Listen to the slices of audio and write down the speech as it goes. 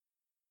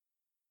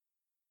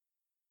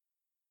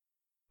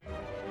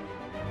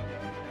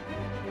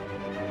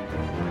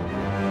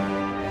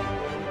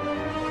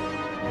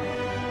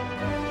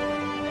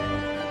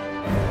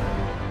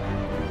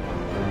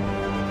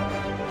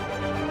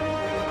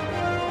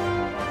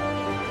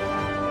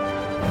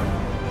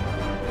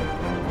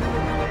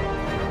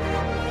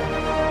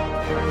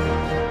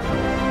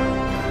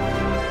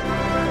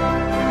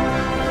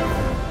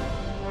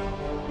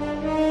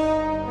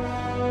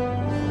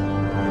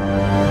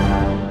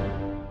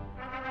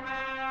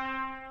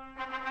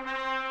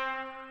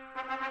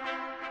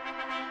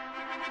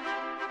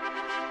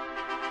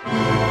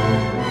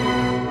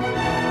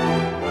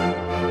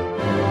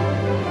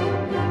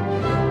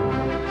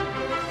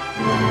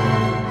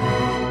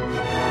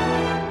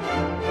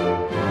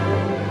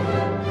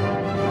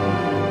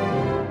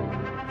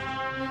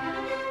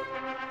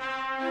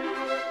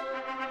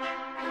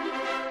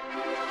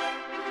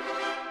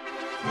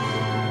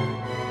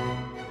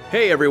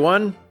Hey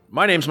everyone,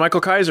 my name's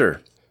Michael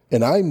Kaiser.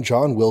 And I'm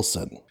John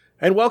Wilson.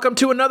 And welcome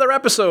to another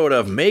episode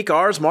of Make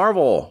Ours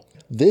Marvel.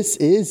 This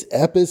is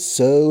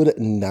episode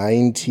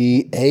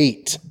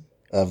 98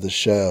 of the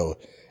show.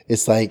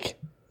 It's like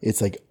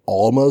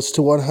almost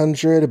to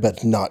 100,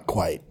 but not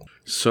quite.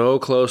 So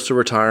close to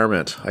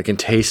retirement. I can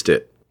taste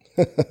it.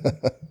 I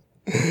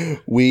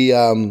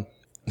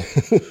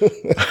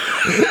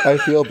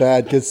feel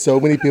bad because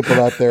so many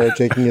people out there are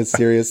taking it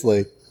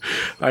seriously.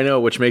 I know,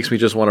 which makes me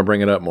just want to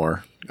bring it up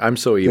more. I'm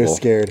so evil. They're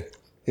scared.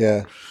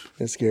 Yeah,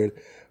 they're scared.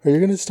 Are you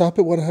going to stop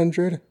at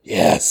 100?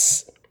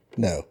 Yes.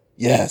 No.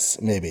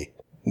 Yes. Maybe.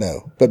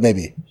 No. But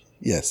maybe.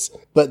 Yes.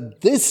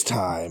 But this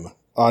time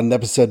on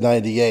episode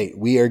 98,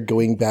 we are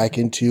going back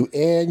into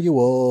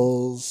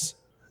annuals.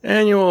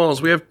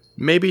 Annuals. We have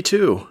maybe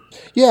two.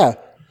 Yeah.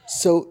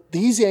 So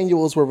these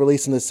annuals were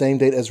released on the same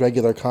date as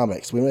regular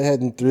comics. We went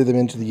ahead and threw them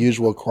into the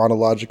usual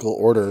chronological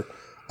order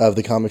of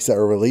the comics that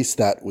were released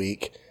that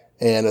week.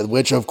 And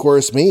which, of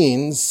course,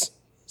 means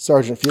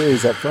Sergeant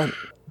Fury's up front.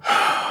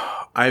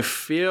 I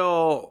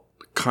feel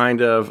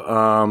kind of,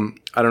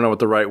 I don't know what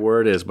the right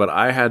word is, but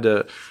I had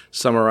to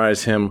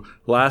summarize him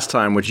last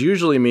time, which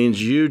usually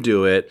means you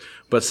do it.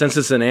 But since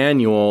it's an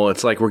annual,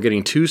 it's like we're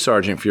getting two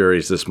Sergeant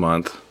Furies this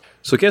month.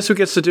 So guess who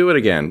gets to do it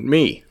again?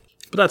 Me.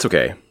 But that's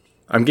okay.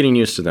 I'm getting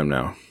used to them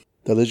now.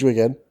 Did I lose you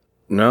again?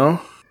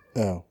 No?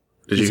 Oh.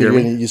 Did you hear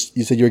me? You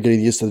said you were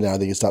getting used to them now,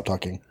 then you stopped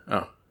talking.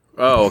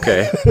 Oh,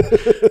 okay.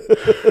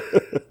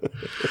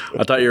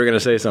 I thought you were going to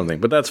say something,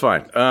 but that's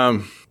fine.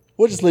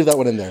 We'll just leave that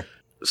one in there.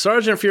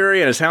 Sergeant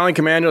Fury and his Howling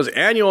Commandos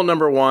annual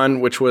number 1,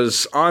 which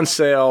was on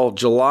sale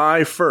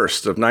July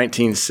 1st of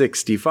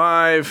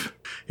 1965.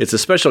 It's a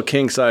special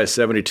king-size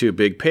 72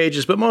 big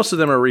pages, but most of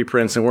them are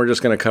reprints, and we're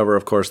just going to cover,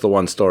 of course, the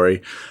one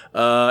story.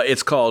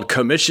 It's called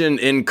Commission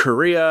in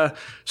Korea.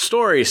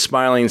 Story,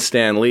 Smiling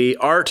Stan Lee.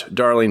 Art,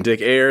 Darling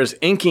Dick Ayers.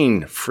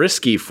 Inking,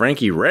 Frisky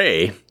Frankie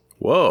Ray.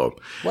 Whoa.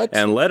 What?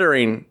 And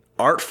lettering,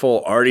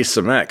 Artful Artie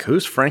Simek.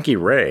 Who's Frankie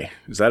Ray?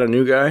 Is that a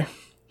new guy?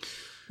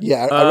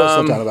 Yeah, I wrote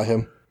something down about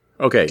him.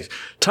 Okay.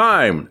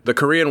 Time, the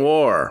Korean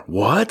War.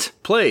 What?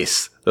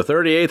 Place, the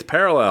 38th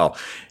parallel.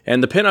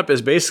 And the pinup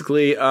is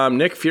basically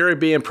Nick Fury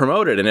being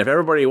promoted. And if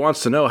everybody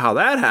wants to know how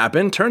that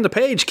happened, turn the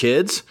page,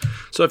 kids.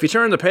 So if you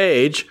turn the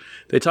page,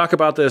 they talk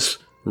about this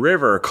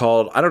river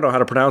called, I don't know how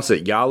to pronounce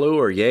it, Yalu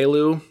or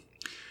Yalu.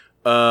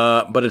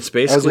 But it's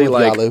basically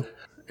like... Yalu.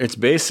 It's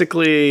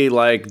basically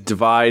like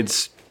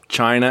divides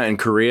China and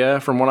Korea,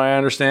 from what I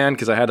understand,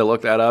 because I had to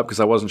look that up because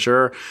I wasn't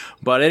sure.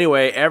 But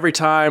anyway, every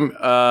time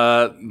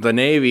the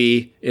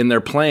Navy in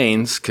their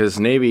planes, because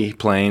Navy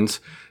planes,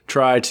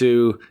 try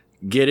to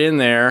get in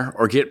there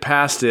or get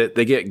past it,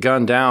 they get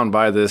gunned down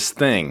by this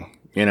thing,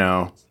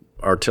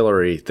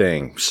 artillery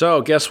thing.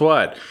 So guess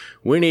what?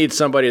 We need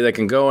somebody that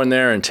can go in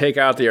there and take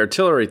out the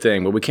artillery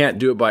thing, but we can't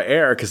do it by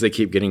air because they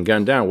keep getting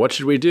gunned down. What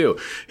should we do?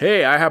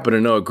 Hey, I happen to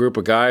know a group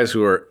of guys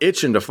who are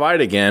itching to fight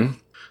again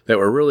that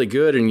were really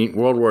good in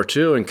World War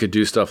II and could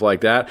do stuff like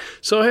that.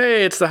 So,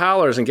 hey, it's the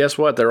Howlers, and guess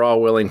what? They're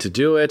all willing to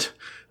do it.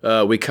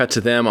 We cut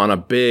to them on a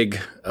big,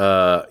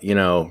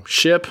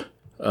 ship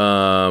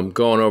going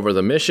over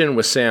the mission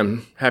with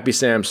Happy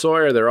Sam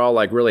Sawyer. They're all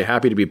like really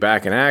happy to be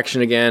back in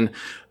action again.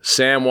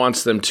 Sam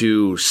wants them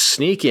to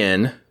sneak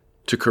in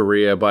to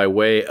Korea by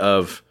way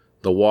of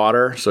the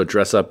water, so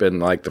dress up in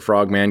like the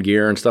Frogman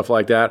gear and stuff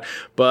like that.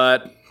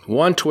 But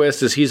one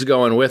twist is he's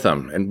going with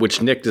them, and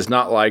which Nick does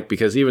not like,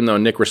 because even though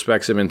Nick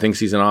respects him and thinks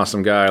he's an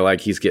awesome guy,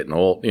 like he's getting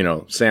old,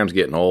 Sam's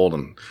getting old,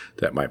 and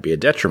that might be a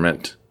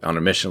detriment on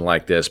a mission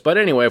like this. But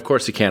anyway, of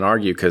course he can't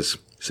argue because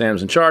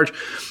Sam's in charge.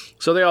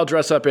 So they all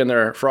dress up in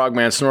their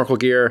Frogman snorkel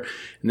gear,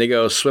 and they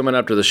go swimming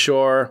up to the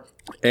shore.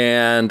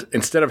 And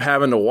instead of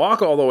having to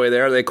walk all the way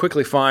there, they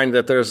quickly find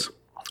that there's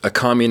a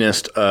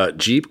communist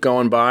Jeep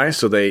going by,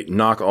 so they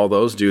knock all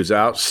those dudes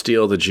out,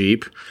 steal the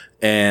Jeep,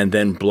 and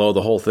then blow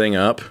the whole thing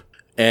up.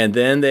 And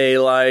then they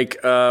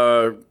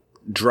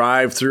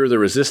drive through the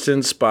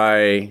resistance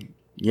by,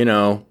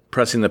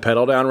 pressing the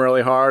pedal down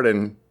really hard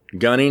and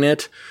gunning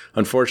it.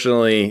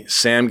 Unfortunately,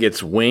 Sam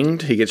gets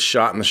winged. He gets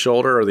shot in the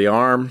shoulder or the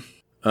arm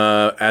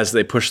as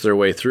they push their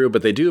way through,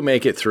 but they do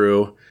make it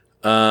through.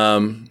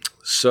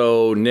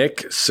 So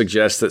Nick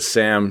suggests that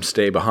Sam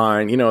stay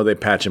behind. They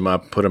patch him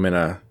up, put him in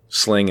a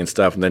sling and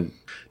stuff, and then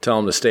tell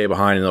him to stay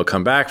behind and they'll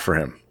come back for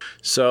him.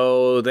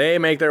 So they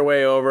make their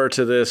way over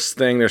to this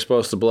thing they're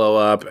supposed to blow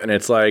up, and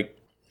it's like,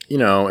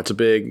 it's a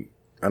big,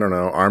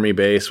 army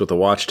base with a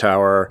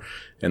watchtower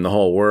and the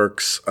whole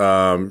works.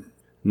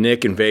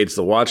 Nick invades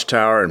the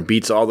watchtower and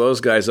beats all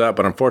those guys up,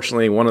 but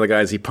unfortunately one of the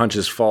guys he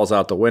punches falls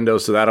out the window,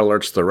 so that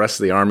alerts the rest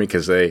of the army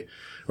the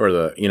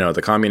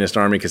communist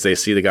army, because they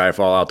see the guy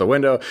fall out the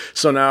window.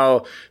 So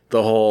now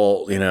the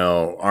whole,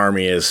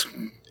 army is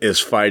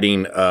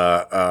fighting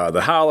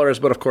the Howlers,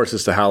 but of course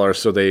it's the Howlers,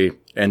 so they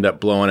end up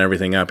blowing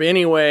everything up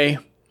anyway.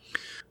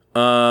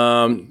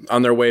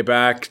 On their way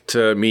back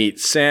to meet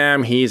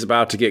Sam, he's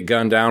about to get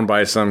gunned down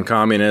by some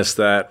communists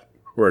that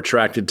were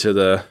attracted to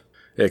the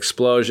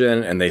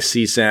explosion, and they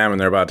see Sam and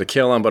they're about to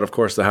kill him, but of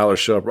course the Howlers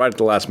show up right at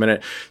the last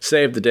minute,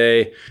 save the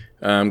day.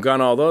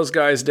 Gun all those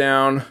guys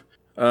down.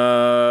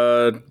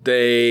 I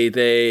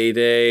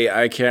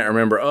can't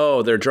remember.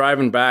 Oh, they're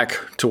driving back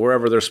to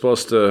wherever they're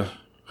supposed to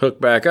hook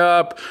back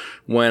up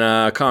when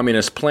a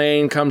communist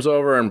plane comes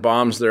over and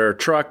bombs their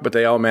truck, but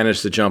they all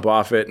manage to jump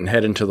off it and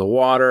head into the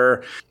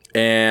water.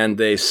 And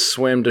they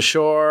swim to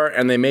shore,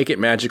 and they make it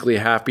magically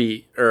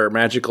happy, or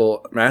make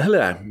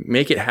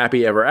it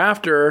happy ever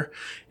after.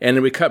 And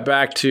then we cut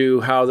back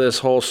to how this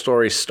whole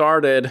story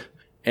started.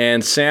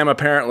 And Sam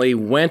apparently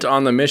went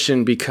on the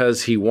mission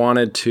because he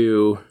wanted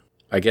to,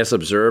 I guess,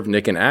 observe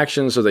Nick in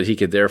action so that he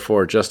could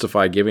therefore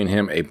justify giving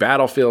him a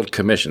battlefield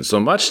commission. So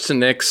much to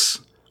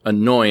Nick's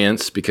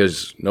annoyance,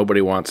 because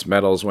nobody wants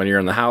medals when you're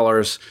in the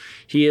Howlers,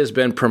 he has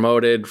been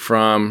promoted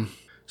from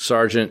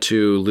sergeant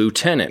to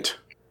lieutenant.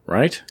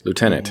 Right?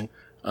 Lieutenant.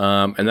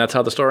 Mm-hmm. And that's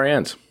how the story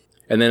ends.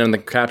 And then in the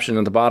caption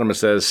at the bottom it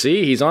says,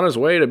 see, he's on his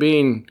way to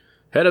being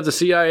head of the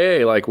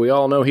CIA like we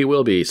all know he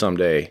will be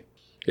someday,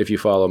 if you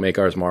follow Make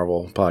Ours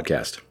Marvel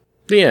podcast.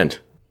 The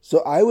end.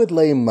 So I would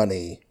lay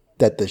money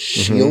that the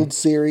S.H.I.E.L.D.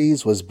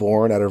 series was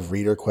born out of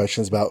reader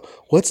questions about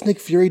what's Nick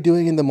Fury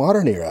doing in the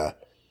modern era?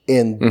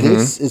 And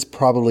this is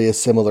probably a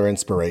similar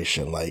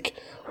inspiration. Like,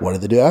 what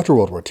did they do after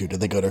World War II?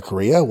 Did they go to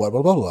Korea? What,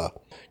 blah, blah, blah.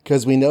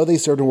 Because we know they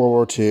served in World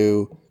War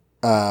II.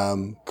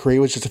 Korea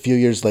was just a few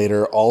years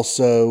later.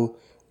 Also,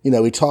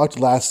 we talked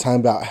last time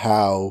about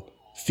how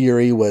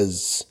Fury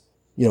was,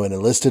 an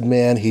enlisted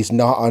man. He's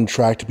not on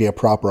track to be a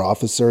proper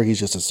officer. He's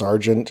just a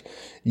sergeant.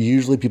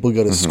 Usually people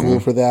go to school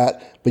for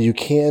that, but you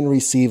can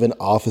receive an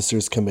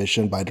officer's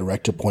commission by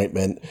direct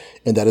appointment.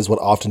 And that is what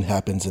often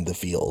happens in the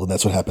field. And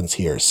that's what happens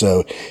here.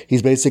 So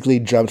he's basically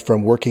jumped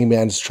from working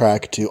man's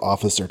track to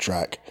officer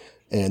track.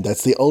 And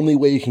that's the only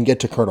way you can get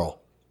to colonel,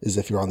 is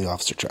if you're on the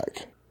officer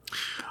track.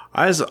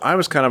 I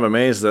was kind of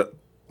amazed that,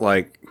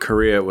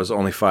 Korea was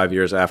only 5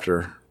 years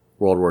after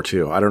World War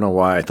II. I don't know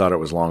why I thought it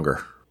was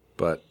longer,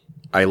 but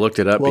I looked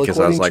it up because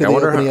I was like, I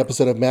wonder how... the opening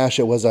episode of MASH,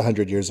 it was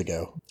 100 years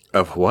ago.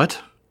 Of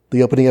what?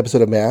 The opening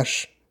episode of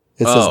MASH,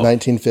 it says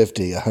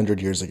 1950,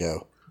 100 years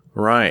ago.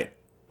 Right.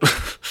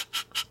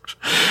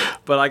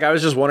 But, I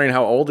was just wondering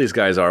how old these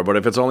guys are, but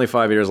if it's only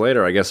 5 years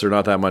later, I guess they're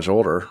not that much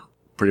older.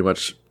 Pretty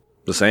much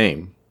the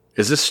same.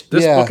 Is this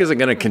book isn't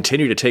going to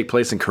continue to take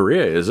place in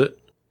Korea, is it?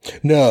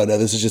 No,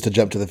 this is just a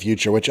jump to the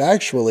future, which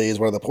actually is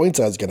one of the points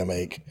I was going to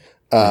make.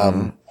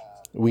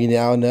 We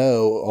now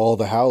know all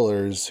the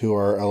Howlers who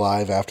are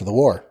alive after the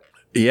war.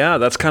 Yeah,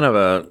 that's kind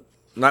of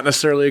not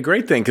necessarily a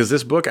great thing, because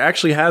this book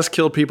actually has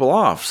killed people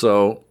off.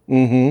 So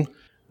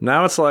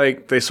now it's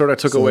like they sort of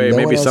took away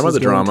maybe some of the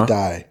drama.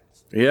 Die.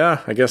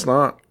 Yeah, I guess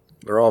not.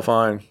 They're all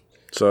fine.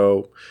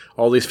 So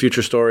all these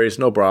future stories,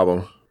 no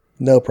problem.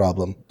 No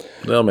problem.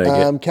 They'll make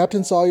it.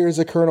 Captain Sawyer is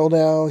a colonel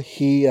now.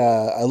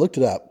 I looked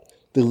it up.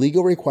 The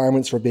legal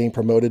requirements for being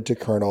promoted to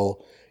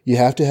colonel, you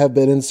have to have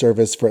been in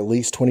service for at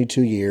least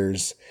 22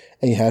 years,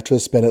 and you have to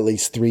have spent at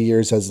least 3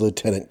 years as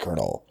lieutenant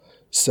colonel.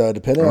 So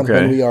depending on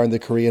when we are in the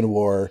Korean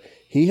War,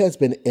 he has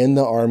been in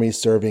the Army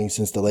serving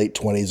since the late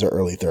 20s or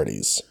early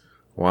 30s.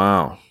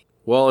 Wow.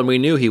 Well, and we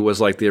knew he was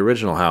like the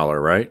original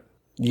Howler, right?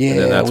 Yeah,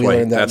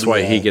 and that's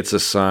why he gets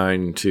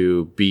assigned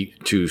to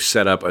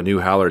set up a new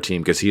Howler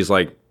team, because he's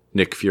like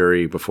Nick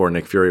Fury before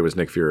Nick Fury was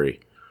Nick Fury.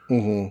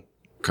 Mm-hmm.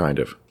 Kind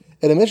of.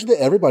 And I mentioned that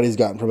everybody's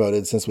gotten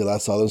promoted since we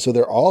last saw them, so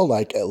they're all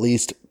at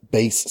least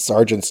base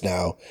sergeants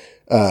now.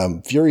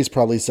 Fury's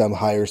probably some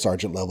higher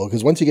sergeant level,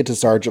 because once you get to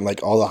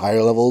sergeant, all the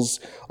higher levels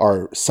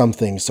are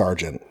something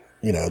sergeant,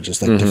 just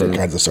different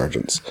kinds of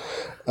sergeants.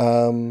 I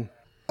don't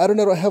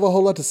know, I don't have a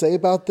whole lot to say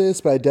about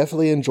this, but I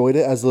definitely enjoyed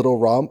it as a little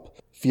romp.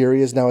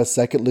 Fury is now a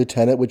second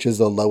lieutenant, which is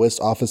the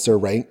lowest officer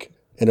rank.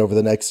 And over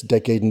the next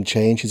decade and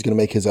change, he's going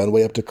to make his own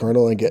way up to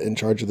colonel and get in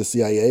charge of the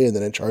CIA and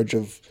then in charge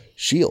of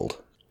S.H.I.E.L.D.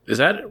 Is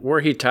that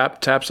where he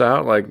taps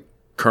out, like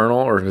colonel,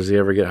 or does he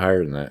ever get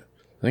higher than that?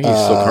 I think he's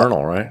still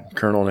colonel, right?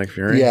 Colonel Nick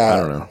Fury? Yeah. I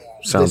don't know.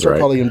 Sounds they right.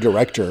 calling him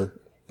director,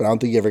 but I don't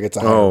think he ever gets a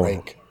higher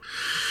rank.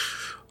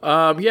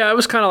 Yeah, it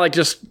was kind of like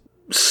just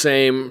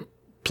same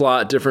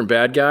plot, different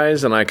bad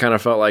guys, and I kind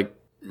of felt like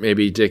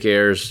maybe Dick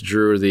Ayers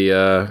drew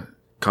the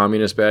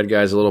communist bad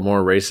guys a little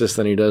more racist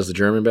than he does the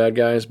German bad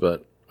guys,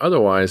 but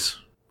otherwise,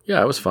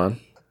 yeah, it was fun.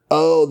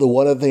 Oh, the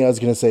one other thing I was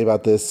going to say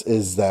about this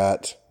is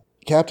that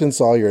Captain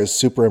Sawyer is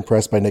super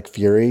impressed by Nick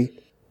Fury,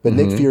 but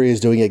Nick Fury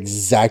is doing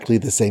exactly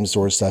the same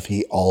sort of stuff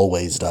he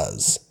always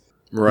does.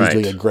 Right.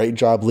 He's doing a great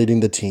job leading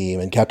the team,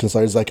 and Captain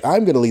Sawyer's like,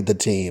 I'm going to lead the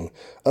team.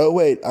 Oh,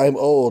 wait, I'm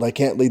old. I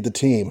can't lead the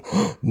team.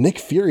 Nick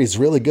Fury's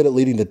really good at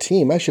leading the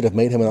team. I should have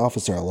made him an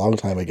officer a long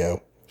time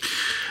ago.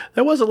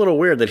 That was a little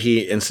weird that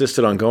he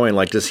insisted on going.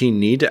 Like, does he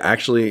need to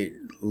actually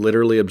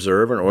literally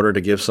observe in order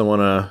to give someone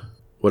a,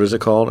 what is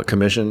it called? A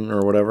commission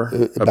or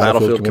whatever? A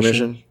battlefield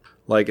commission?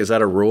 Like, is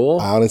that a rule?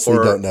 I honestly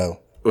don't know.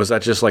 Was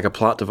that just like a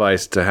plot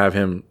device to have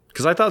him?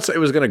 Because I thought it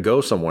was going to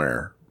go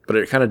somewhere, but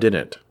it kind of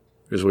didn't.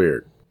 It was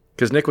weird.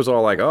 Because Nick was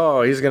all like,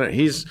 "Oh,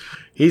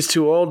 he's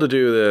too old to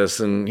do this,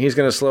 and he's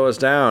gonna slow us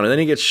down." And then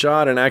he gets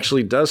shot and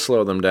actually does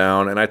slow them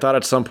down. And I thought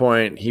at some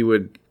point he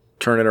would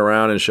turn it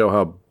around and show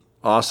how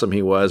awesome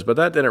he was, but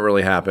that didn't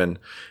really happen.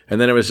 And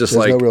then it was just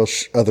There's like no real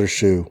other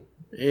shoe.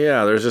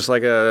 Yeah, there's just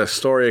like a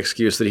story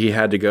excuse that he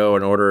had to go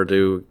in order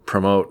to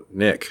promote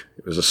Nick.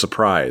 It was a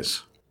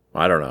surprise.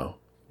 I don't know.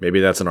 Maybe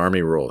that's an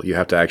army rule. You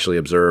have to actually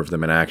observe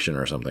them in action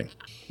or something.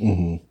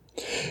 Mm-hmm.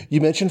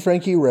 You mentioned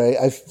Frankie Ray.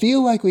 I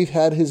feel like we've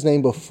had his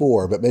name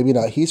before, but maybe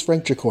not. He's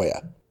Frank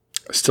Giacoia.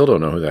 I still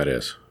don't know who that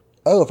is.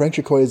 Oh, Frank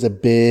Giacoia is a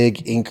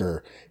big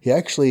inker. He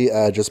actually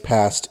just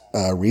passed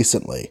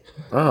recently.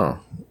 Oh.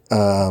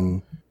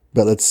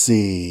 But let's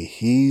see.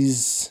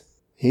 He's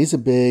a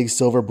big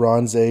Silver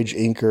Bronze Age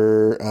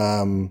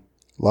inker.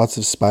 Lots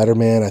of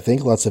Spider-Man. I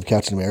think lots of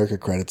Captain America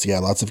credits. Yeah,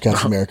 lots of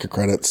Captain America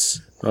credits.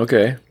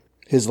 Okay.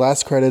 His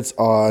last credits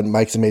on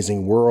Mike's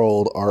Amazing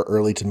World are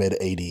early to mid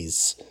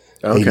 80s.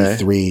 Okay.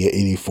 83,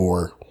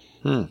 84.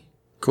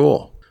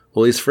 Cool.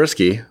 Well, he's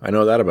frisky. I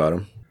know that about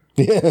him.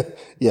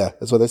 Yeah,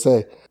 that's what they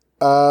say.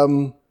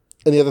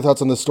 Any other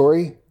thoughts on the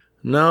story?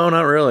 No,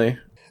 not really.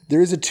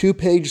 There is a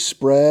 2-page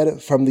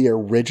spread from the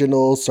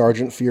original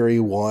Sergeant Fury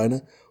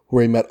 1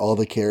 where he met all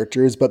the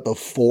characters. But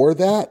before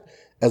that,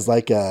 as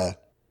like a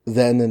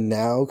then and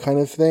now kind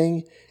of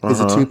thing, is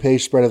a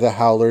 2-page spread of the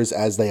Howlers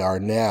as they are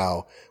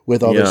now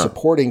with all their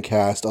supporting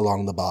cast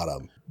along the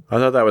bottom. I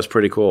thought that was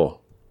pretty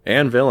cool.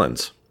 And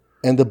villains.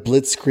 And the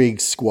Blitzkrieg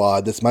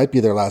squad, this might be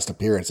their last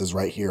appearance, is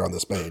right here on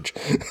this page.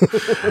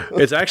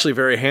 It's actually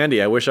very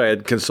handy. I wish I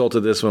had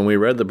consulted this when we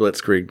read the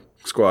Blitzkrieg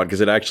squad, because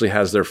it actually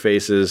has their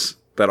faces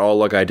that all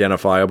look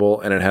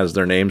identifiable, and it has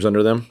their names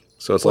under them.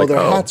 So it's their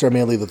hats are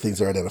mainly the things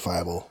that are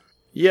identifiable.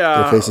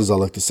 Yeah. Their faces all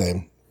look the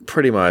same.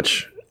 Pretty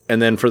much.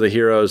 And then for the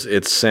heroes,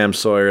 it's Sam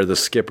Sawyer, the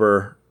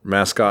skipper,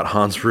 mascot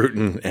Hans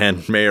Rutten,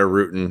 and Mayor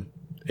Rutten,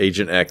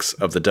 Agent X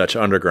of the Dutch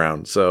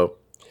Underground. So...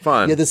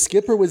 fun. Yeah, the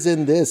skipper was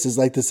in this. Is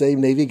like the same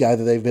Navy guy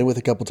that they've been with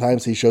a couple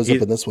times. He shows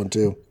up in this one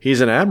too.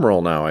 He's an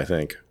admiral now, I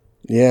think.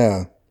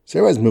 Yeah. So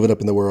everybody's moving up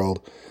in the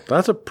world.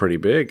 That's a pretty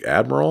big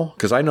admiral.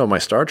 Because I know my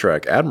Star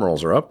Trek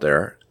admirals are up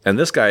there. And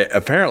this guy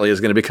apparently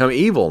is going to become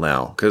evil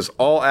now. Because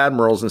all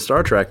admirals in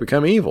Star Trek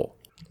become evil.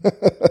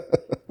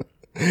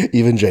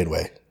 Even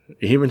Janeway.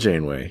 Even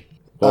Janeway.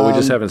 Well, we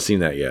just haven't seen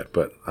that yet,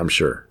 but I'm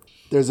sure.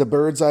 There's a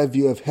bird's eye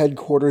view of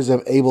headquarters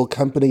of Able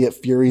Company at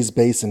Fury's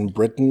base in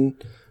Britain.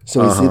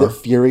 So we see that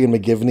Fury and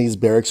McGivney's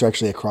barracks are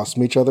actually across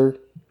from each other.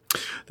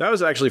 That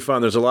was actually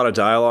fun. There's a lot of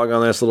dialogue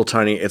on this little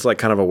tiny, it's like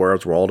kind of a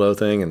Where's Waldo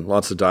thing, and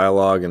lots of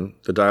dialogue, and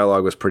the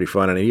dialogue was pretty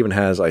fun. And it even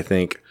has, I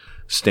think,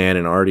 Stan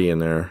and Artie in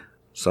there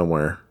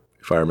somewhere,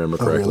 if I remember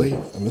correctly. Oh,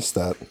 really? I missed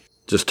that.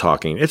 Just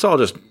talking. It's all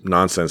just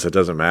nonsense. It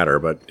doesn't matter,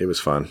 but it was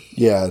fun.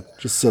 Yeah,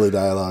 just silly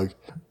dialogue.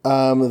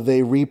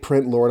 They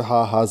reprint Lord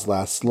Haha's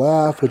Last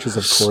Laugh, which is,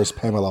 of course,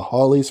 Pamela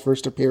Hawley's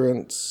first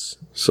appearance.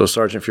 So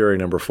Sergeant Fury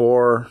number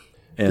 4.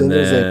 And then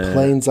there's a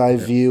plane's eye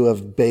view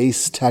of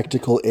base,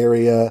 tactical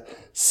area,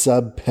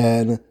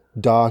 sub-pen,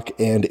 dock,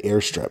 and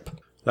airstrip.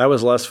 That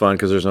was less fun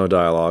because there's no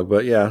dialogue,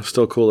 but yeah,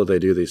 still cool that they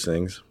do these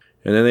things.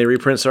 And then they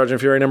reprint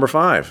Sergeant Fury number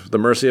 5, The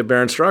Mercy of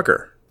Baron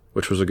Strucker,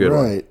 which was a good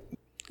one. Right.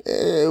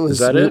 Is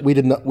that it? We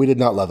did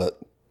not love it.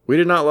 We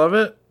did not love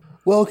it?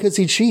 Well, because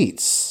he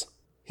cheats.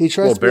 He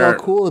tries to be all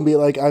cool and be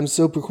like, I'm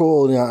super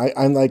cool. You know,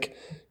 I'm like,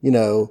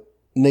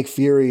 Nick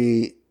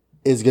Fury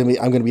I'm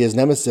going to be his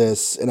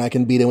nemesis, and I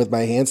can beat him with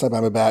my hand slap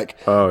on my back.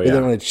 Oh, yeah. But then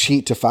I'm going to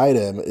cheat to fight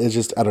him. It's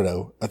just, I don't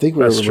know. I think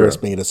we're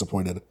just being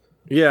disappointed.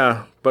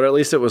 Yeah, but at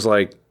least it was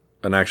like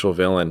an actual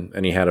villain,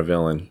 and he had a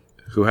villain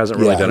who hasn't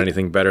really done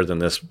anything better than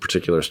this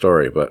particular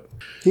story. But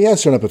he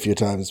has shown up a few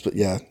times, but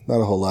yeah, not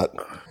a whole lot.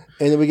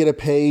 And then we get a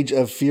page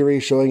of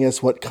Fury showing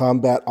us what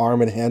combat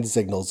arm and hand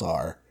signals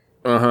are.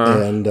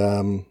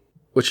 And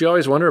which you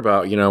always wonder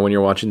about, when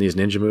you're watching these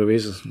ninja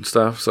movies and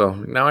stuff. So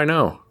now I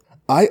know.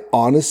 I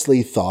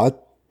honestly thought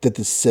that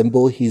the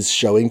symbol he's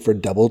showing for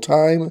double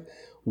time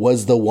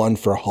was the one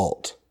for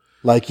halt.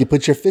 Like you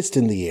put your fist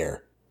in the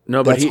air.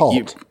 No, but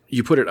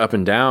you put it up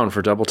and down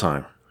for double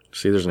time.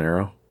 See, there's an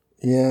arrow.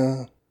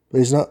 Yeah, but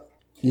he's not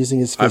using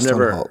his fist on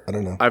halt. I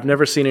don't know. I've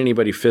never seen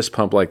anybody fist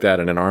pump like that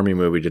in an army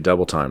movie to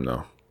double time,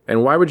 though.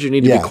 And why would you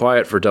need to be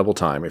quiet for double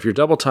time? If you're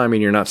double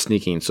timing, you're not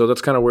sneaking. So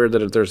that's kind of weird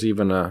that there's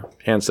even a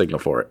hand signal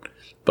for it.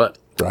 But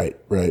right.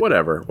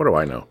 Whatever. What do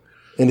I know?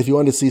 And if you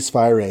want to cease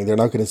firing, they're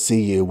not going to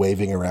see you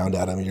waving around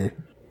at them. You're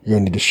going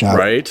to need to shout.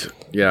 Right?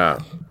 Yeah.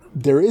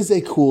 There is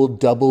a cool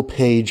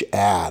double-page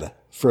ad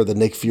for the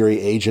Nick Fury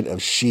agent of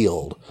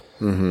S.H.I.E.L.D.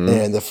 Mm-hmm.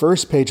 And the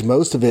first page,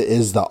 most of it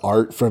is the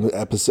art from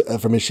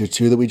issue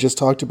 2 that we just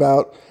talked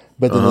about.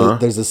 But then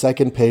there's a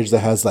second page that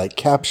has like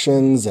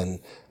captions and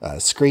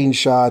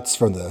screenshots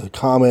from the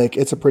comic.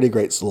 It's a pretty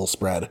great little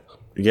spread.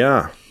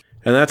 Yeah.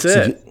 And that's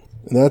it.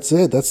 That's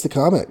it. That's the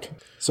comic.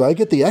 So I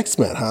get the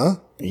X-Men, huh?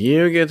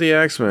 You get the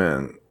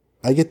X-Men.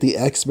 I get the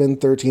X-Men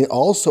 13,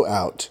 also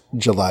out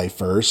July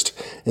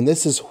 1st. And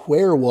this is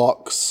Where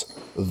Walks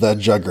the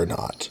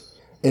Juggernaut.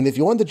 And if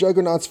you want the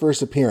Juggernaut's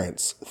first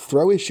appearance,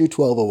 throw issue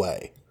 12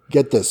 away.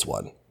 Get this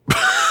one.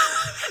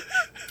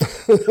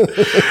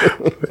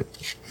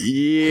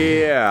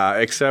 Yeah,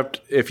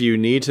 except if you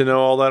need to know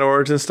all that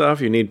origin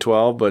stuff, you need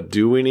 12. But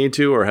do we need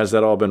to, or has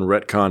that all been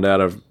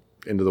retconned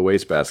into the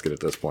wastebasket at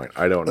this point?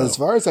 I don't know. As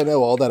far as I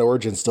know, all that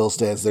origin still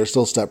stands. They're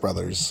still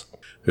stepbrothers.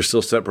 they're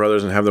still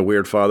stepbrothers and have the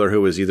weird father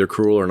who was either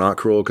cruel or not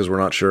cruel because we're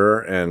not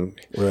sure. And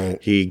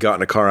he got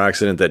in a car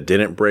accident that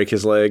didn't break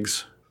his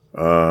legs.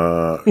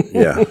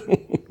 Yeah.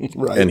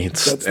 Right. And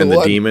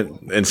the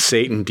demon and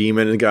Satan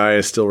demon guy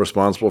is still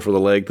responsible for the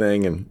leg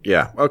thing. And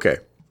yeah. Okay.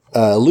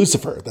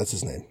 Lucifer. That's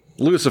his name.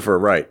 Lucifer.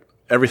 Right.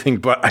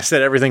 I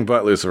said everything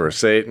but Lucifer.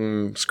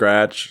 Satan,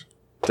 Scratch,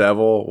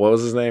 Devil. What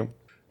was his name?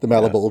 The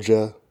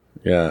Malabulja.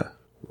 Yeah.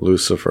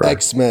 Lucifer.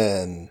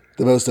 X-Men.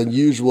 The most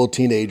unusual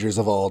teenagers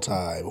of all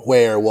time.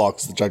 Where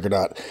Walks the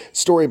Juggernaut?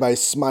 Story by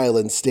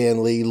Smilin'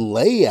 Stanley.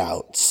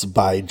 Layouts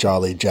by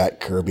Jolly Jack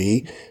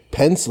Kirby.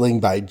 Penciling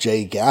by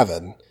Jay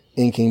Gavin.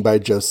 Inking by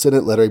Joe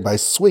Sinnott. Lettering by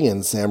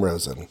Swingin' Sam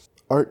Rosen.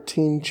 Art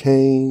team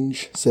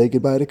change. Say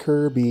goodbye to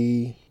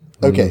Kirby.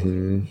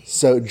 Okay,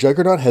 so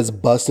Juggernaut has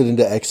busted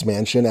into X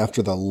Mansion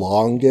after the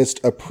longest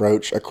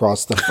approach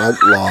across the front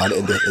lawn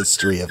in the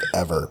history of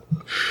ever.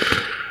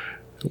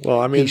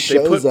 Well, I mean, they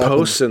put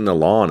posts in the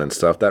lawn and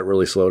stuff. That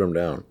really slowed him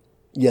down.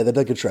 Yeah, they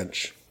dug a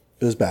trench.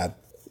 It was bad.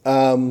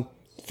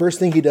 First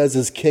thing he does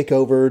is kick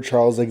over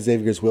Charles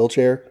Xavier's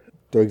wheelchair,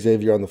 throw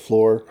Xavier on the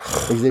floor.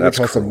 Xavier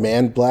tries to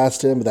man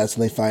blast him, but that's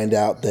when they find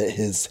out that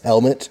his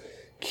helmet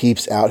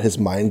keeps out his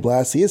mind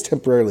blast. He is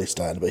temporarily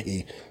stunned, but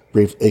he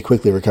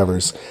quickly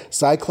recovers.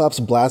 Cyclops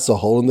blasts a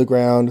hole in the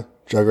ground.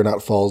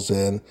 Juggernaut falls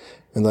in.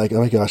 And like, oh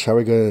my gosh, how are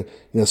we going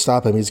to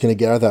stop him? He's going to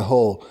get out of that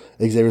hole.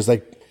 Xavier's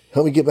like,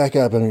 help me get back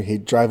up. And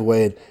he'd drive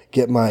away and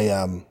get my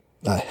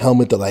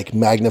helmet that like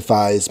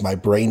magnifies my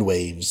brain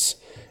waves.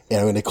 And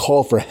I'm going to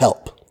call for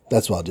help.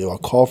 That's what I'll do. I'll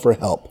call for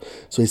help.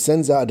 So he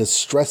sends out a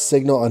distress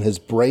signal on his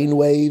brain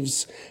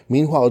waves.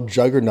 Meanwhile,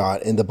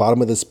 Juggernaut in the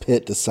bottom of this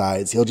pit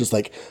decides he'll just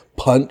like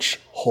punch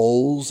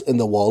holes in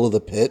the wall of the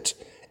pit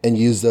and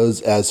use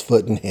those as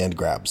foot and hand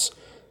grabs.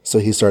 So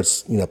he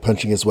starts,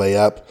 punching his way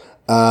up.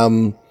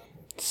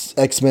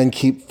 X-Men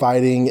keep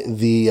fighting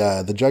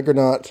the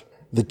Juggernaut.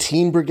 The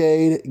Teen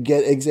Brigade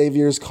get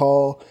Xavier's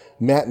call.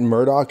 Matt and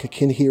Murdock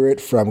can hear it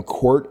from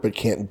court, but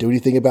can't do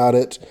anything about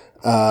it.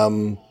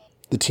 The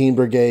Teen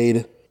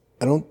Brigade,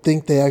 I don't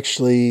think they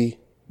actually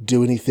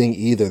do anything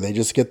either. They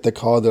just get the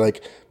call. They're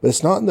like, but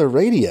it's not in the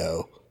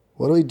radio.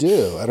 What do we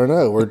do? I don't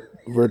know.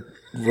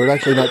 We're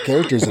actually not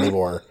characters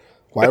anymore.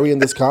 Why are we in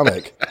this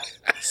comic?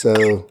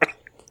 So,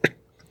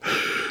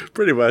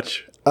 pretty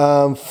much.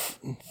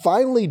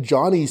 Finally,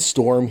 Johnny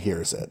Storm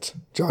hears it.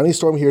 Johnny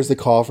Storm hears the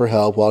call for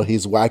help while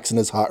he's waxing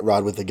his hot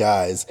rod with the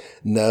guys.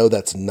 No,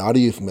 that's not a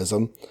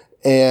euphemism.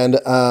 And,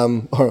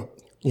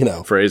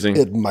 phrasing.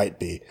 It might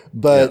be.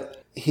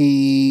 But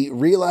he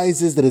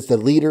realizes that it's the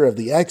leader of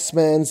the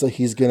X-Men, so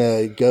he's going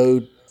to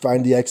go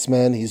find the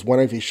X-Men. He's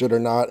wondering if he should or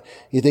not.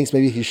 He thinks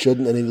maybe he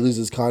shouldn't, and he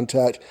loses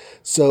contact.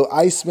 So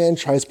Iceman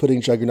tries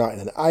putting Juggernaut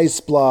in an ice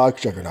block.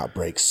 Juggernaut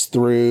breaks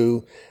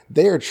through.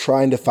 They are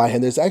trying to fight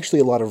him. There's actually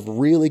a lot of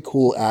really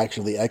cool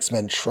action of the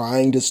X-Men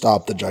trying to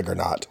stop the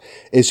Juggernaut.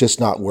 It's just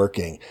not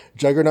working.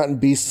 Juggernaut and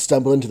Beast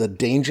stumble into the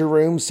danger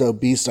room, so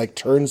Beast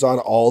turns on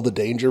all the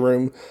danger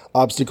room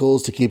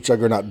obstacles to keep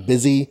Juggernaut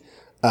busy.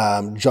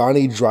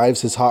 Johnny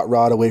drives his hot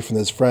rod away from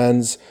his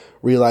friends,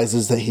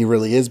 realizes that he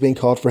really is being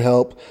called for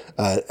help,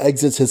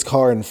 exits his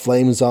car and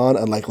flames on,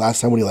 unlike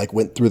last time when he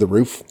went through the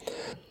roof.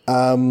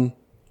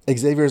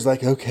 Xavier's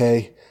like,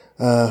 okay,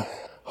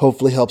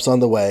 hopefully help's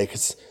on the way,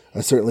 because I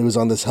certainly was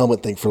on this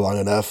helmet thing for long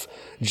enough.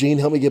 Jean,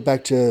 help me get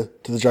back to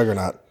the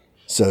Juggernaut.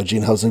 So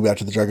Jean helps me back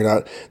to the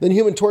Juggernaut. Then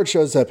Human Torch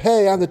shows up.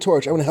 Hey, I'm the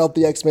Torch. I'm going to help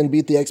the X-Men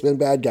beat the X-Men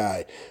bad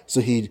guy.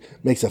 So he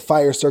makes a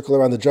fire circle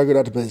around the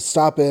Juggernaut to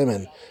stop him.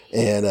 And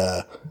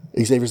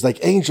Xavier's like,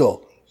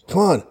 Angel,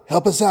 come on,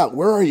 help us out.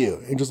 Where are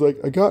you? Angel's like,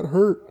 I got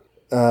hurt.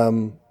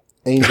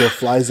 Angel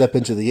flies up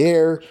into the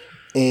air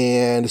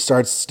and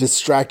starts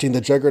distracting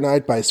the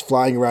Juggernaut by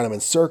flying around him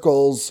in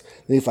circles.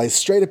 Then he flies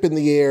straight up in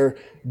the air,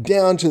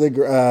 down to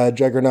the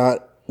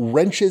Juggernaut,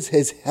 wrenches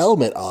his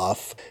helmet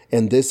off,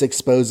 and this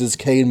exposes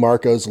Kane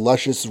Marco's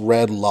luscious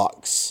red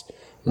locks,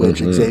 which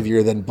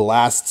Xavier then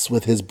blasts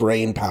with his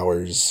brain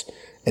powers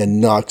and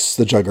knocks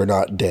the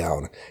Juggernaut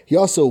down. He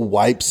also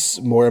wipes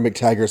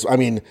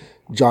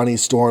Johnny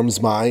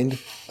Storm's mind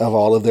of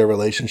all of their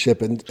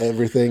relationship and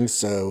everything,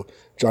 so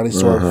Johnny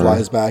Storm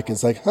flies back and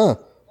is like,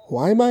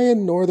 why am I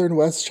in northern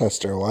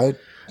Westchester? What?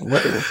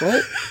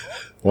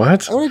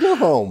 What? I want to go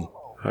home.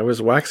 I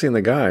was waxing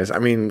the guys.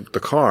 The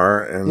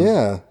car. And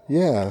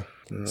Yeah.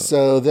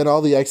 So then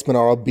all the X-Men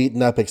are all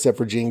beaten up except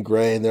for Jean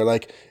Grey, and they're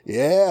like,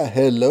 yeah,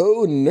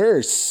 hello,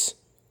 nurse.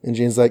 And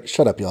Jean's like,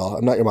 shut up, y'all.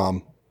 I'm not your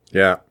mom.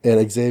 Yeah.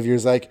 And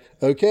Xavier's like,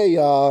 okay,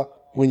 y'all.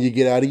 When you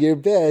get out of your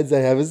beds, I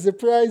have a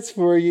surprise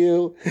for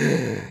you.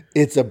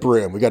 It's a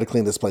broom. We got to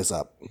clean this place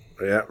up.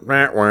 Yeah.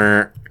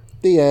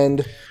 The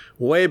end.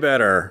 Way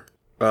better.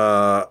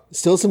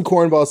 Still some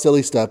cornball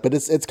silly stuff, but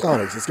it's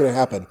comics. It's going to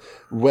happen.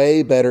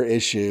 Way better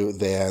issue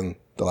than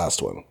the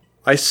last one.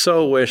 I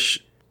so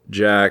wish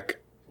Jack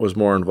was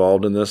more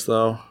involved in this,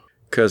 though,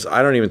 because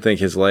I don't even think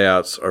his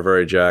layouts are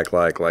very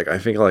Jack-like. I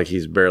think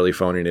he's barely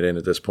phoning it in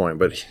at this point.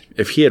 But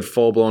if he had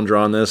full-blown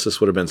drawn this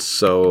would have been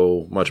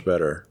so much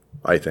better,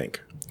 I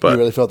think. But you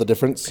really felt the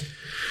difference?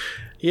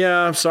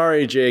 Yeah, I'm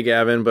sorry, Jay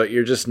Gavin, but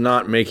you're just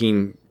not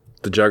making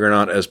the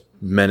Juggernaut as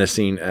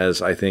menacing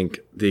as I think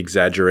the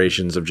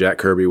exaggerations of Jack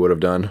Kirby would have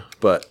done.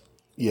 But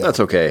that's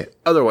okay.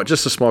 Otherwise,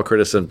 just a small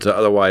criticism to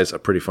otherwise a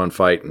pretty fun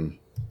fight and,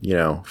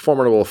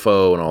 formidable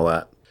foe and all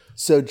that.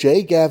 So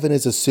Jay Gavin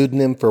is a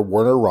pseudonym for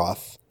Werner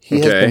Roth. He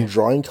has been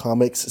drawing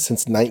comics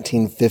since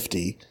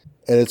 1950,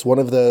 and it's one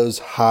of those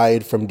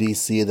hide from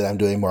DC that I'm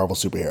doing Marvel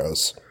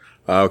superheroes.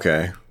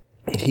 Okay.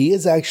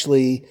 He's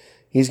going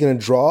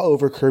to draw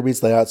over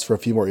Kirby's layouts for a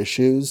few more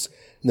issues,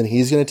 and then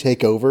he's going to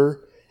take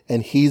over,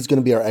 and he's going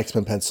to be our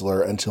X-Men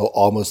penciler until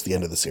almost the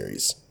end of the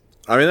series.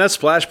 I mean, that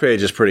splash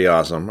page is pretty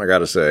awesome, I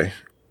gotta say.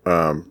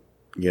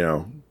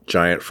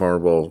 Giant,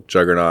 formidable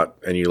Juggernaut,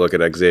 and you look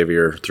at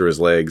Xavier through his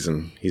legs,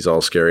 and he's all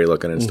scary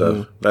looking and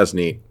stuff. That's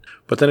neat.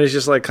 But then he's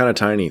just like kind of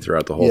tiny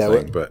throughout the whole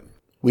thing. But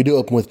we do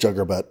open with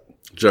Juggerbutt.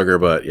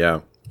 Juggerbutt,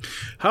 yeah.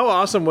 How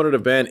awesome would it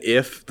have been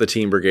if the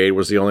Team Brigade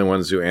was the only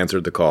ones who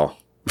answered the call?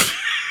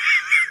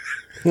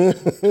 Hey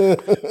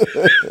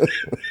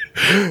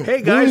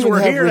guys,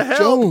 we're here to help.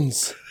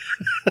 Jones.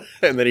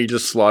 And then he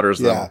just slaughters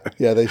them.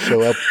 Yeah, they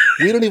show up.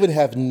 We don't even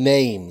have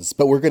names,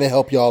 but we're going to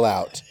help y'all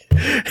out.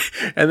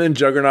 And then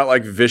Juggernaut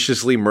like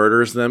viciously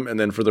murders them, and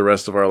then for the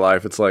rest of our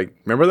life, it's like,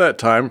 remember that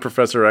time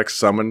Professor X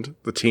summoned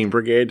the Team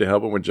Brigade to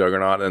help him with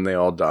Juggernaut, and they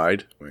all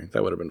died?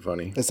 That would have been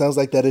funny. It sounds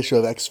like that issue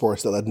of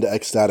X-Force that led into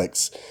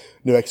X-Statics.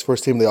 New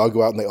X-Force team, they all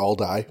go out and they all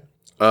die.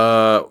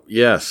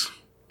 Yes,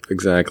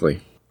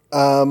 exactly.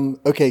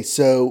 Okay,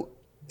 so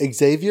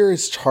Xavier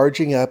is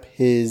charging up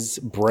his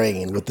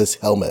brain with this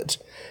helmet,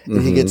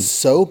 and he gets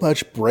so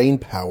much brain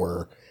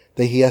power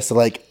that he has to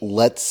like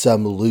let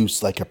some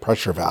loose like a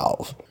pressure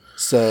valve.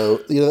 So,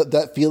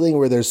 that feeling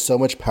where there's so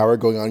much power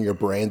going on in your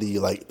brain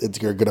that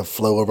you're going to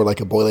flow over like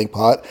a boiling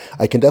pot.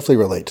 I can definitely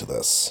relate to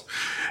this.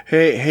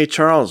 Hey,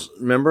 Charles,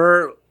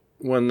 remember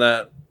when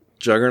that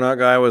Juggernaut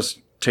guy was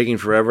taking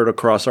forever to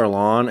cross our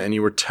lawn and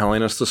you were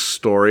telling us the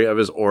story of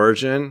his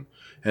origin?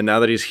 And now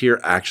that he's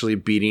here actually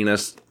beating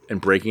us and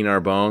breaking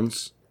our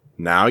bones,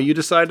 now you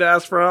decide to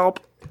ask for help?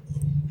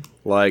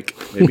 Like,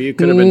 maybe you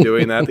could have been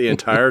doing that the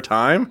entire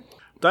time?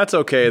 That's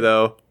okay,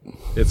 though.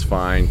 It's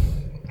fine.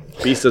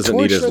 Beast doesn't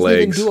need his legs. Torch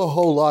doesn't even do a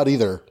whole lot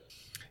either.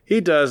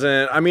 He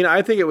doesn't. I mean,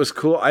 I think it was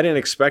cool. I didn't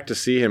expect to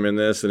see him in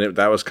this, and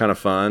that was kind of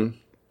fun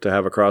to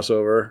have a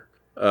crossover.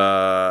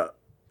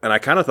 And I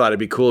kind of thought it'd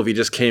be cool if he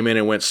just came in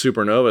and went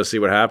supernova, see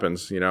what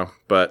happens,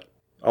 But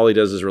all he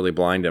does is really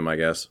blind him, I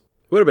guess.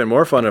 It would have been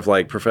more fun if,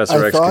 like,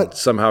 Professor X could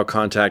somehow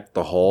contact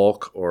the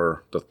Hulk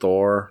or the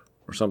Thor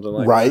or something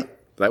like that. Right.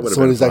 That would have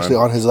been fun. Someone who's actually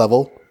on his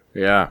level.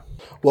 Yeah.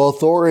 Well,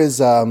 Thor is...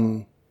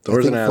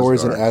 Thor's in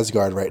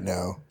Asgard right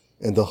now.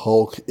 And the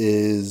Hulk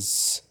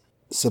is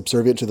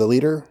subservient to the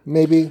leader,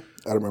 maybe?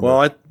 I don't remember.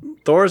 Well,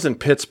 Thor's in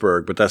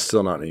Pittsburgh, but that's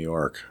still not New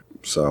York.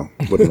 So,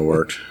 wouldn't have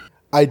worked.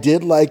 I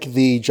did like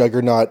the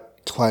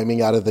Juggernaut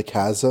climbing out of the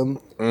chasm.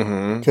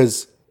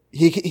 Because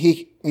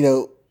he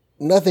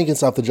nothing can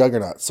stop the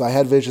Juggernaut. So I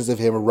had visions of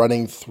him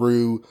running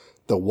through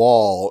the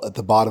wall at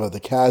the bottom of the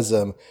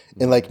chasm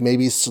and like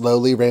maybe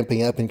slowly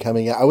ramping up and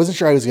coming out. I wasn't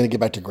sure I was going to get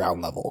back to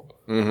ground level.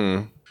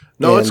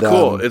 No, it's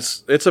cool.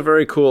 It's a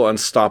very cool,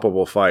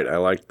 unstoppable fight. I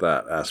liked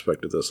that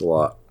aspect of this a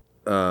lot.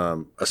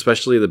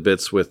 Especially the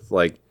bits with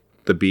like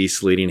the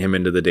Beast leading him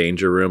into the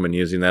danger room and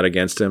using that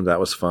against him.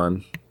 That was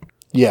fun.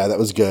 Yeah, that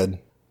was good.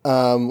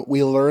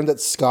 We learned that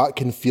Scott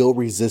can feel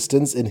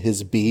resistance in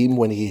his beam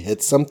when he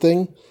hits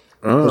something.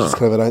 Which is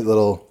kind of a nice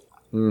little,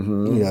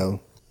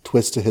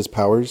 twist to his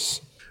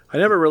powers. I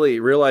never really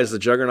realized the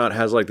Juggernaut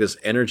has like this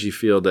energy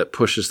field that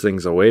pushes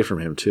things away from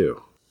him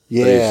too.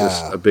 Yeah. But he's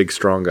just a big,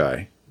 strong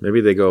guy.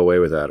 Maybe they go away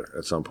with that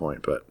at some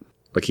point, but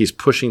like he's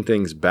pushing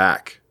things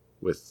back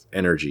with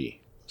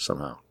energy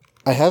somehow.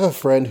 I have a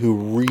friend who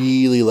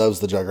really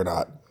loves the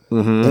Juggernaut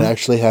and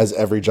actually has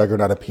every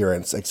Juggernaut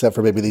appearance, except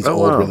for maybe these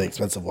really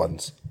expensive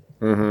ones.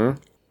 Well,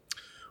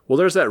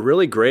 there's that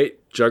really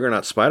great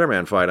Juggernaut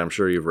Spider-Man fight I'm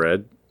sure you've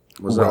read.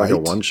 Was that like a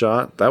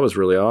one-shot? That was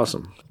really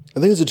awesome. I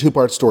think it's a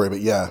two-part story,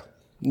 but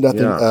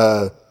nothing.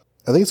 Yeah.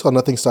 I think it's called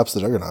Nothing Stops the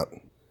Juggernaut.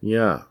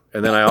 Yeah,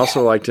 and then I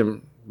also liked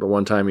him the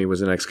one time he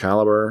was in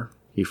Excalibur.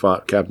 He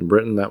fought Captain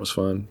Britain. That was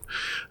fun.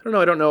 I don't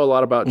know. I don't know a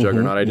lot about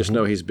Juggernaut. I just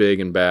know he's big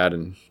and bad,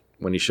 and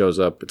when he shows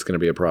up, it's going to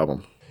be a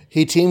problem.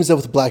 He teams up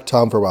with Black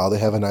Tom for a while. They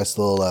have a nice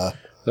little...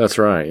 That's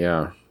right,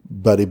 yeah.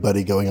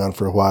 Buddy going on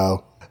for a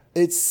while.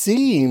 It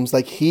seems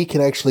like he can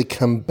actually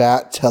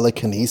combat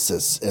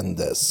telekinesis in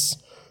this,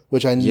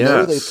 which I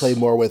know they play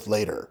more with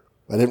later.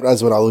 I didn't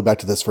realize when I'll look back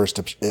to this first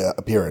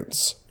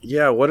appearance.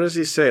 Yeah, what does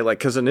he say? Like,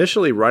 because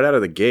initially, right out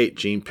of the gate,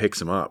 Jean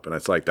picks him up, and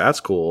it's like, that's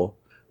cool.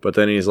 But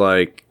then he's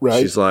like,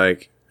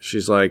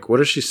 she's like, what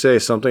does she say?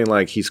 Something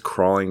like he's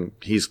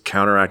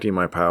counteracting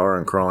my power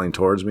and crawling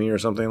towards me or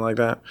something like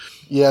that.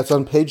 Yeah, it's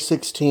on page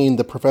 16.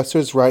 The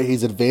professor's right.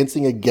 He's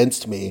advancing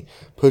against me,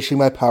 pushing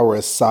my power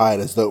aside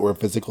as though it were a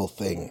physical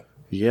thing.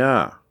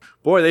 Yeah.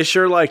 Boy, they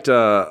sure liked,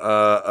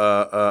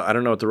 I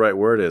don't know what the right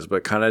word is,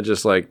 but kind of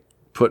just like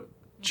put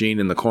Jean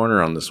in the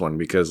corner on this one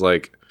because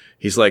like,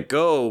 he's like,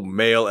 go,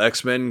 male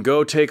X-Men,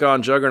 go take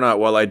on Juggernaut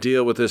while I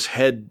deal with this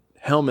head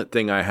helmet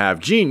thing I have.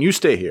 Jean, you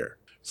stay here.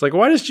 It's like,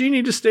 why does Jean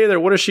need to stay there?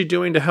 What is she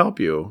doing to help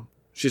you?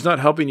 She's not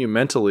helping you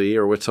mentally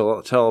or with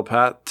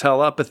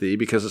telepathy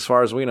because as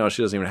far as we know,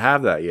 she doesn't even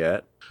have that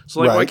yet. So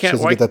like, right. why can't she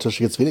doesn't get that till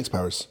she gets Phoenix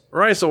powers?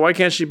 Right. So why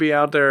can't she be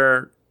out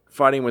there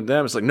fighting with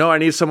them? It's like, no, I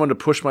need someone to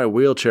push my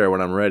wheelchair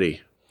when I'm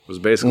ready. Was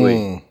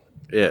basically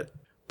it.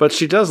 But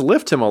she does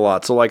lift him a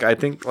lot. So like, I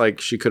think like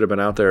she could have been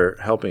out there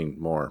helping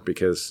more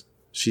because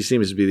she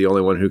seems to be the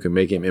only one who can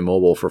make him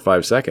immobile for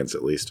 5 seconds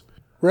at least.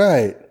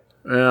 Right.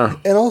 Yeah.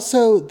 And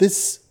also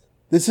this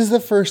is the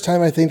first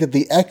time I think that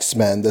the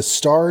X-Men, the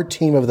star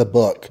team of the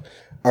book,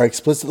 are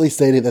explicitly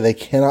stating that they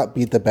cannot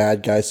beat the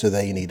bad guys, so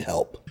they need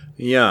help.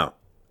 Yeah.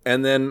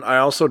 And then I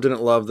also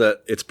didn't love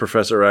that it's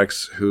Professor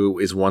X who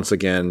is once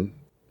again,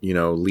 you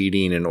know,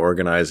 leading and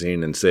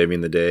organizing and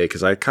saving the day.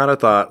 Because I kind of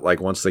thought, like,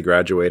 once they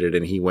graduated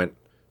and he went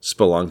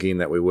spelunking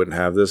that we wouldn't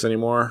have this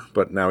anymore.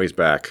 But now he's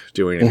back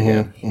doing it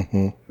again. Mm-hmm.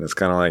 And it's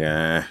kind of like,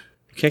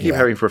 you can't keep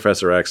having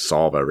Professor X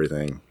solve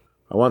everything.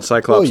 I want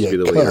Cyclops to be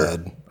the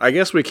leader. I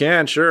guess we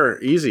can,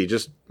 sure. Easy.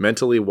 Just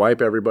mentally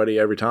wipe everybody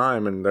every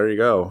time, and there you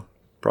go.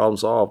 Problem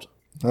solved.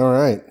 All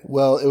right.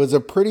 Well, it was a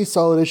pretty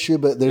solid issue,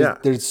 but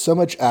there's so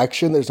much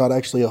action, there's not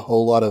actually a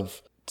whole lot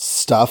of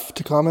stuff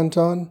to comment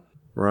on.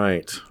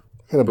 Right.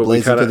 Kind of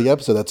blazing through the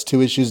episode. That's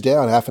 2 issues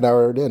down, half an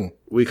hour in.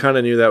 We kind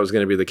of knew that was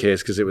going to be the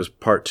case because it was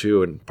part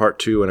 2, and part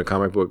 2 in a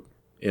comic book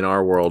in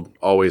our world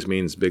always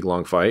means big,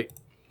 long fight.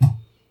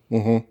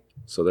 Mm-hmm.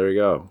 So there you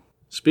go.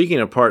 Speaking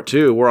of part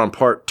 2, we're on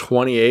part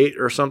 28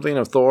 or something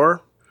of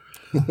Thor.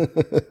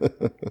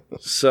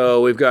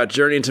 So we've got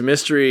Journey into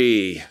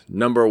Mystery,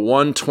 number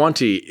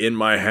 120, In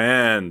My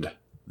Hand,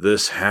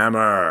 This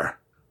Hammer.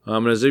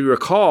 And as you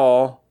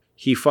recall,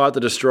 he fought the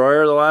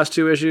Destroyer the last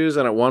 2 issues,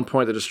 and at one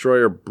point the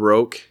Destroyer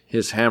broke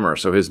his hammer.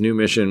 So his new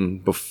mission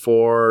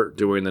before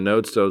doing the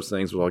Nodestones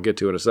things, which I'll get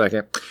to in a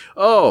second.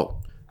 Oh,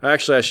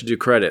 actually I should do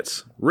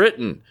credits.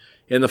 Written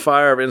in the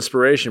Fire of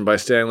Inspiration by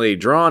Stan Lee,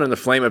 drawn in the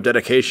Flame of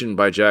Dedication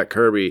by Jack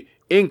Kirby,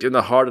 inked in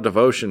the Heart of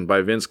Devotion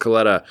by Vince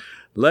Colletta,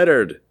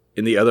 lettered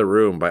in The Other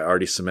Room by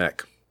Artie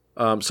Simek.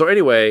 So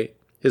anyway,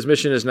 his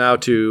mission is now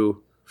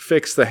to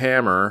fix the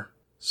hammer.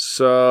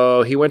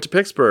 So he went to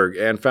Pittsburgh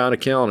and found a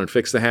kiln and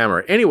fixed the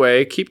hammer.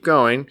 Anyway, keep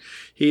going.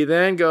 He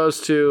then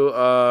goes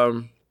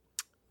to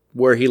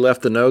where he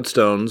left the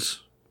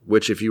Nodestones,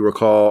 which, if you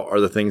recall, are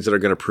the things that are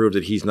going to prove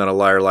that he's not a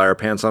liar,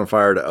 pants on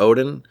fire to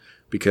Odin,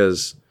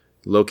 because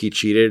Loki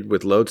cheated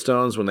with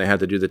Lodestones when they had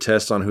to do the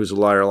test on who's a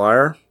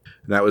liar.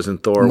 And that was in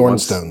Thor.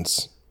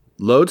 Nornstones.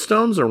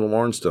 Lodestones or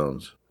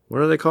Mornstones?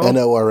 What are they called?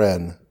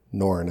 Norn.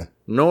 Norn.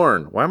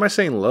 Norn. Why am I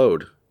saying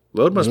load?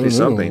 Load must be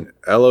something.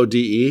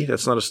 Lode?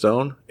 That's not a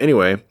stone.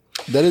 Anyway.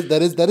 That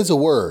is a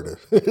word.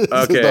 It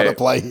does not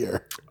apply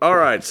here. All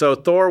right. So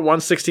Thor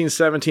 116,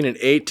 17, and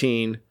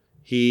 18,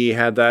 he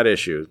had that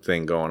issue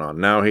thing going on.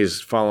 Now he's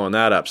following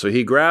that up. So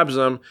he grabs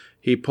him.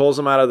 He pulls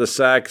him out of the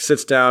sack,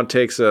 sits down,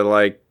 takes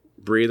a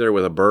breather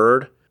with a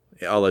bird,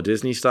 a la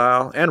Disney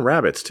style, and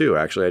rabbits too,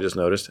 actually, I just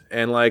noticed,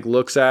 and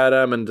looks at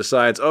him and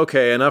decides,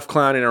 okay, enough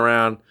clowning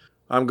around,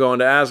 I'm going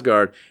to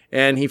Asgard.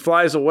 And he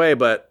flies away,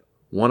 but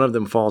one of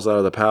them falls out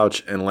of the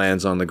pouch and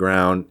lands on the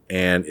ground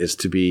and is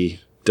to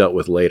be dealt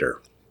with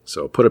later.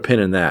 So put a pin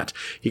in that.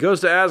 He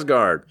goes to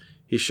Asgard.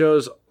 He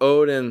shows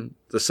Odin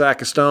the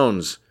sack of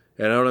stones,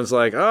 and Odin's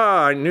like,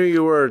 I knew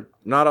you were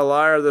not a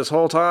liar this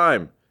whole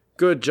time.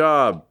 Good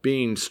job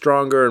being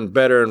stronger and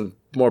better and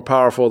more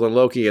powerful than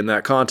Loki in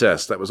that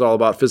contest. That was all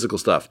about physical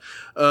stuff.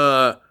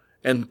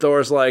 And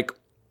Thor's like,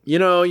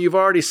 you've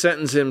already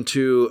sentenced him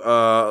to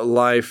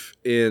life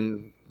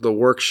in the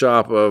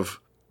workshop of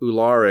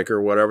Ularic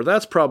or whatever.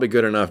 That's probably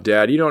good enough,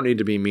 Dad. You don't need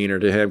to be meaner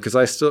to him because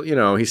I still,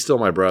 he's still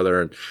my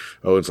brother. And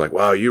Odin's like,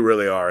 wow, you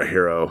really are a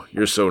hero.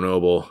 You're so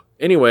noble.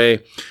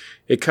 Anyway,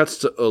 it cuts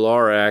to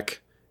Ularic,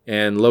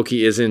 and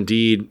Loki is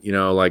indeed,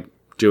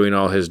 doing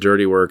all his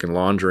dirty work and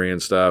laundry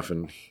and stuff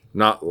and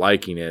not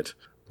liking it.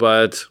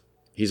 But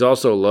he's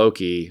also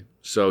Loki,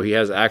 so he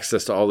has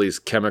access to all these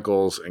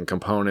chemicals and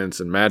components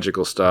and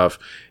magical stuff,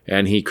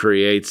 and he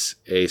creates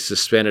a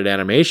suspended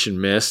animation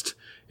mist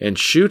and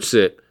shoots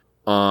it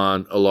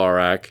on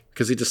Ularic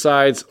because he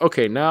decides,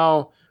 okay,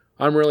 now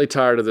I'm really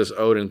tired of this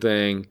Odin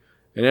thing,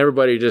 and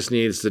everybody just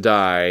needs to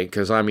die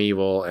because I'm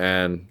evil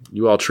and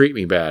you all treat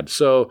me bad.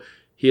 So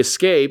he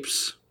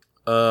escapes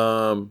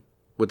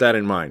with that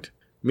in mind.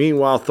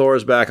 Meanwhile,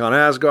 Thor's back on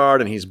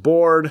Asgard, and he's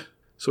bored,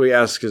 so he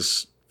asks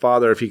his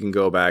father if he can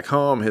go back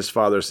home. His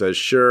father says,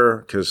 sure,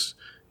 because,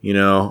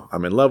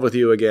 I'm in love with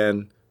you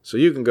again, so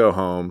you can go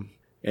home.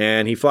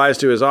 And he flies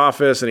to his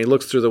office, and he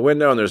looks through the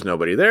window, and there's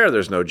nobody there.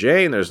 There's no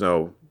Jane. There's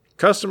no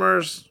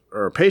customers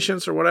or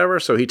patients or whatever.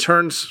 So he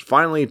turns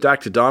finally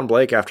back to Don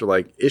Blake after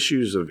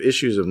issues of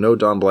no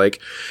Don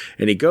Blake.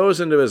 And he goes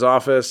into his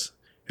office,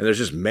 and there's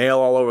just mail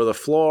all over the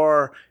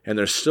floor, and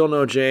there's still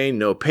no Jane,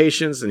 no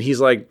patients. And he's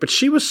like, but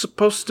she was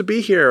supposed to be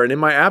here, and in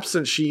my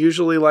absence, she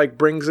usually like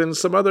brings in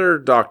some other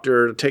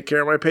doctor to take care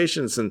of my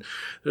patients. And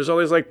there's all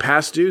these like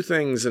past due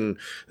things, and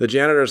the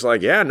janitor's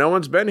like, yeah, no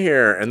one's been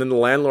here. And then the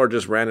landlord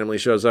just randomly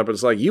shows up and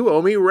it's like, you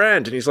owe me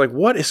rent. And he's like,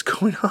 what is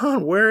going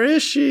on? Where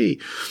is she?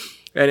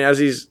 And as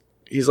he's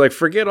like,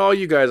 forget all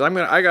you guys.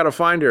 I got to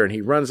find her. And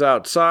he runs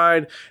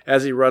outside.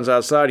 As he runs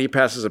outside, he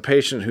passes a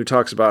patient who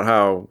talks about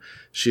how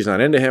she's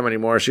not into him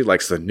anymore. She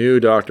likes the new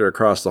doctor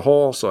across the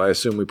hall. So I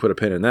assume we put a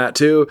pin in that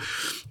too.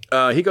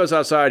 He goes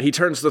outside. He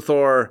turns to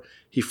Thor.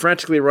 He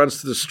frantically runs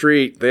to the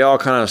street. They all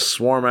kind of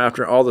swarm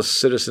after. All the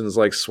citizens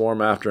like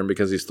swarm after him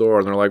because he's Thor.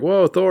 And they're like,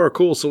 whoa, Thor,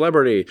 cool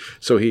celebrity.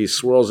 So he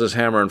swirls his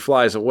hammer and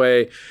flies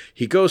away.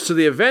 He goes to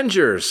the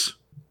Avengers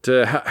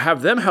to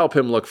have them help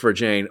him look for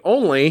Jane.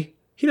 Only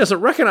he doesn't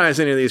recognize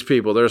any of these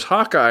people. There's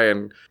Hawkeye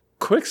and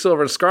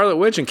Quicksilver and Scarlet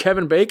Witch and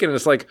Kevin Bacon. And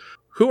it's like,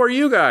 who are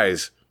you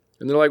guys?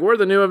 And they're like, we're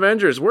the new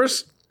Avengers.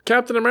 Where's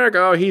Captain America?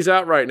 Oh, he's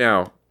out right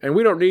now. And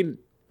we don't need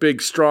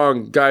big,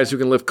 strong guys who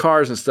can lift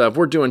cars and stuff.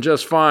 We're doing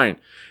just fine.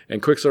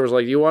 And Quicksilver's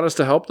like, you want us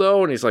to help,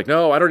 though? And he's like,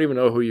 no, I don't even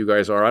know who you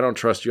guys are. I don't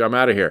trust you. I'm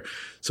out of here.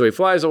 So he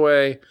flies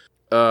away.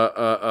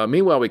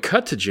 Meanwhile, we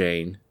cut to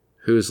Jane,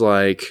 who's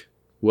like,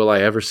 will I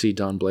ever see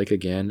Don Blake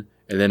again?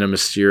 And then a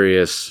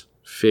mysterious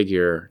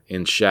figure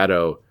in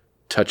shadow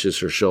touches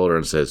her shoulder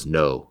and says,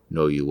 no,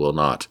 you will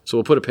not. So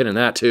we'll put a pin in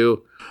that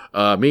too.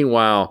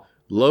 Meanwhile,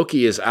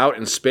 Loki is out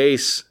in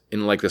space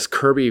in like this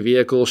Kirby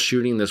vehicle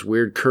shooting this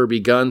weird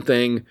Kirby gun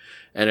thing.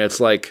 And it's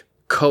like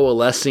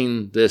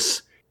coalescing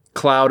this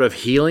cloud of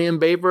helium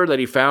vapor that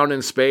he found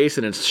in space,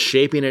 and it's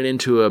shaping it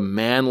into a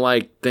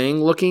man-like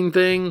looking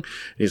thing. And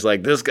he's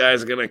like, this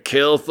guy's going to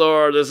kill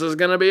Thor. This is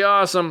going to be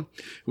awesome.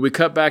 We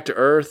cut back to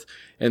Earth,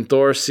 and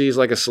Thor sees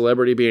like a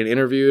celebrity being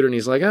interviewed, and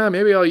he's like,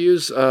 maybe I'll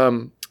use,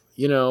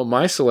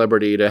 my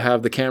celebrity to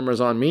have the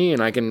cameras on me,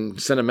 and I can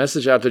send a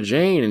message out to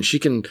Jane, and she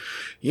can,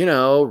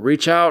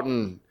 reach out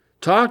and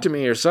talk to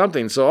me or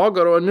something. So I'll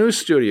go to a news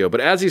studio.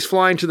 But as he's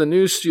flying to the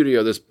news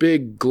studio, this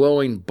big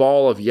glowing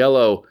ball of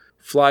yellow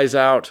flies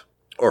out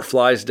or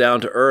flies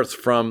down to Earth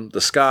from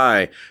the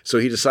sky. So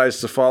he decides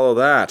to follow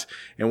that.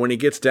 And when he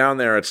gets down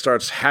there, it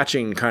starts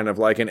hatching kind of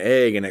like an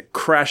egg, and it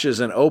crashes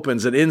and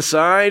opens. And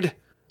inside,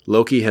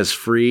 Loki has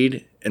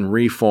freed and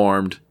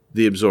reformed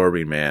the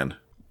Absorbing Man.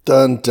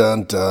 Dun,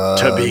 dun, dun.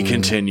 To be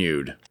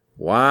continued.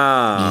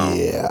 Wow.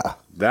 Yeah.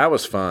 That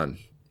was fun.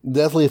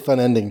 Definitely a fun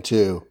ending,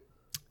 too.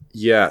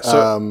 Yeah.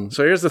 So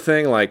here's the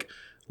thing. Like,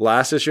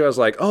 last issue, I was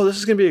like, oh, this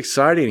is going to be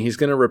exciting. He's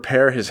going to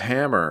repair his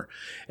hammer.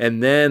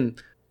 And then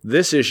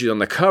this issue on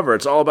the cover,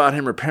 it's all about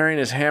him repairing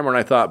his hammer. And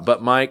I thought,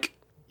 but Mike,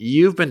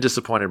 you've been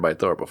disappointed by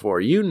Thor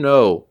before. You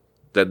know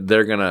that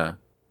they're going to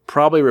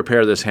probably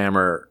repair this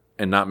hammer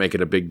and not make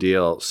it a big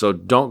deal. So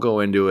don't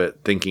go into it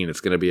thinking it's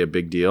going to be a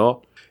big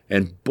deal.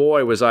 And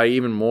boy, was I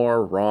even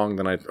more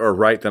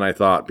right than I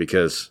thought,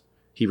 because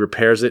he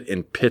repairs it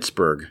in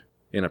Pittsburgh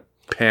in a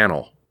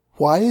panel.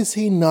 Why is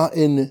he not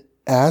in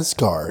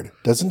Asgard?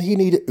 Doesn't he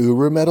need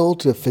Uru metal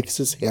to fix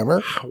his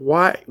hammer?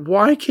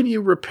 Why can you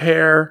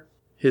repair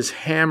his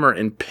hammer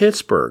in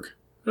Pittsburgh?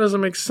 It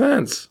doesn't make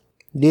sense.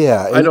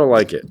 Yeah. I don't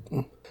like it.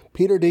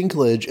 Peter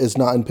Dinklage is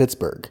not in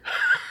Pittsburgh.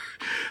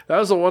 That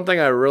was the one thing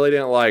I really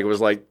didn't like,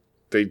 was like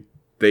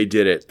they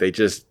did it. They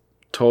just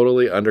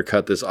totally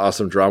undercut this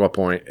awesome drama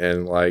point.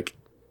 And like,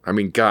 I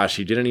mean, gosh,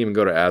 he didn't even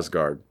go to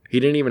Asgard. He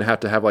didn't even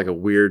have to have like a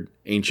weird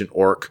ancient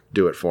orc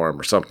do it for him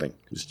or something.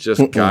 It's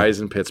just guys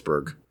in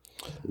Pittsburgh.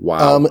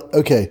 Wow.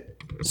 Okay.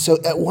 So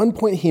at one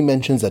point he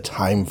mentions a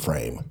time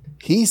frame.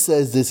 He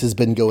says this has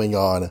been going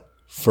on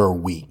for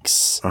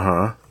weeks.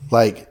 Uh-huh.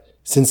 Like,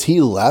 since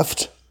he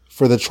left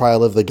for the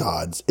Trial of the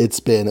Gods, it's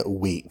been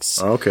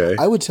weeks. Okay.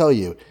 I would tell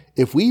you,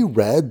 if we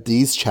read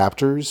these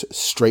chapters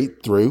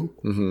straight through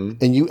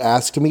and you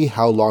asked me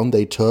how long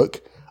they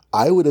took,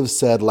 I would have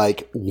said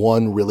like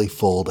one really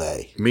full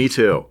day. Me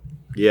too.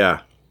 Yeah.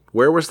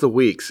 Where was the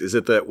weeks? Was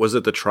it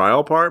the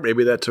trial part?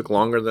 Maybe that took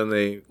longer than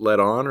they let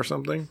on or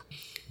something?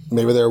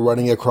 Maybe they're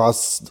running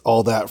across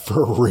all that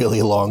for a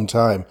really long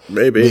time.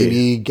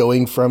 Maybe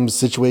going from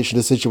situation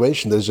to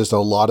situation. There's just a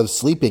lot of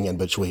sleeping in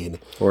between.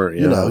 Or,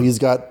 he's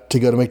got to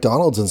go to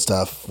McDonald's and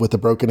stuff with a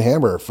broken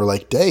hammer for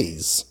like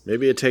days.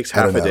 Maybe it takes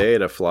half a day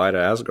to fly to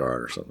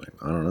Asgard or something.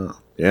 I don't know.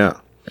 Yeah.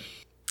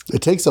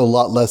 It takes a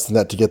lot less than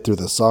that to get through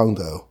the song,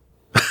 though.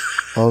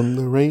 On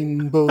the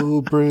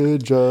rainbow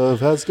bridge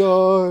of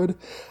Asgard.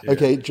 Yeah.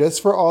 Okay,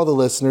 just for all the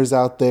listeners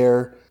out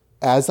there,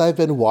 as I've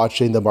been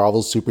watching the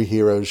Marvel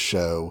Superheroes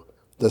show,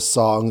 the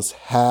songs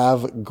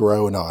have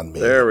grown on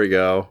me. There we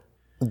go.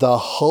 The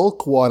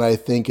Hulk one, I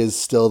think, is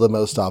still the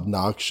most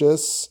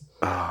obnoxious,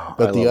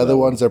 but the other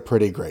ones are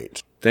pretty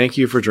great. Thank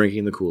you for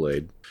drinking the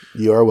Kool-Aid.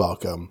 You are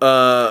welcome.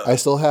 I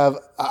still have.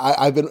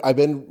 I've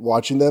been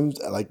watching them.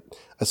 Like,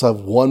 I still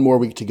have one more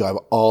week to go. I'm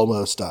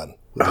almost done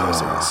with the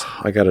series.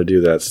 I got to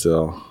do that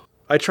still.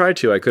 I tried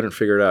to. I couldn't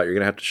figure it out. You're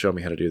gonna have to show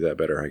me how to do that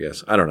better, I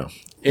guess. I don't know.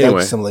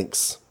 Anyway, some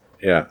links.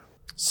 Yeah.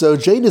 So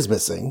Jane is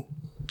missing.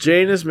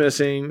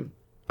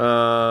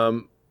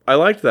 I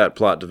liked that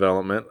plot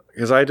development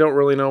because I don't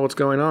really know what's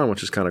going on,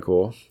 which is kind of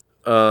cool.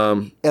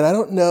 And I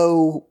don't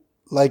know,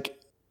 like,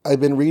 I've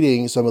been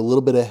reading, so I'm a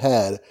little bit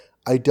ahead.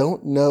 I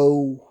don't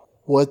know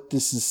what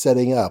this is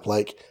setting up.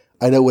 Like,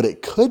 I know what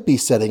it could be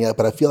setting up,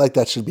 but I feel like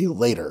that should be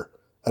later.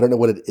 I don't know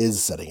what it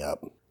is setting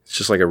up. It's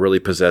just like a really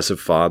possessive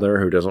father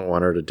who doesn't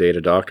want her to date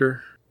a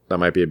doctor. That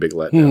might be a big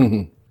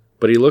letdown.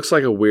 But he looks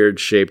like a weird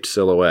shaped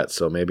silhouette,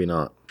 so maybe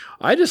not.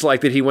 I just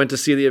like that he went to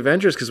see the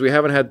Avengers because we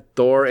haven't had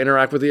Thor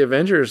interact with the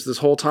Avengers this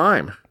whole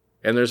time.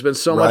 And there's been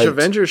so much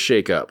Avengers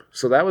shakeup.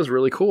 So that was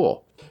really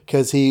cool.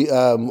 Because he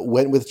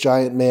went with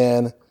Giant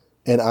Man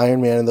and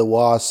Iron Man and the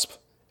Wasp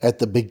at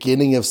the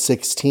beginning of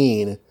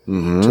 16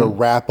 to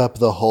wrap up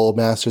the whole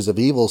Masters of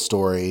Evil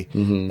story.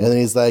 And then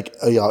he's like,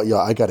 oh, y'all,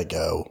 I got to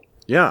go.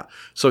 Yeah.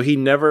 So he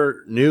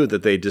never knew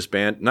that they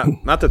disbanded.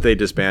 Not that they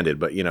disbanded,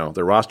 but,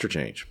 the roster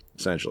change,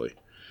 essentially.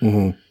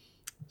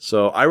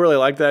 So I really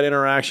like that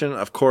interaction.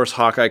 Of course,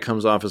 Hawkeye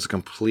comes off as a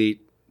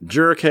complete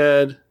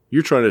jerkhead.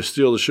 You're trying to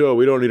steal the show.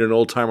 We don't need an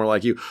old-timer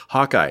like you.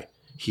 Hawkeye,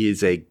 he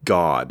is a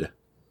god.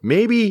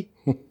 Maybe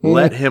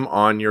let him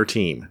on your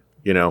team,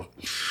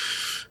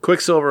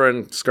 Quicksilver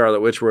and Scarlet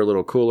Witch were a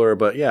little cooler,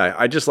 but yeah,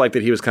 I just like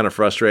that he was kind of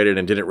frustrated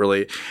and didn't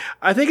really...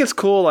 I think it's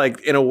cool, like,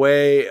 in a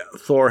way,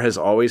 Thor has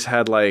always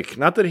had, like...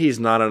 Not that he's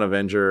not an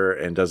Avenger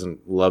and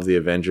doesn't love the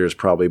Avengers,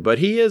 probably, but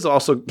he is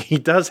also... He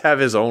does have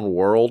his own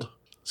world.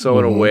 So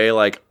in a way,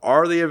 like,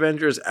 are the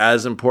Avengers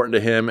as important to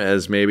him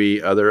as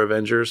maybe other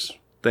Avengers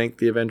think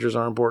the Avengers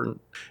are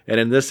important? And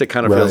in this, it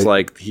kind of feels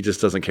like he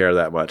just doesn't care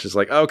that much. It's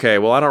like, okay,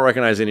 well, I don't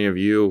recognize any of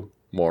you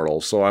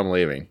mortals, so I'm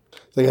leaving.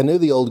 Like, I knew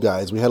the old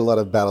guys. We had a lot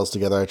of battles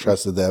together. I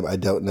trusted them. I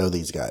don't know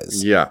these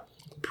guys. Yeah,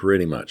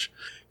 pretty much.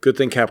 Good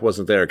thing Cap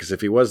wasn't there, because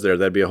if he was there,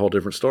 that'd be a whole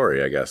different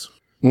story, I guess.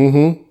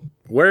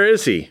 Where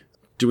is he?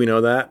 Do we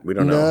know that? We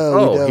don't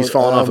know. No, he's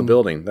fallen off a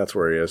building. That's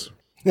where he is.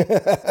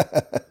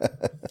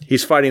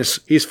 He's fighting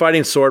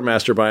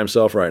Swordmaster by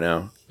himself right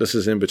now. This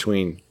is in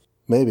between.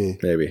 Maybe.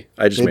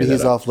 I just Maybe made that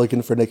he's up. off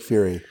looking for Nick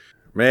Fury.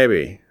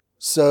 Maybe.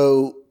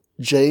 So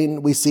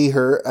Jane, we see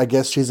her. I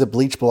guess she's a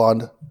bleach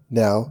blonde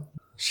now.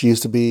 She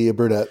used to be a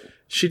brunette.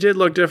 She did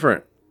look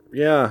different.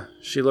 Yeah,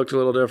 she looked a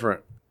little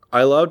different.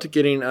 I loved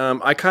getting...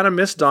 I kind of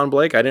missed Don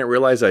Blake. I didn't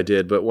realize I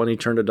did, but when he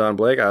turned to Don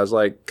Blake, I was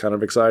like kind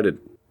of excited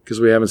because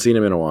we haven't seen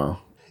him in a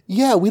while.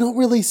 Yeah, we don't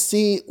really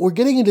see... We're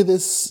getting into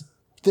this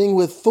thing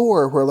with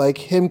Thor where, like,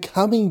 him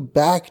coming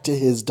back to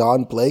his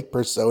Don Blake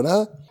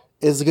persona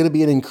is going to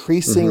be an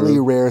increasingly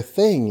rare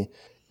thing,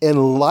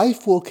 and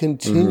life will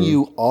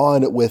continue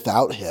on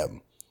without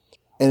him.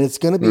 And it's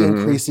going to be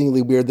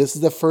increasingly weird. This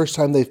is the first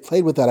time they've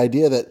played with that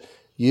idea that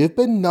you've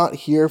been not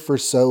here for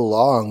so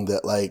long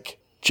that, like,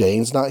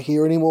 Jane's not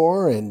here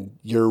anymore and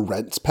your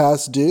rent's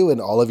past due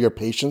and all of your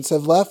patients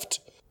have left.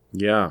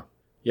 Yeah.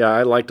 Yeah,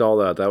 I liked all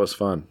that. That was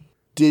fun.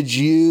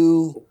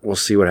 We'll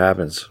see what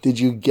happens. Did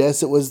you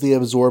guess it was the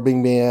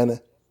Absorbing Man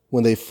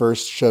when they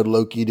first showed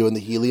Loki doing the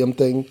helium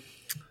thing?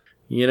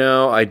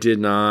 I did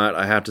not.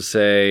 I have to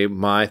say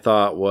my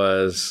thought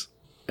was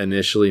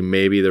initially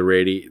maybe the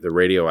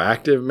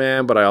radioactive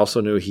man, but I also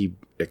knew he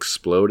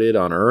exploded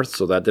on Earth,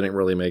 so that didn't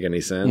really make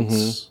any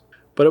sense.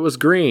 But it was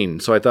green,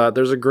 so I thought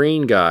there's a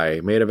green guy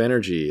made of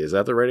energy. Is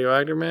that the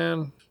radioactive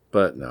man?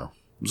 But no.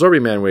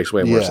 Absorbing Man makes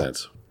way more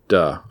sense.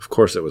 Duh. Of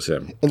course it was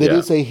him. And they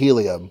did say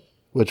helium,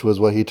 which was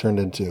what he turned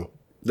into.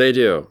 They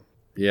do.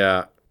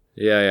 Yeah.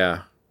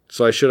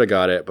 So I should have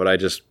got it, but I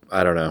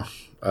don't know.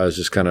 I was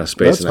just kind of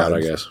spacing out,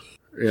 I guess.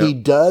 Yeah. He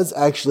does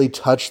actually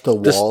touch the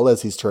wall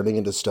as he's turning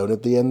into stone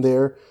at the end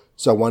there.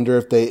 So I wonder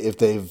if they've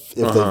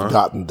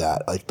gotten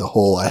that, like the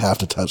whole I have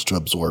to touch to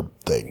absorb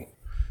thing.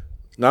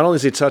 Not only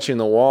is he touching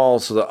the wall,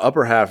 so the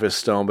upper half is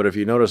stone, but if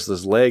you notice,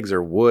 his legs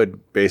are wood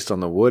based on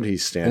the wood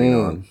he's standing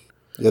on.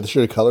 Yeah, they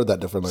should have colored that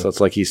differently. So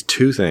it's like he's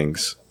two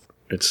things.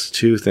 It's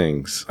two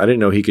things. I didn't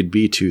know he could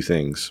be two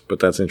things, but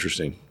that's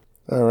interesting.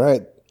 All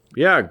right.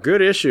 Yeah,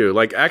 good issue.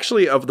 Like,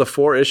 actually, of the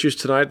 4 issues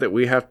tonight that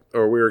we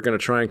were going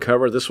to try and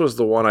cover, this was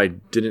the one I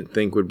didn't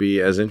think would be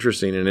as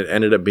interesting, and it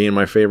ended up being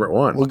my favorite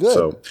one. Well, good.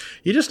 So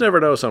you just never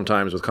know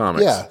sometimes with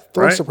comics. Yeah,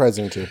 Thor's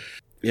surprising too.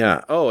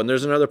 Yeah. Oh, and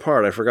there's another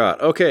part I forgot.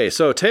 Okay,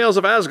 so Tales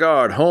of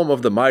Asgard, home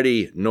of the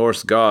mighty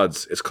Norse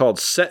gods. It's called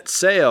Set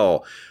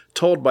Sail,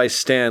 told by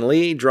Stan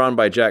Lee, drawn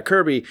by Jack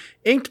Kirby,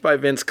 inked by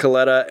Vince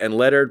Colletta, and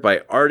lettered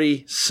by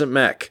Artie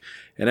Simek.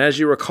 And as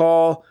you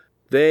recall,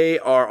 they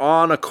are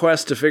on a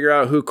quest to figure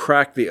out who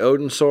cracked the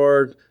Odin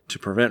sword to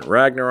prevent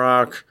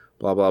Ragnarok,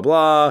 blah, blah,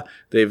 blah.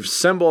 They've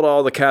assembled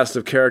all the cast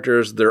of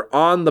characters. They're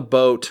on the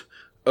boat.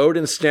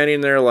 Odin's standing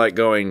there like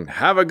going,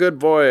 have a good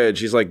voyage.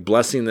 He's like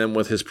blessing them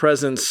with his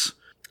presence.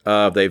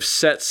 They've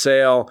set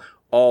sail.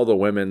 All the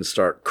women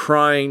start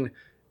crying,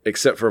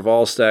 except for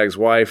Volstag's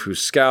wife, who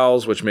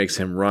scowls, which makes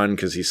him run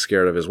because he's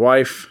scared of his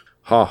wife.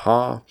 Ha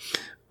ha.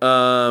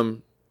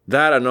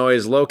 That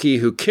annoys Loki,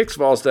 who kicks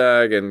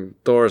Volstagg, and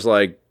Thor's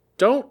like,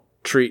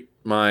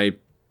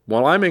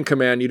 while I'm in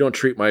command, you don't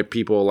treat my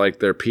people like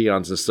they're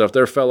peons and stuff.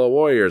 They're fellow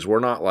warriors. We're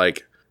not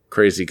like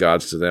crazy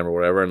gods to them or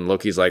whatever. And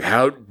Loki's like,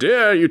 how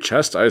dare you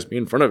chastise me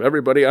in front of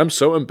everybody? I'm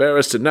so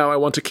embarrassed and now I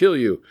want to kill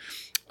you.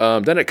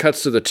 Then it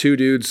cuts to the two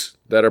dudes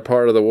that are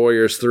part of the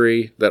Warriors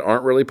 3 that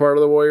aren't really part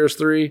of the Warriors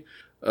 3.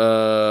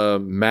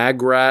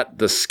 Magrat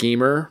the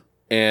schemer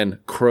and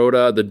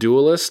Crota the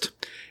duelist.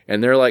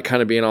 And they're like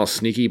kind of being all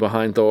sneaky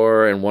behind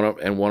Thor, and one of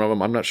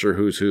them, I'm not sure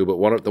who's who,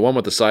 but the one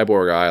with the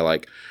cyborg eye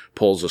like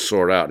pulls a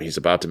sword out and he's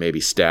about to maybe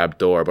stab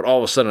Thor, but all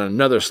of a sudden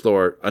another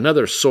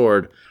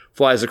sword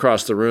flies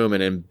across the room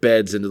and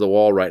embeds into the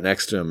wall right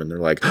next to him, and they're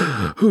like,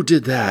 "Who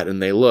did that?"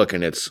 And they look,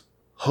 and it's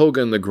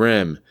Hogun the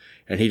Grim,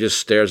 and he just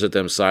stares at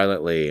them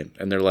silently,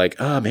 and they're like,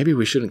 maybe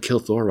we shouldn't kill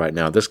Thor right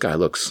now. This guy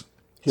looks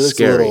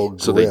scary,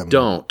 so they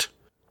don't.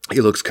 He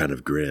looks kind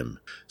of grim.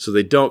 So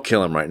they don't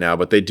kill him right now,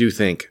 but they do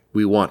think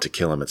we want to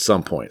kill him at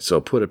some point.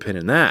 So put a pin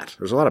in that.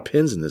 There's a lot of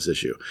pins in this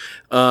issue.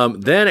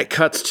 Then it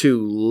cuts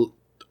to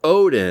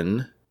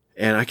Odin,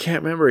 and I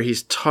can't remember.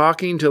 He's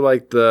talking to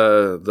like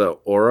the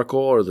Oracle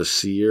or the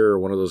Seer or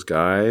one of those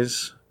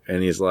guys.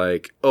 And he's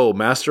like,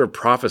 Master of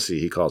Prophecy,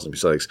 he calls him.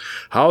 He's like,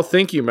 "How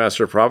think you,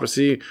 Master of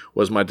Prophecy?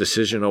 Was my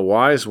decision a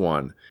wise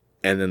one?"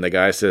 And then the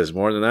guy says,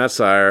 "More than that,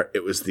 sire,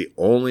 it was the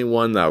only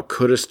one thou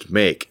couldst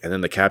make." And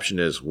then the caption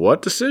is,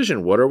 "What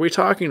decision? What are we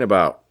talking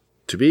about?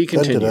 To be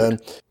continued." Dun, dun,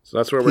 dun. So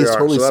that's where we are.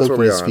 Totally so that's where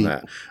we are on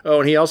that.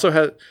 Oh, and he also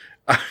had,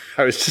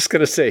 I was just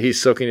going to say,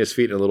 he's soaking his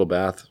feet in a little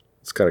bath.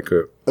 It's kind of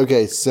cool.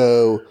 Okay,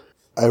 so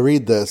I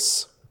read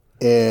this,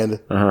 and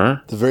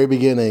at the very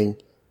beginning,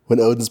 when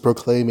Odin's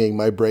proclaiming,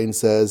 my brain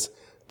says,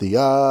 "The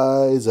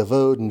eyes of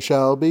Odin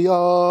shall be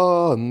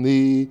on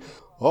thee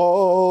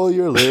all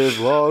your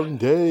livelong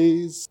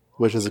days,"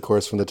 which is, of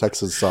course, from the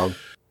Texas song.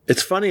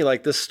 It's funny,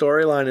 like, this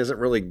storyline isn't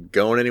really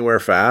going anywhere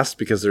fast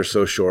because they're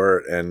so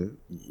short, and,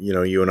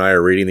 you and I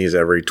are reading these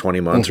every 20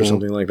 months or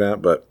something like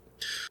that, but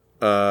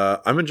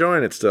I'm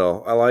enjoying it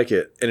still. I like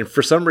it. And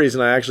for some reason,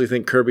 I actually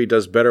think Kirby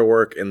does better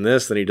work in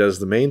this than he does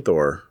the main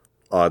Thor,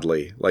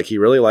 oddly. Like, he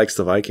really likes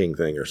the Viking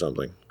thing or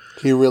something.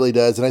 He really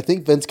does, and I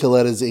think Vince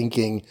Colletta's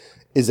inking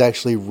is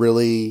actually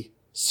really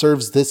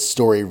serves this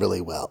story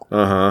really well.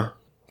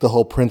 The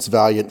whole Prince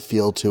Valiant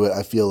feel to it,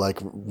 I feel like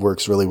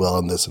works really well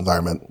in this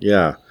environment.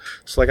 Yeah.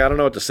 It's like, I don't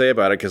know what to say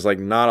about it because, like,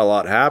 not a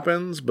lot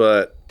happens,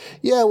 but...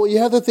 Yeah, well, you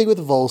have the thing with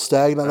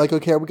Volstagg, and I'm like,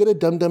 okay, are we going to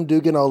Dum Dum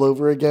Dugan all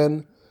over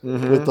again?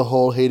 With the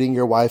whole hating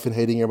your wife and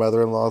hating your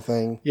mother-in-law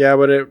thing? Yeah,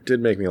 but it did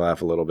make me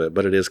laugh a little bit,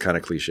 but it is kind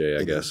of cliche,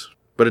 I guess.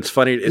 But it's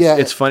funny.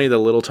 It's funny, the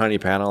little tiny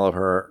panel of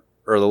her,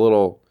 or the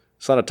little...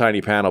 It's not a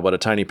tiny panel, but a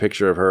tiny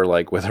picture of her,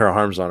 like, with her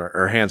hands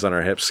on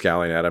her hips,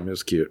 scowling at him. It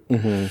was cute.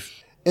 And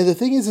the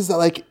thing is that,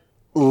 like,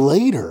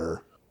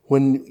 later,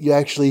 when you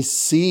actually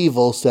see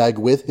Volstagg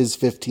with his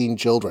 15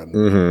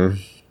 children,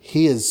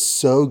 he is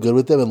so good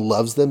with them and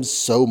loves them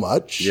so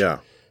much. Yeah.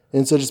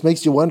 And so it just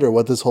makes you wonder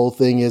what this whole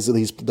thing is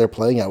that they're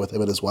playing out with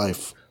him and his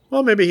wife.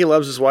 Well, maybe he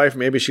loves his wife.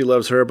 Maybe she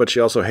loves her, but she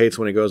also hates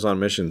when he goes on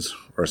missions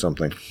or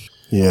something.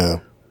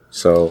 Yeah.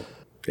 So,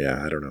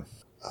 yeah, I don't know.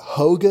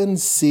 Hogun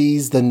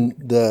sees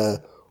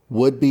the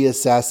would-be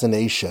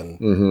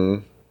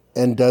assassination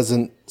and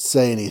doesn't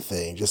say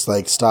anything, just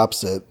like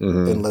stops it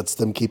and lets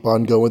them keep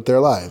on going with their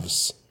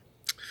lives.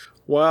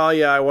 Well,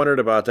 yeah, I wondered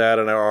about that,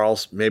 and or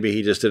else maybe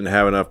he just didn't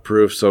have enough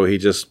proof, so he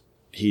just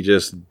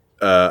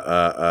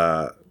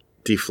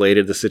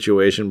deflated the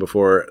situation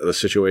before the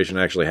situation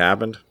actually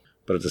happened.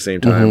 But at the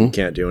same time,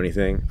 can't do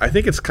anything. I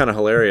think it's kind of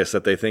hilarious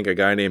that they think a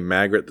guy named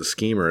Magrat the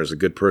Schemer is a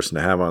good person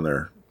to have on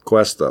their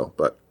quest, though.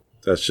 But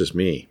that's just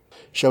me.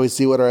 Shall we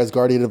see what our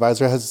Asgardian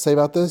advisor has to say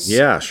about this?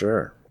 Yeah,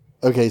 sure.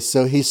 Okay,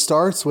 so he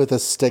starts with a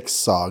Styx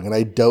song, and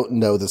I don't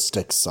know the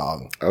Styx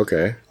song.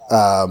 Okay.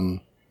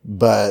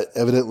 But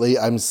evidently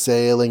I'm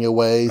sailing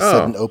away,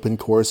 set an open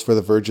course for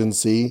the Virgin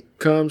Sea.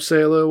 Come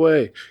sail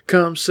away,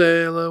 come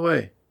sail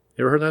away.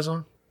 You ever heard that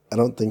song? I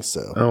don't think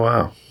so. Oh,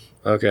 wow.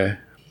 Okay.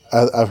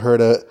 I've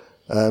heard it.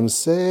 I'm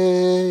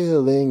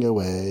sailing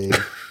away.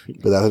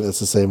 But I think that's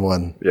the same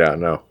one. Yeah,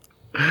 no.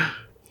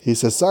 He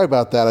says, sorry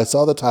about that. I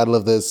saw the title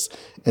of this,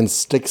 and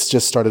Styx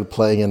just started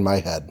playing in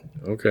my head.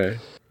 Okay.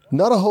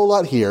 Not a whole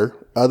lot here,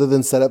 other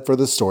than set up for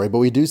the story, but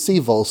we do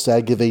see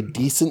Volstagg give a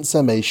decent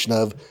summation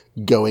of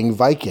going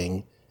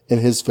Viking in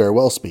his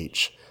farewell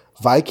speech.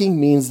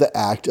 Viking means the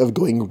act of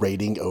going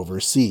raiding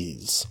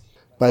overseas,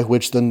 by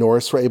which the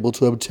Norse were able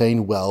to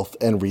obtain wealth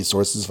and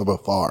resources from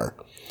afar.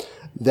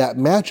 That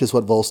matches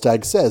what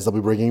Volstagg says they'll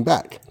be bringing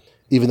back,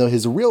 even though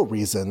his real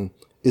reason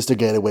is to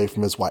get away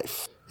from his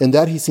wife. In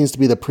that he seems to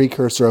be the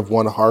precursor of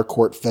one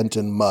Harcourt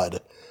Fenton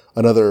Mudd,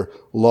 another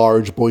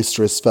large,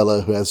 boisterous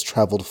fellow who has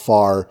traveled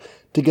far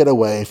to get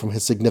away from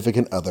his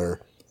significant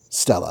other,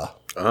 Stella.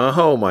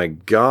 Oh my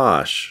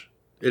gosh.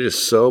 It is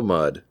so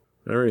Mudd.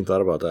 I never even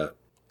thought about that.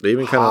 They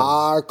even kind of...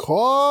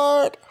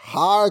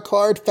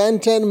 Harcourt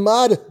Fenton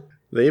Mudd.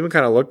 They even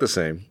kind of look the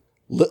same.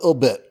 Little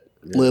bit.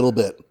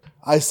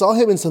 I saw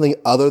him in something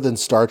other than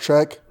Star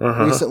Trek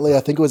recently. I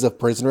think it was a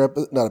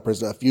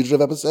fugitive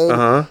episode.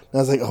 And I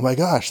was like, oh my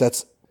gosh,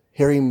 that's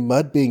Harry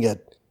Mudd being a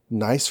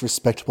nice,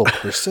 respectable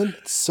person?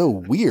 It's so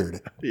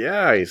weird.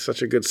 Yeah, he's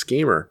such a good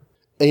schemer.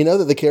 And you know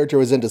that the character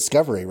was in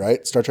Discovery,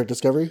 right? Star Trek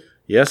Discovery?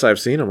 Yes, I've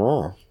seen them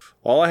all.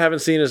 All I haven't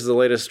seen is the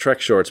latest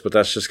Trek shorts, but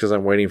that's just because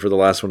I'm waiting for the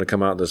last one to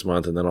come out this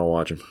month, and then I'll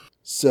watch them.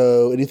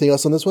 So, anything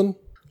else on this one?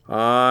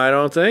 I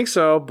don't think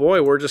so.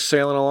 Boy, we're just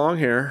sailing along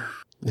here.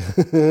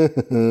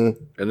 And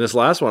this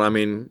last one, I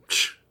mean,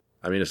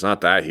 it's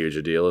not that huge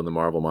a deal in the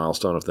Marvel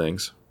milestone of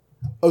things.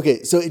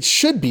 Okay, so it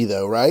should be,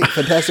 though, right?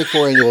 Fantastic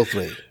Four Annual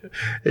 3.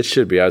 It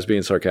should be. I was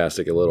being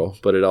sarcastic a little,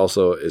 but it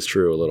also is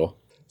true a little.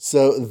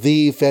 So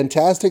the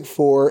Fantastic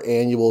Four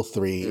Annual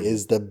 3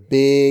 is the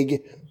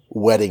big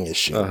wedding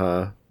issue.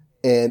 Uh-huh.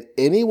 And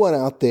anyone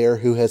out there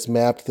who has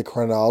mapped the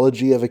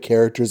chronology of a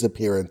character's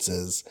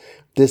appearances,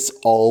 this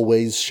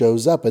always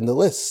shows up in the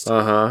list.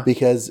 Uh-huh.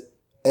 Because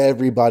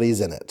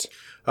everybody's in it.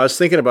 I was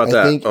thinking about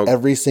that. I think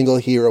every single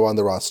hero on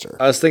the roster.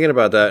 I was thinking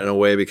about that in a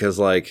way because,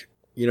 like,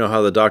 you know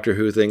how the Doctor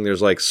Who thing,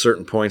 there's like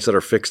certain points that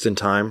are fixed in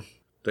time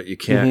that you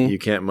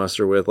can't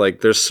muster with.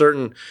 Like there's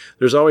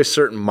always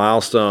certain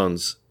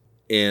milestones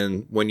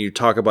in when you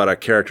talk about a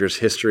character's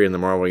history in the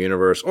Marvel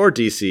Universe or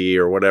DC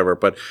or whatever.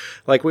 But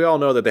like we all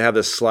know that they have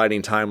this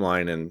sliding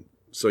timeline, and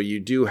so you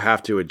do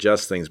have to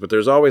adjust things. But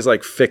there's always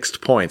like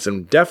fixed points,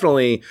 and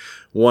definitely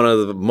one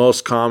of the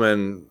most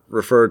common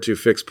referred to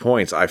fixed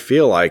points, I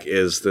feel like,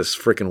 is this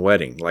freaking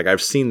wedding. Like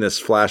I've seen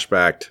this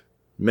flashbacked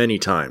many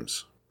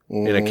times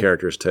in a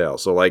character's tale.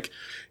 So like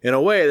in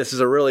a way, this is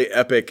a really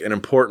epic and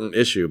important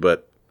issue,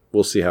 but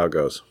we'll see how it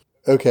goes.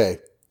 Okay.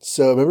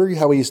 So remember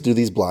how we used to do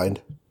these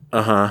blind?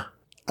 Uh-huh.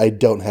 I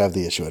don't have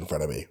the issue in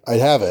front of me. I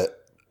have it,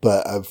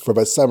 but for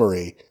my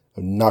summary,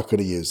 I'm not going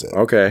to use it.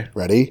 Okay.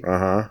 Ready?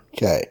 Uh-huh.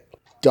 Okay.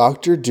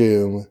 Dr.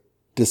 Doom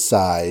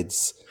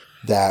decides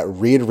that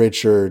Reed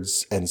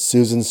Richards and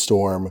Susan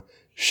Storm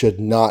should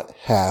not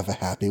have a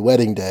happy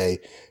wedding day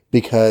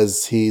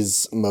because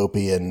he's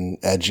mopey and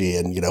edgy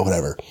and,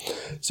 whatever.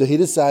 So he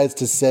decides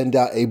to send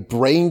out a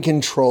brain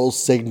control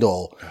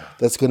signal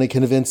that's going to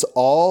convince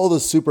all the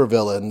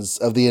supervillains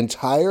of the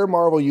entire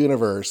Marvel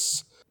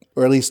Universe,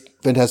 or at least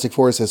Fantastic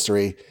Four's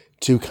history,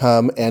 to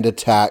come and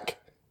attack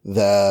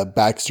the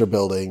Baxter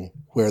Building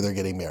where they're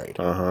getting married.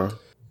 Uh-huh.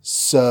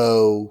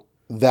 So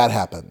that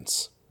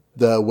happens.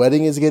 The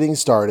wedding is getting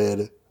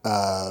started.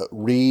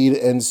 Reed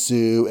and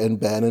Sue and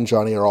Ben and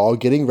Johnny are all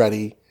getting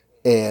ready.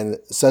 And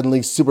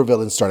suddenly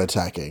supervillains start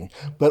attacking.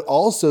 But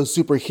also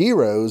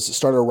superheroes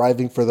start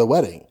arriving for the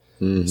wedding.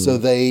 Mm-hmm. So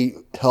they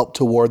help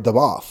to ward them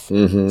off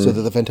so that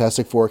the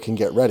Fantastic Four can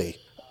get ready.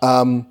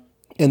 And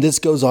this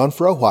goes on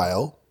for a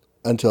while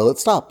until it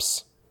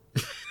stops.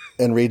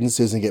 And Reed and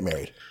Susan get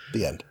married.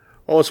 The end.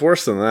 Oh, it's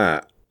worse than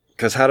that.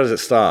 Because how does it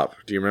stop?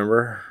 Do you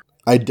remember?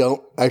 I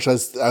don't. Actually,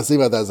 I was thinking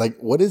about that. I was like,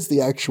 what is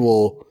the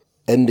actual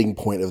ending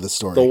point of the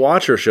story? The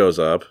Watcher shows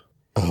up.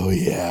 Oh,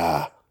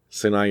 yeah.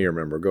 So now you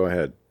remember. Go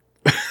ahead.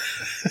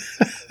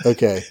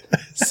 Okay,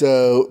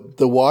 so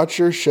the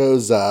Watcher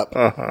shows up,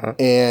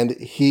 and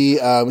he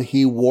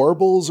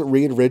warbles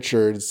Reed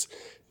Richards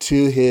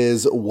to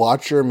his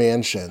Watcher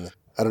mansion.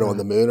 I don't know, on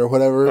the moon or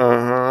whatever.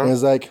 And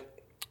he's like,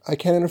 I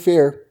can't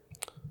interfere.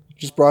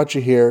 Just brought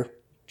you here.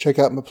 Check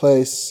out my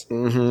place.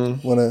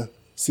 Want to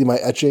see my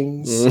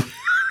etchings?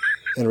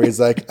 And Reed's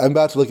like, I'm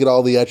about to look at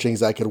all the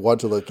etchings I could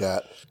want to look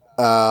at.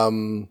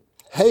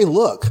 Hey,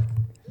 look.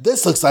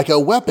 This looks like a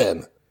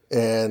weapon.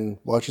 And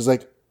Watcher's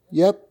like,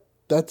 yep.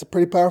 That's a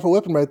pretty powerful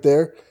weapon right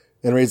there.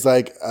 And Reed's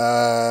like,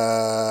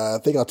 I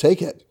think I'll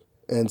take it.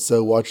 And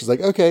so Watcher's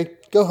like, okay,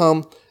 go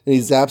home. And he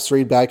zaps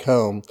Reed back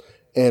home.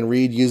 And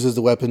Reed uses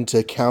the weapon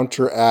to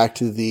counteract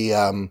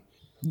the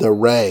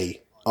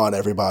ray on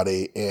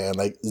everybody and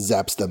like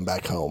zaps them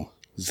back home.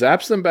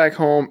 Zaps them back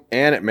home,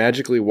 and it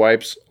magically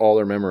wipes all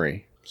their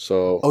memory.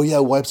 So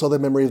wipes all their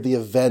memory of the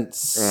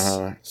events.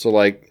 So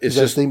like it's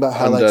just thinking about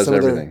how like undoes some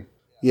everything.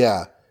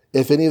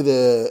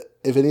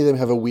 If any of them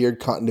have a weird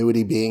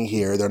continuity being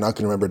here, they're not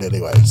going to remember it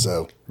anyway.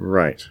 So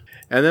right.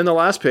 And then the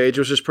last page,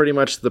 which is pretty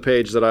much the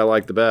page that I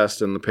like the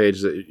best and the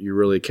page that you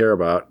really care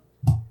about,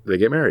 they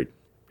get married.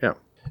 Yeah.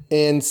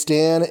 And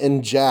Stan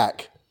and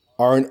Jack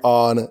aren't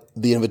on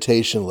the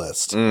invitation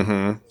list.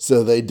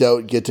 So they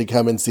don't get to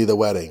come and see the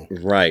wedding.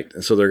 Right.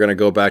 And so they're going to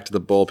go back to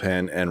the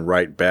bullpen and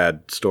write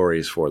bad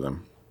stories for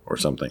them or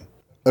something.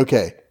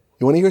 Okay.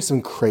 You want to hear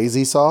some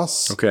crazy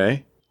sauce?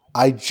 Okay.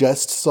 I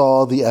just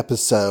saw the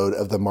episode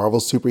of the Marvel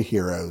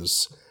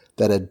Superheroes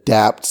that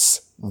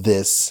adapts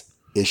this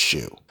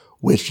issue,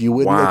 which you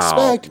wouldn't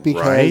expect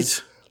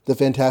because the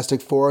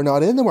Fantastic Four are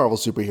not in the Marvel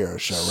Superhero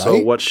show, right? So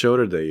what show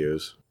did they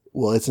use?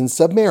 Well, it's in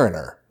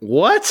Submariner.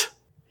 What?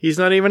 He's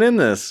not even in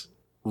this.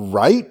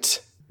 Right?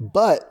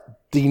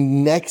 But the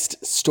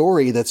next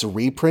story that's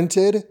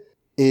reprinted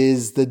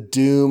is the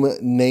Doom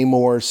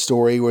Namor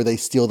story where they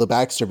steal the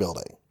Baxter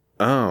Building.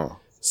 Oh.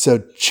 So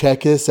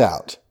check this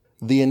out.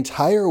 The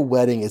entire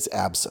wedding is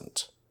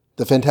absent.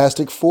 The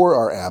Fantastic Four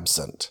are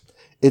absent.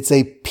 It's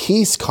a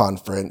peace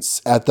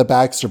conference at the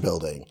Baxter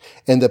Building.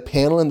 And the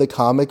panel in the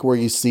comic where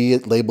you see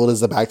it labeled as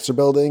the Baxter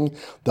Building,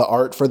 the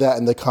art for that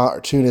in the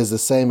cartoon is the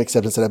same,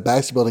 except instead of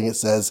Baxter Building, it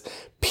says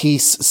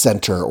Peace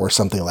Center or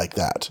something like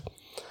that.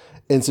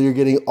 And so you're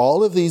getting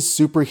all of these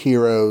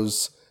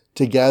superheroes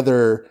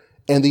together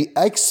And the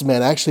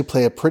X-Men actually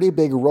play a pretty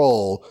big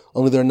role,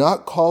 only they're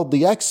not called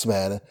the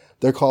X-Men.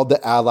 They're called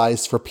the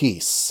Allies for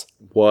Peace.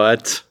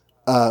 What?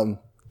 Because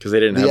they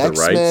didn't have the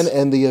X-Men rights?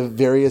 and the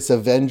various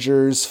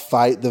Avengers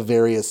fight the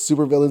various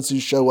supervillains who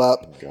show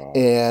up. God.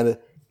 And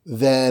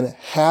then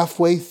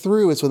halfway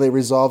through is when they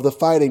resolve the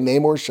fighting.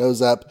 Namor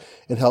shows up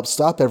and helps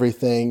stop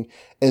everything.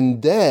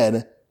 And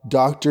then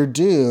Doctor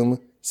Doom,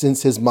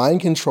 since his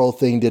mind control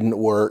thing didn't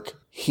work,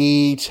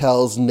 he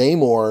tells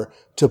Namor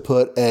to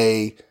put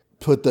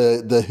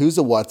the who's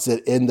a what's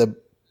it in the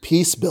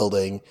peace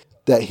building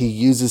that he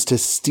uses to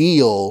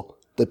steal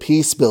the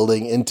peace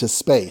building into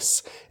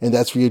space. And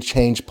that's where you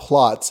change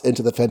plots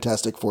into the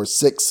Fantastic Four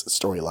 6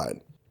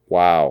 storyline.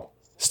 Wow.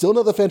 Still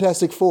not the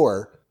Fantastic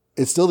Four.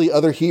 It's still the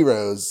other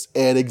heroes.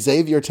 And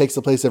Xavier takes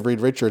the place of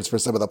Reed Richards for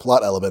some of the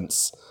plot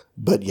elements.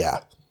 But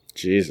yeah.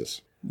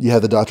 Jesus. You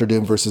have the Doctor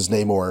Doom versus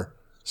Namor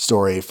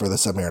story for the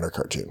Submariner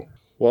cartoon.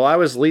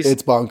 Well,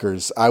 It's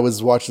bonkers. I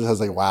was watching this, I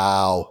was like,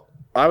 wow.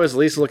 I was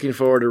least looking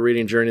forward to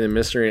reading Journey of the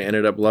Mystery and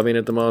ended up loving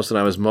it the most. And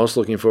I was most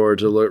looking forward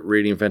to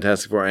reading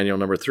Fantastic Four Annual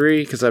number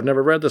 3 because I've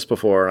never read this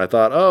before. And I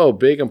thought, oh,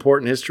 big,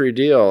 important history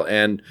deal.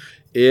 And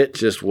it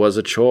just was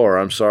a chore.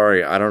 I'm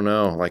sorry. I don't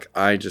know. Like,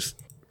 I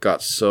just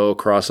got so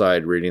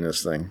cross-eyed reading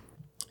this thing.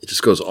 It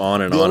just goes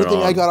on and on and on. The only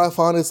thing I got off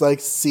on is like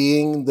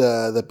seeing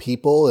the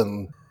people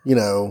and, you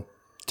know,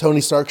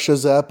 Tony Stark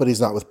shows up, but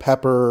he's not with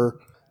Pepper.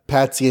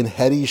 Patsy and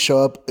Hetty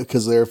show up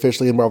because they're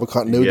officially in Marvel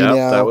continuity now.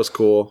 Yeah, that was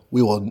cool.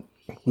 We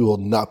will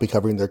not be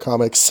covering their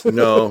comics.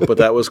 No, but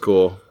that was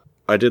cool.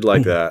 I did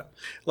like that.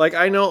 Like,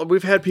 I know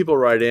we've had people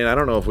write in. I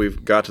don't know if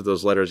we've got to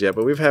those letters yet,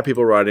 but we've had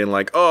people write in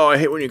like, oh, I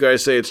hate when you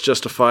guys say it's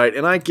just a fight.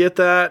 And I get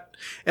that.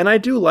 And I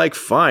do like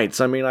fights.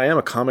 I mean, I am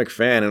a comic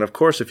fan. And of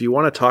course, if you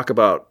want to talk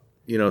about,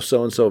 you know,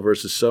 so-and-so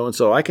versus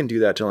so-and-so, I can do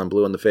that till I'm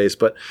blue in the face.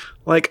 But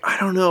like, I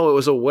don't know. It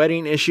was a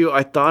wedding issue.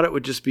 I thought it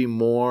would just be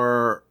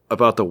more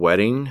about the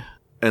wedding.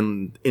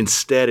 And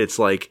instead it's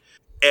like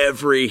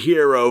every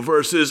hero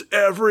versus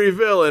every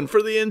villain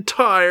for the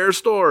entire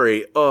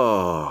story.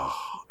 Oh,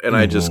 and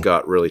I just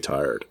got really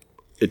tired.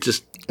 And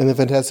the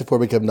Fantastic Four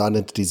become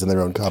non-entities in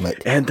their own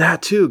comic. And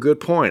that too, good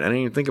point. I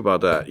didn't even think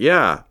about that.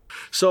 Yeah.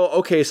 So,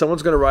 okay,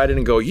 someone's going to write in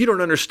and go, you don't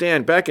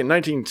understand, back in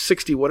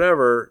 1960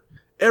 whatever,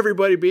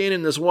 everybody being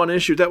in this one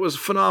issue, that was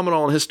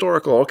phenomenal and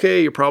historical.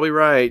 Okay, you're probably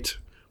right.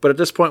 But at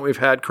this point, we've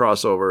had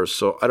crossovers,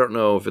 so I don't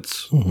know if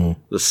it's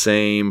the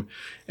same.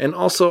 And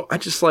also,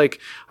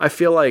 I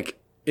feel like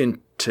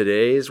in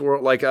today's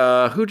world, like,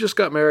 who just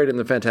got married in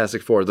the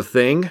Fantastic Four? The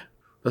Thing?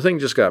 The Thing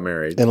just got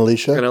married. And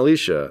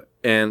Alicia.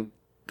 And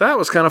that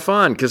was kind of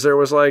fun, because there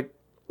was, like,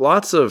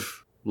 lots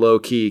of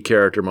low-key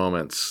character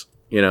moments,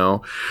 you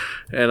know?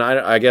 And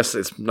I guess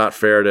it's not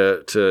fair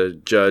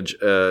to judge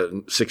a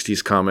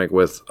 60s comic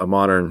with a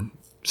modern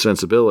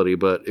sensibility,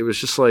 but it was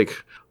just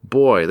like,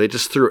 boy, they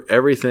just threw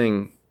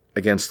everything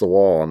against the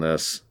wall on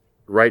this,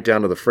 right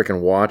down to the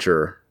freaking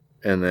Watcher,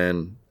 and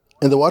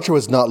the Watcher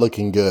was not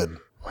looking good.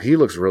 He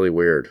looks really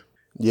weird.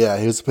 Yeah,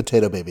 he was a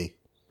potato baby.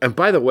 And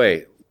by the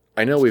way,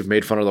 I know we've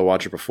made fun of the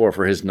Watcher before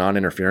for his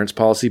non-interference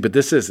policy, but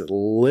this is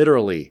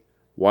literally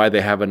why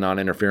they have a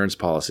non-interference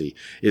policy,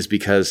 is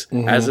because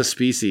as a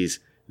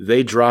species,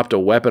 they dropped a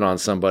weapon on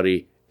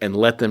somebody and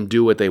let them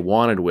do what they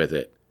wanted with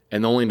it,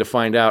 and only to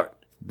find out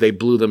they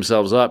blew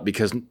themselves up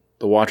because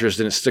the Watchers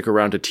didn't stick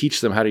around to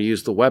teach them how to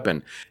use the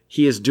weapon.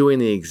 He is doing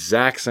the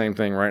exact same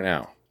thing right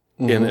now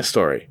in this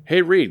story.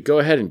 Hey, Reed, go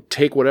ahead and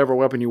take whatever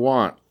weapon you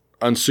want,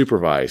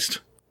 unsupervised.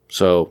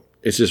 So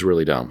it's just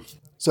really dumb.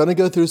 So I'm going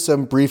to go through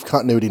some brief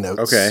continuity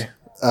notes. Okay.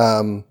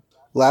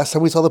 Last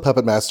time we saw the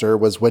Puppet Master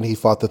was when he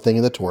fought the Thing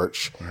in the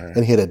Torch,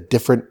 and he had a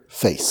different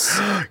face.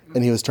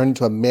 And he was turned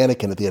into a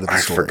mannequin at the end of the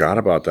story. I forgot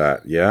about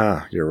that.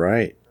 Yeah, you're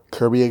right.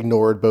 Kirby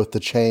ignored both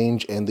the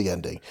change and the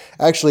ending.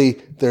 Actually,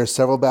 there are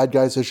several bad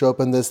guys who show up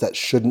in this that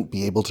shouldn't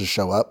be able to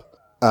show up.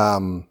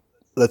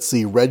 Let's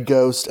see, Red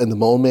Ghost and the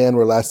Mole Man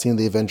were last seen in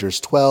the Avengers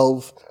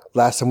 12.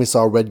 Last time we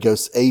saw Red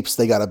Ghost apes,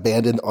 they got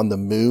abandoned on the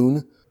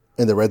moon,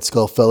 and the Red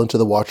Skull fell into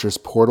the Watcher's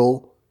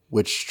portal,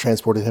 which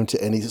transported him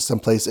to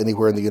someplace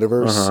anywhere in the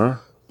universe.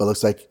 But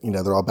looks like,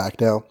 they're all back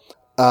now.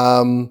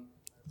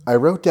 I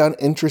wrote down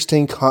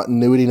interesting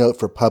continuity note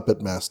for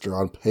Puppet Master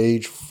on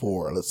page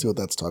 4. Let's see what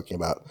that's talking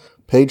about.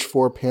 Page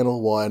 4,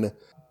 panel 1.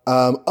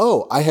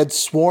 I had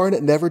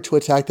sworn never to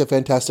attack the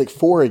Fantastic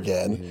Four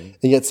again,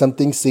 and yet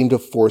something seemed to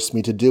force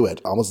me to do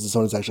it, almost as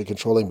someone's actually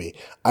controlling me.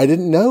 I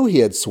didn't know he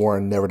had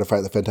sworn never to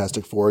fight the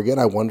Fantastic Four again.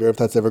 I wonder if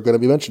that's ever going to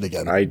be mentioned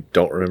again. I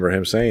don't remember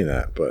him saying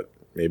that, but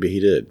maybe he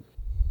did.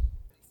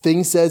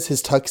 Thing says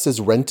his tux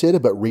is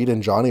rented, but Reed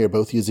and Johnny are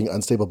both using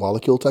unstable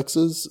molecule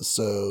tuxes,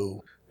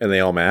 so... And they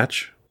all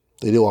match?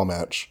 They do all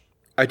match.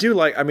 I do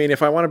like,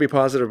 if I want to be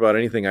positive about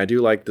anything, I do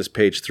like this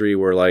page 3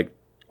 where,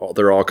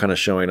 they're all kind of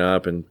showing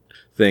up and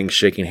Thing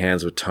shaking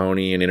hands with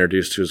Tony and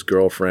introduced to his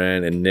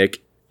girlfriend, and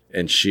Nick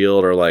and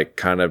S.H.I.E.L.D. are,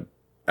 kind of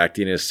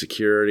acting as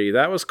security.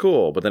 That was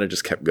cool, but then it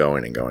just kept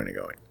going and going and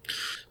going.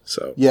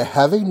 So... Yeah,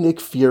 having Nick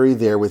Fury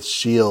there with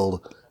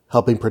S.H.I.E.L.D.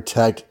 helping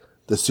protect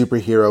the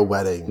superhero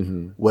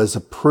wedding was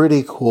a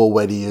pretty cool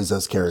way to use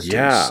those characters.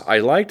 Yeah, I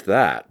liked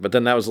that. But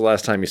then that was the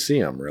last time you see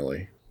him,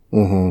 really.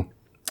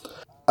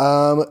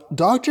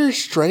 Doctor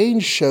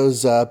Strange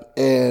shows up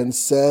and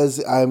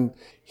says, I'm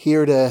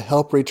here to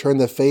help return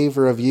the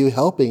favor of you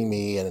helping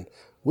me. And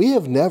we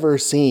have never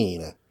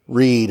seen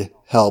Reed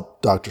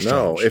help Doctor Strange.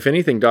 No, if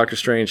anything, Doctor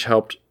Strange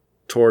helped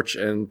Torch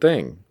and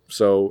Thing.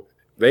 So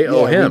they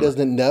owe him. He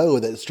doesn't know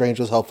that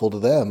Strange was helpful to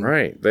them.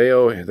 Right. They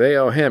owe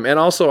him. And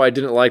also, I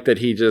didn't like that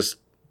he just,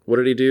 what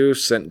did he do?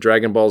 Sent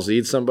Dragon Ball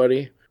Z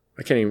somebody?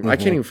 I can't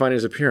even find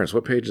his appearance.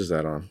 What page is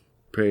that on?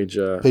 Page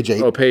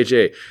 8. Oh, page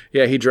 8.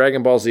 Yeah, he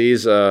Dragon Ball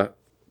Z's the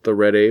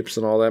Red Apes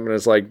and all that. And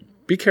it's like,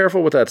 be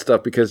careful with that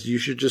stuff because you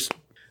should just,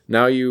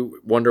 now you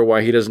wonder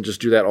why he doesn't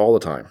just do that all the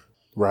time.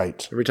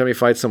 Right. Every time he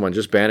fights someone,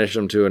 just banish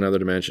them to another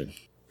dimension.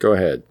 Go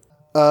ahead.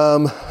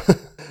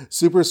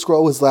 Super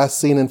Skrull was last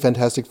seen in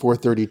Fantastic Four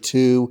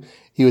 32.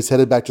 He was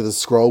headed back to the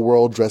Skrull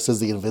world dressed as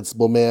the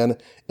Invincible Man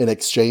in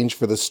exchange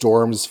for the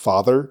Storm's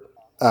father.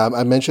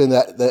 I mentioned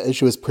that the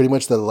issue is pretty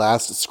much the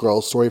last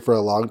Skrull story for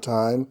a long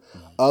time.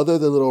 Other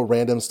than little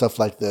random stuff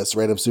like this,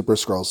 random Super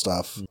Skrull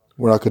stuff.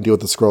 We're not going to deal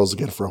with the Skrulls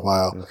again for a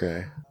while.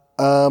 Okay.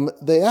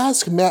 They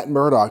asked Matt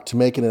Murdock to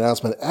make an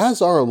announcement.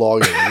 As our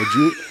lawyer, would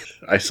you...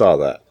 I saw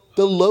that.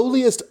 The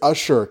lowliest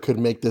usher could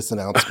make this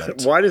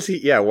announcement. Why does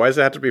it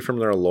have to be from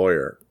their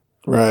lawyer?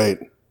 Right.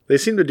 They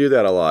seem to do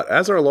that a lot.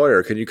 As our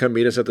lawyer, can you come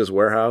meet us at this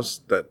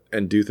warehouse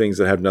and do things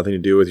that have nothing to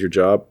do with your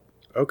job?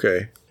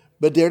 Okay.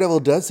 But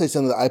Daredevil does say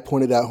something that I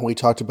pointed out when we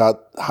talked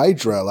about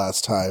Hydra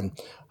last time.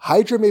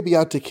 Hydra may be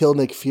out to kill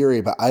Nick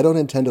Fury, but I don't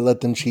intend to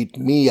let them cheat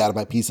me out of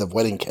my piece of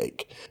wedding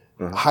cake.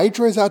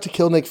 Hydra is out to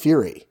kill Nick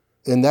Fury,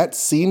 and that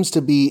seems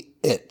to be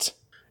it.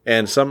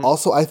 And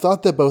also, I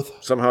thought that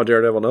somehow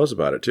Daredevil knows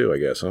about it too, I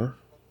guess, huh?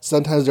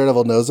 Sometimes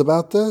Daredevil knows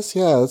about this?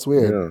 Yeah, that's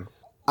weird. Yeah.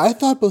 I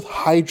thought both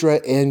Hydra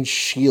and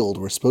S.H.I.E.L.D.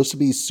 were supposed to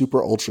be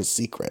super ultra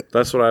secret.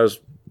 That's what I was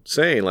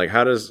saying. Like,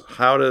 how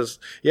does,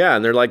 yeah,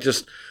 and they're like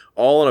just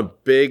all in a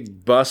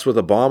big bus with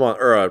a bomb on,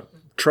 or a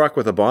truck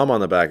with a bomb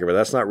on the back of it.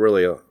 That's not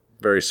really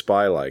very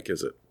spy-like,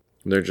 is it?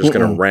 And they're just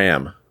going to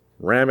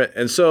ram it.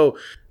 And so,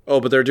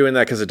 but they're doing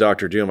that because of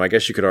Doctor Doom. I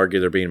guess you could argue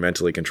they're being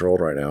mentally controlled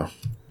right now.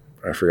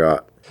 I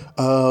forgot.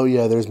 Oh,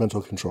 yeah, there's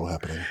mental control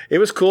happening. It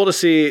was cool to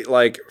see,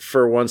 like,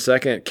 for 1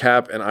 second,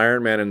 Cap and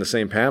Iron Man in the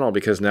same panel,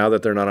 because now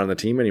that they're not on the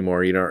team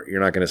anymore, you're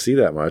not going to see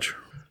that much.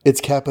 It's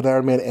Cap and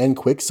Iron Man and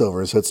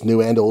Quicksilver, so it's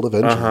new and old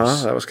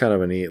Avengers. That was kind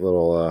of a neat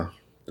little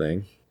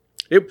thing.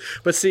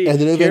 But see, and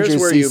here's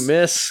where you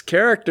miss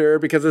character,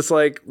 because it's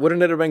like,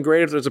 wouldn't it have been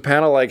great if there's a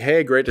panel like,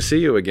 hey, great to see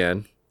you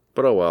again?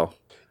 But oh well.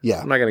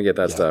 Yeah. I'm not going to get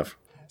that stuff.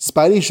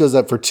 Spidey shows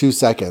up for 2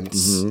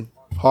 seconds.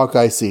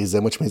 Hawkeye sees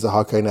him, which means that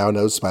Hawkeye now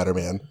knows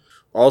Spider-Man.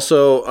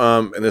 Also,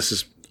 and this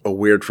is a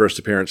weird first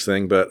appearance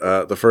thing, but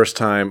the first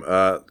time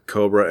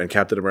Cobra and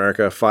Captain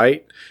America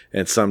fight,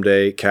 and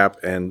someday Cap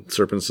and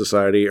Serpent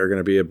Society are going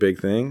to be a big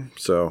thing.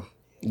 So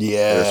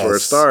that's where it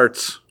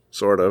starts,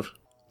 sort of.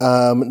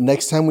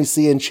 Next time we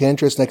see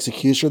Enchantress and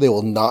Executioner, they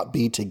will not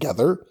be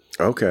together.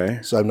 Okay.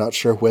 So I'm not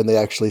sure when they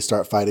actually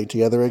start fighting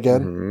together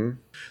again.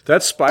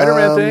 That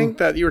Spider-Man thing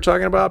that you were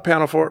talking about,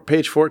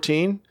 page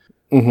 14,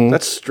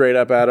 that's straight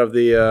up out of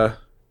the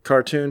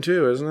cartoon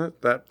too, isn't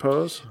it? That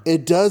pose?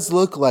 It does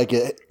look like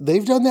it.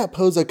 They've done that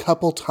pose a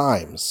couple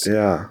times.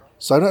 Yeah.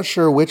 So I'm not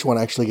sure which one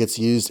actually gets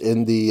used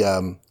in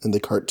the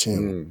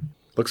cartoon.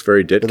 Looks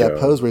very Ditko. But that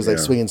pose where he's like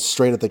swinging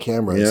straight at the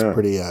camera is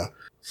pretty...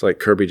 It's like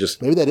Kirby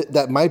just... Maybe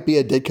that might be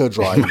a Ditko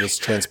drawing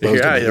just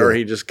transposed. Or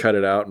he just cut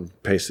it out and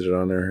pasted it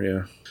on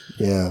there,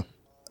 Yeah.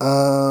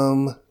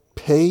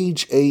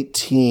 Page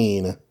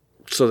 18.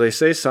 So they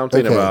say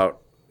something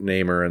about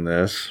Namor in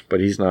this, but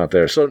he's not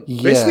there. So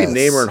basically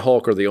Namor and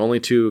Hulk are the only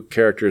two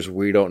characters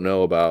we don't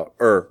know about,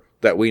 or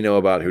that we know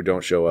about, who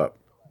don't show up.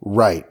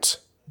 Right.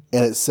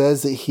 And it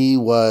says that he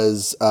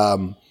was,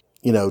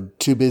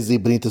 too busy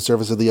beneath the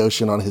surface of the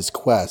ocean on his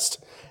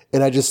quest.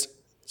 And I just...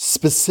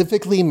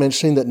 specifically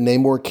mentioning that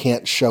Namor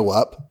can't show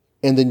up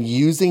and then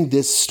using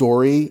this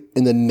story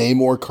in the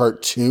Namor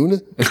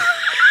cartoon,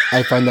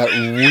 I find that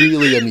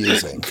really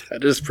amusing.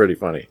 That is pretty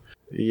funny.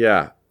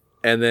 Yeah.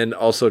 And then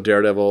also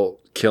Daredevil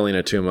killing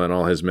Atuma and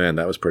all his men.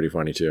 That was pretty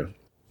funny too.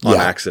 On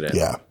accident.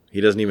 Yeah.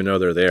 He doesn't even know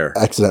they're there.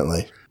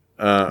 Accidentally.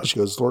 She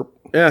goes, Thorpe.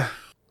 Yeah.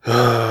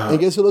 And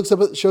guess who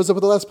shows up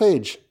at the last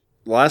page?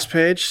 Last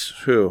page?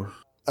 Who?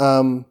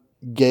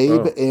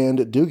 Gabe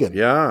and Dugan.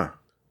 Yeah.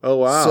 Oh,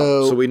 wow.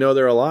 So we know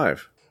they're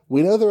alive.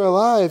 We know they're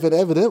alive and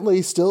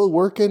evidently still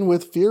working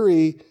with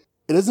Fury.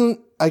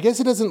 I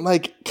guess it doesn't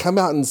like come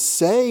out and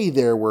say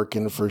they're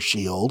working for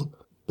S.H.I.E.L.D.,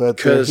 but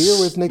they're here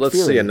with Nick Fury.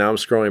 Let's see, and now I'm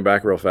scrolling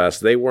back real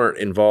fast. They weren't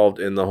involved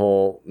in the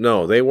whole...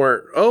 No, they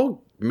weren't...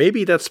 Oh,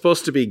 maybe that's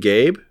supposed to be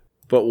Gabe,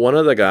 but one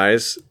of the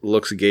guys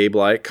looks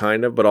Gabe-like,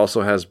 kind of, but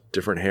also has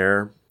different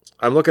hair.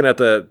 I'm looking at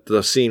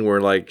the scene where,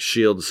 like,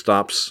 S.H.I.E.L.D.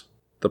 stops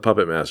the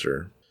Puppet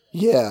Master.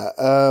 Yeah.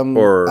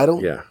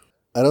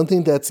 I don't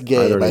think that's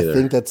Gabe. I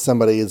think that's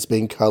somebody that's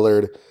being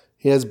colored.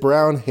 He has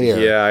brown hair.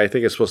 Yeah, I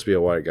think it's supposed to be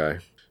a white guy.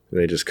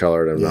 They just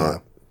colored him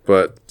not.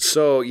 But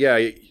so,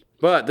 yeah,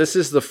 But this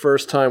is the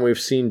first time we've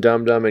seen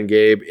Dum Dum and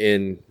Gabe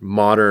in a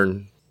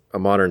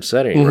modern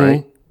setting,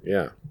 right?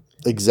 Yeah.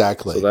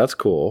 Exactly. So that's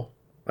cool.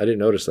 I didn't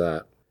notice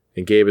that.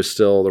 And Gabe is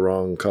still the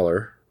wrong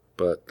color,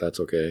 but that's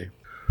okay.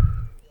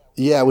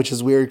 Yeah, which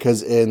is weird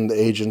because in the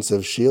Agents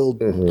of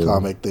S.H.I.E.L.D.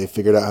 comic, they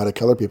figured out how to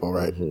color people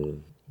right.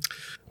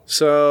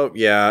 So,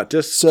 yeah,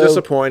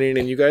 disappointing.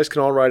 And you guys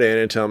can all write in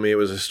and tell me it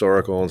was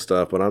historical and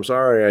stuff. But I'm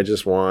sorry. I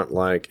just want,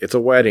 like, it's a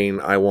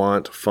wedding. I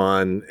want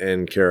fun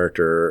and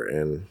character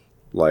and,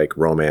 like,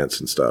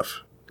 romance and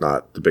stuff.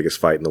 Not the biggest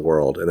fight in the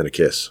world. And then a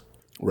kiss.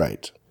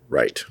 Right.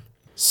 Right.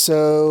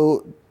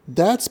 So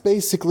that's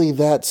basically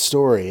that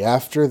story.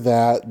 After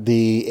that,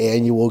 the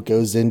annual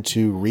goes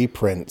into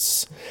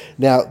reprints.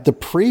 Now, the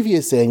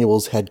previous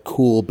annuals had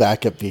cool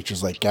backup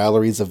features like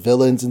galleries of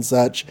villains and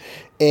such,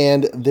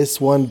 and this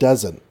one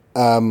doesn't.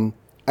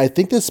 I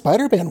think the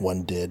Spider-Man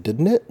one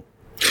didn't it?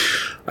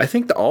 I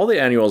think all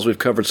the annuals we've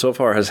covered so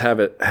far has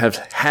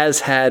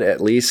had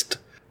at least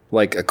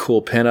like a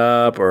cool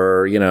pinup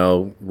or, you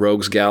know,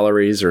 rogues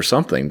galleries or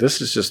something.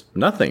 This is just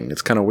nothing.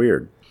 It's kind of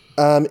weird.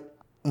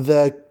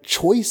 The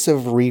choice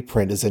of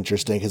reprint is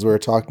interesting because we were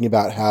talking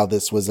about how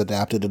this was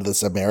adapted into the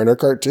Submariner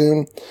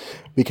cartoon,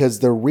 because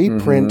the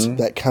reprint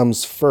that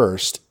comes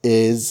first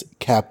is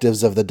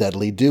Captives of the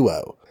Deadly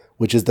Duo,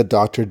 which is the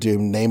Doctor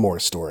Doom Namor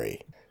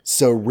story.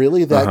 So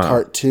really that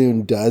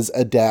cartoon does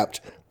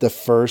adapt the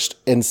first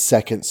and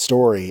second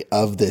story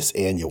of this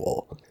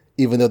annual.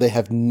 Even though they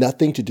have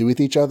nothing to do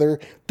with each other,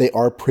 they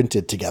are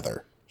printed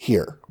together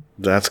here.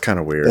 That's kind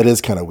of weird. That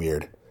is kind of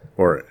weird.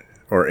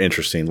 Or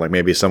interesting. Like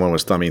maybe someone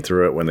was thumbing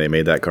through it when they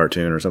made that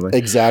cartoon or something.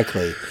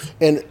 Exactly.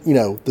 And, you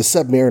know, the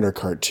Submariner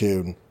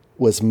cartoon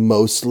was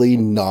mostly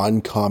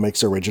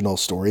non-comics original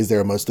stories. They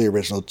were mostly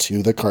original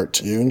to the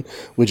cartoon,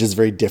 which is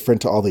very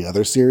different to all the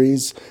other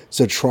series.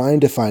 So trying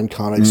to find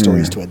comic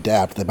stories to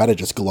adapt, they might have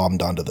just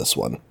glommed onto this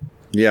one.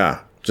 Yeah.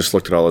 Just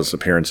looked at all his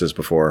appearances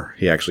before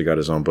he actually got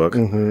his own book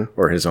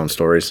or his own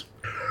stories.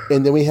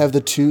 And then we have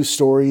the 2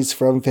 stories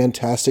from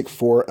Fantastic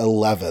Four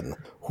 11,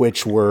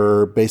 which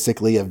were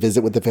basically a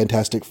visit with the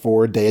Fantastic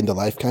Four, day in the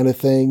life kind of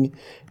thing,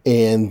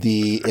 and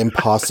the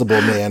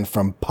Impossible Man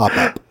from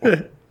Pop-Up.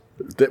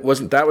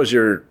 That was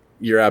your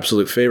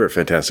absolute favorite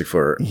Fantastic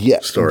Four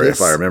story,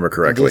 if I remember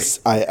correctly.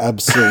 I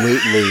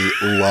absolutely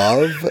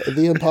love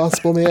the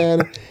Impossible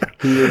Man.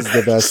 He is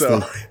the best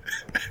thing.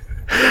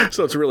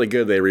 So it's really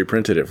good they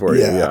reprinted it for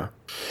you. Yeah.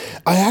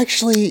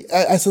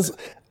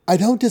 I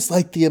don't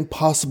dislike the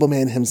Impossible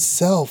Man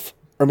himself,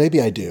 or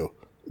maybe I do.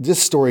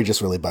 This story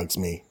just really bugs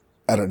me.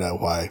 I don't know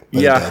why.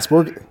 But it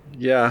does.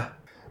 Yeah.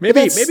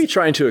 Maybe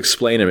trying to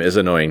explain him is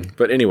annoying.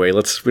 But anyway,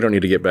 we don't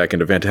need to get back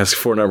into Fantastic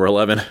Four number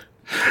 11.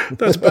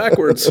 That's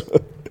backwards.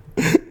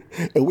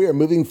 And we are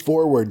moving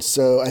forward.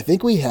 So I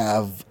think we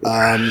have,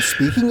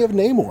 speaking of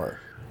Namor.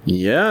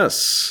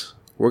 Yes.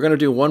 We're going to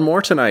do one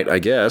more tonight, I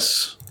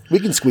guess. We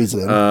can squeeze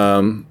it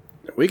in.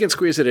 We can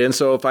squeeze it in.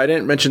 So if I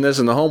didn't mention this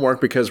in the homework,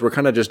 because we're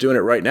kind of just doing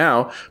it right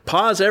now,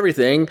 pause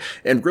everything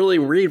and really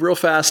read real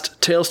fast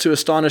Tales to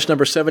Astonish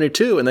number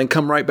 72 and then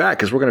come right back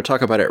because we're going to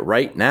talk about it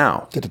right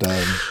now.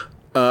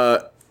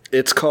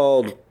 It's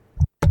called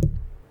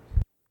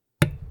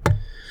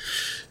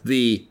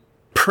The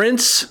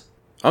Prince.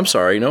 I'm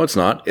sorry. No, it's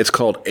not. It's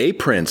called A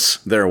Prince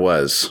There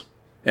Was.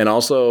 And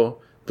also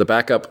the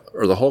backup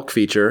or the Hulk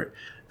feature.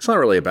 It's not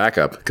really a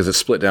backup because it's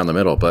split down the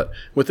middle, but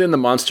within the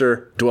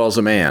monster dwells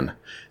a man.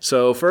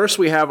 So first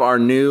we have our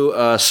new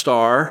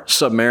star,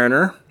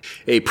 Submariner.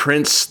 A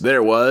Prince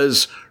There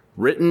Was,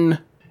 written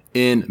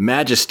in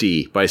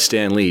majesty by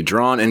Stan Lee,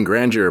 drawn in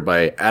grandeur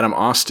by Adam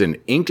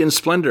Austin, inked in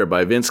splendor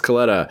by Vince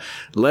Colletta,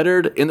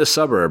 lettered in the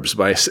suburbs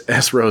by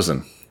S.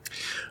 Rosen.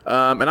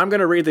 And I'm going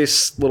to read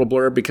this little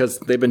blurb because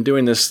they've been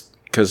doing this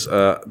because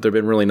they've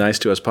been really nice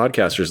to us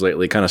podcasters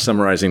lately, kind of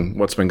summarizing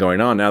what's been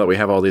going on now that we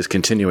have all these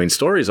continuing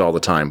stories all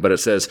the time. But it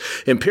says,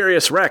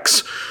 Imperious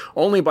Rex,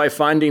 only by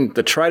finding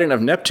the Trident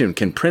of Neptune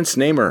can Prince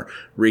Namor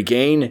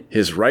regain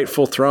his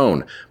rightful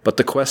throne. But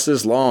the quest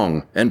is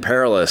long and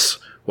perilous,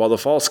 while the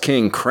false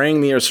king,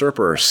 Krang the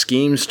Usurper,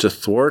 schemes to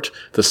thwart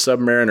the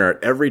Submariner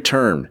at every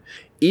turn.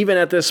 Even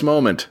at this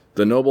moment,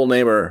 the noble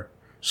Namor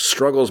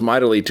struggles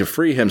mightily to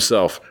free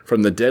himself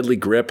from the deadly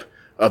grip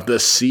of the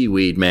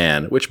Seaweed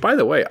Man, which, by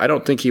the way, I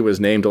don't think he was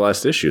named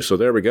last issue. So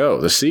there we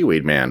go, the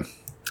Seaweed Man.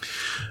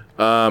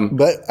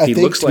 But I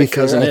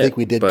think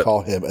we did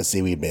call him a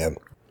Seaweed Man.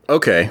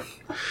 Okay.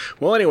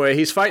 Well, anyway,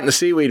 he's fighting the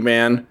Seaweed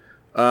Man,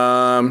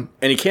 and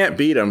he can't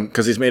beat him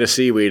because he's made of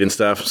seaweed and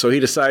stuff. So he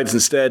decides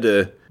instead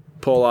to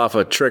pull off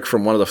a trick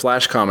from one of the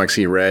Flash comics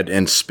he read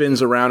and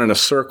spins around in a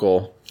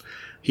circle.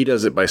 He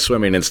does it by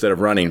swimming instead of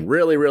running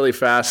really, really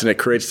fast, and it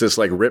creates this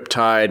like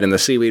riptide, and the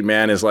Seaweed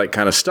Man is like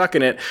kind of stuck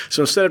in it.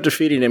 So instead of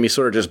defeating him, he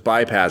sort of just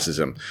bypasses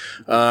him.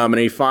 And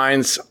he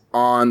finds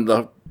on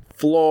the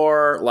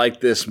floor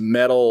like this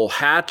metal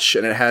hatch,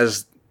 and it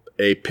has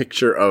a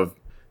picture of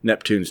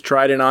Neptune's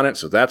trident on it.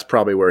 So that's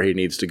probably where he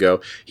needs to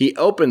go. He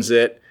opens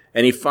it,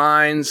 and he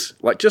finds,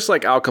 just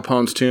like Al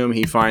Capone's tomb,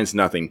 he finds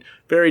nothing.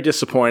 Very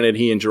disappointed,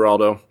 he and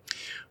Geraldo.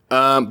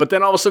 But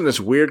then all of a sudden, this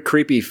weird,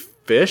 creepy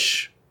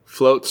fish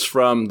floats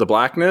from the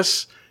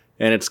blackness,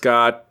 and it's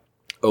got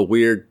a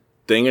weird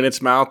thing in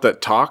its mouth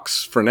that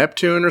talks for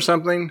Neptune or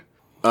something.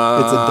 It's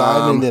a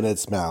diamond in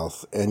its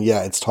mouth, and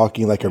yeah, it's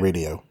talking like a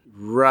radio.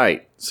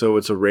 Right. So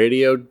it's a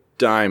radio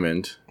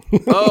diamond.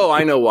 Oh,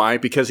 I know why.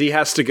 Because he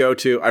has to go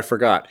to, I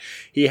forgot.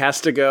 He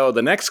has to go,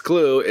 the next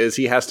clue is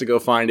he has to go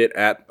find it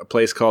at a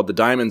place called the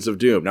Diamonds of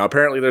Doom. Now,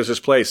 apparently there's this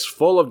place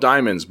full of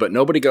diamonds, but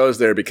nobody goes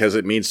there because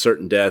it means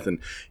certain death, and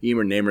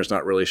Emer Namer's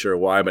not really sure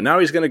why, but now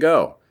he's going to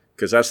go,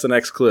 because that's the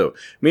next clue.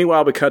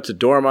 Meanwhile, we cut to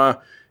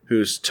Dorma,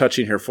 who's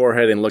touching her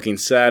forehead and looking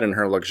sad in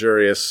her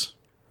luxurious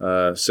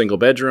single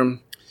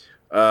bedroom.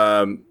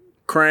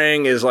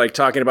 Krang is like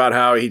talking about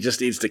how he just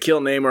needs to kill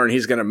Namor, and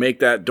he's going to make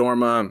that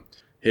Dorma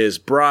his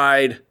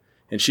bride.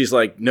 And she's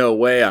like, no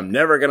way, I'm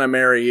never going to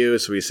marry you.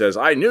 So he says,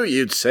 I knew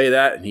you'd say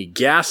that. And he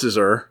gasses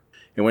her.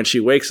 And when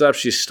she wakes up,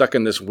 she's stuck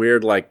in this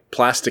weird, like,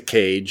 plastic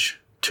cage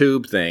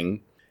tube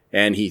thing.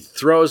 And he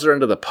throws her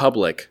into the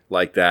public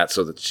like that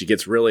so that she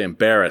gets really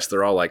embarrassed.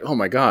 They're all like, oh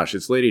my gosh,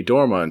 it's Lady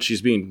Dorma, and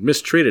she's being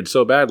mistreated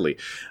so badly.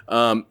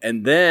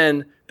 And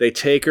then they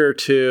take her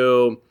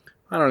to,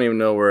 I don't even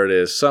know where it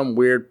is, some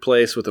weird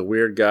place with a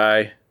weird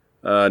guy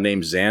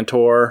named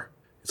Xantor.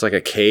 It's like a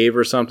cave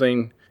or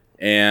something.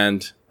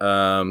 And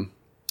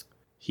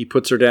he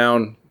puts her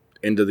down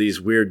into these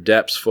weird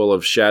depths full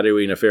of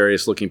shadowy,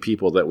 nefarious-looking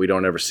people that we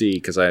don't ever see,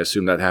 because I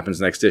assume that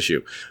happens next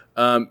issue.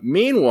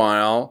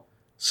 Meanwhile,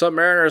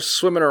 Submariner's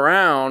swimming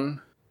around,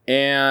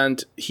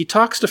 and he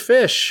talks to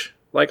fish,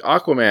 like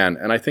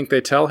Aquaman, and I think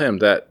they tell him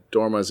that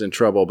Dorma's in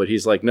trouble, but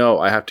he's like, no,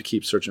 I have to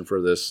keep searching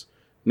for this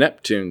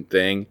Neptune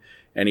thing,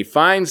 and he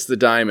finds the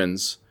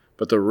diamonds,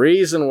 but the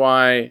reason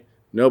why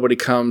nobody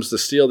comes to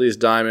steal these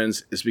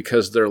diamonds is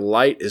because their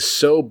light is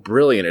so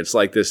brilliant. It's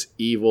like this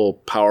evil,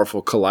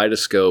 powerful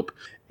kaleidoscope,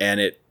 and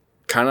it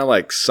kind of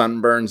like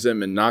sunburns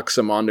him and knocks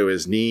him onto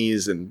his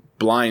knees and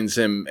blinds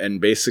him,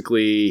 and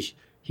basically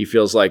he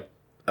feels like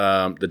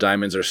the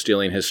diamonds are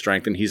stealing his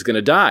strength, and he's going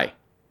to die.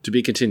 To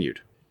be continued.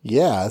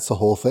 Yeah, that's the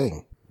whole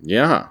thing.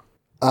 Yeah.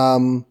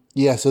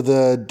 Yeah, so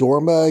the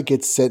Dorma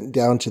gets sent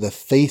down to the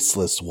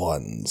Faceless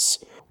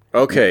Ones.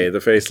 Okay, the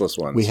Faceless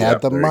Ones. We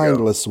had the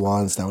Mindless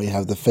Ones, now we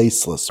have the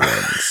Faceless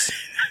Ones.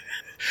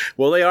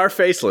 Well, they are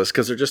faceless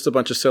because they're just a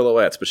bunch of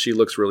silhouettes, but she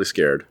looks really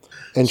scared.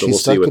 And so she's we'll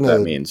stuck see what in that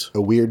means.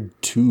 A weird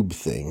tube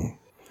thing.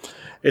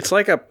 It's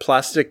like a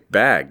plastic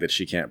bag that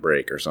she can't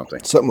break or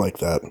something. Something like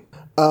that.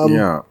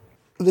 Yeah.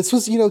 This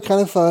was,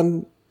 kind of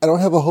fun. I don't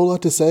have a whole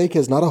lot to say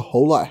because not a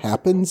whole lot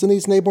happens in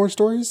these Namor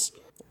stories.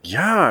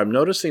 Yeah, I'm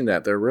noticing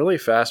that. They're really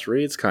fast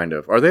reads, kind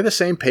of. Are they the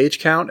same page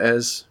count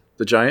as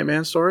the Giant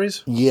Man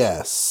stories?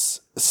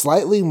 Yes.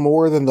 Slightly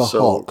more than the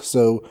Hulk.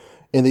 So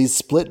in these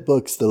split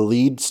books, the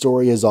lead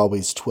story is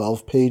always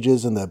 12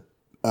 pages and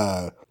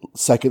the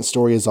second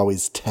story is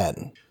always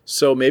 10.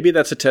 So maybe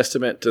that's a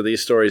testament to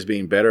these stories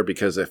being better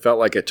because it felt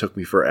like it took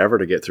me forever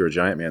to get through a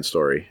Giant Man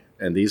story,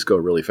 and these go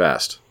really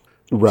fast.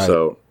 Right.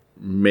 So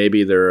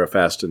maybe they're a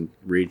fast to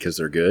read because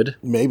they're good.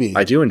 Maybe.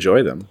 I do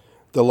enjoy them.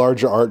 The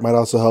larger art might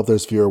also help.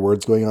 There's fewer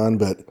words going on,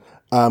 but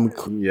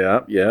yeah.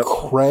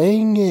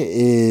 Krang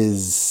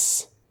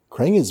is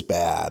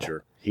bad.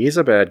 Sure. He's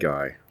a bad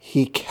guy.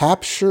 He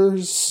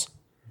captures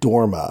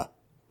Dorma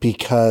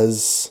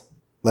because,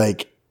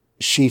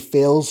 she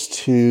fails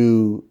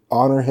to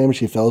honor him.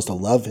 She fails to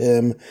love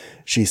him.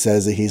 She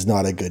says that he's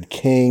not a good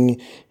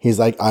king. He's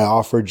like, I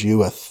offered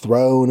you a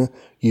throne.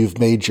 You've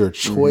made your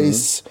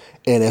choice.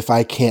 And if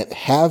I can't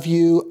have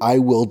you, I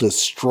will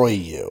destroy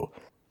you.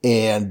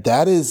 And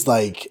that is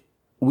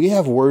we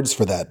have words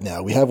for that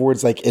now. We have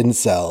words like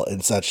incel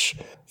and such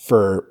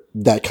for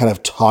that kind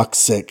of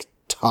toxic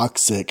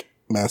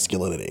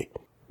masculinity.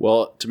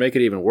 Well, to make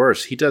it even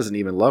worse, he doesn't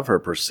even love her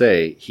per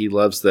se. He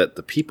loves that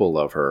the people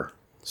love her.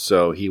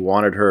 So he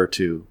wanted her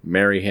to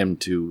marry him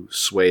to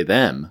sway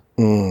them.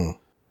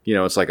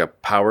 It's like a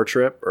power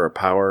trip or a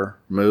power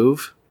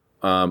move.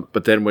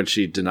 But then when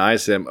she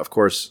denies him, of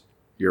course,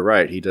 you're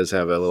right. He does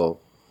have a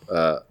little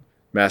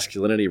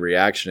masculinity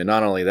reaction. And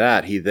not only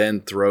that, he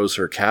then throws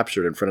her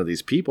captured in front of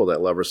these people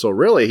that love her. So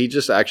really, he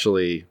just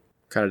actually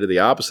kind of did the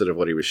opposite of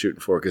what he was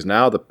shooting for, because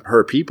now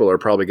her people are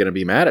probably going to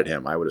be mad at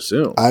him, I would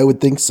assume. I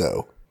would think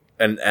so.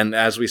 And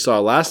as we saw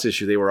last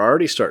issue, they were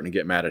already starting to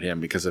get mad at him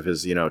because of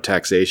his,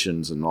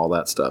 taxations and all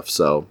that stuff.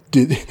 So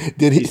did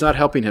he's not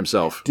helping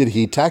himself. Did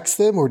he tax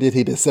them or did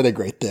he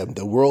disintegrate them?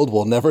 The world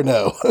will never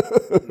know.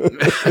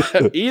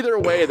 Either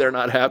way, they're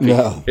not happy.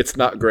 No. It's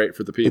not great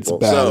for the people.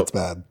 It's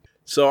bad.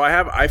 So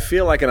I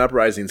feel like an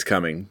uprising's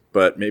coming,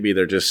 but maybe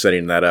they're just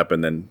setting that up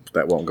and then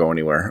that won't go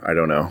anywhere. I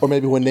don't know. Or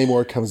maybe when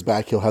Namor comes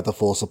back, he'll have the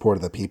full support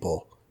of the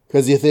people.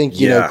 Because you think,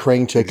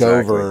 Krang took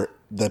over,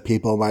 the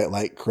people might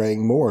like Krang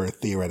more,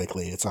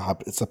 theoretically. It's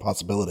a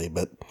possibility,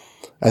 but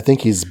I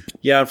think he's...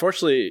 Yeah,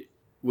 unfortunately,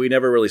 we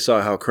never really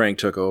saw how Krang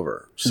took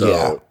over.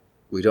 So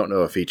we don't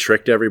know if he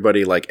tricked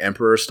everybody like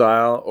Emperor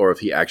style or if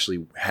he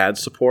actually had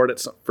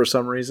support for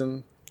some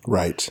reason.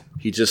 Right.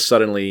 He just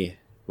suddenly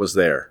was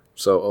there.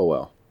 So, oh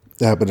well.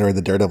 That happened during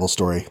the Daredevil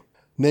story.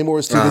 Namor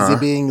was too busy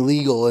being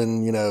legal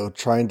and,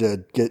 trying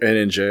to get and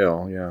in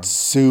jail, yeah.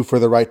 Sue for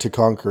the right to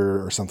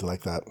conquer or something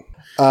like that.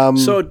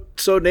 So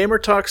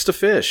Namor talks to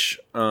fish,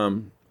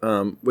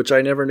 which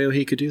I never knew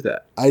he could do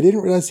that. I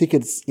didn't realize he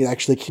could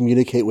actually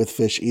communicate with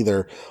fish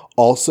either.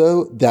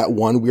 Also, that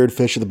one weird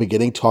fish at the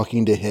beginning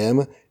talking to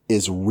him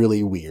is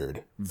really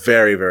weird.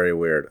 Very, very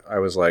weird. I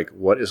was like,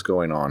 what is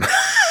going on?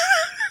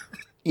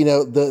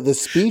 The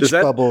speech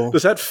bubble.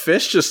 Does that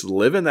fish just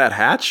live in that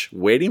hatch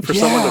waiting for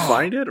someone to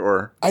find it?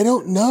 Or I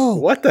don't know.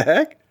 What the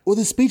heck? Well,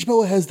 the speech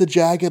bubble has the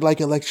jagged,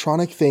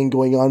 electronic thing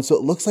going on, so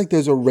it looks like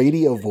there's a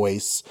radio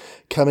voice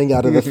coming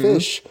out of the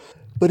fish.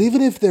 But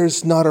even if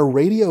there's not a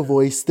radio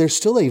voice, there's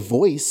still a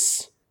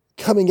voice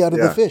coming out of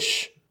the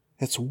fish.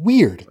 It's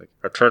weird.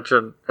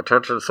 Attention,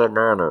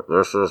 submariner.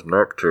 This is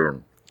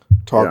Neptune.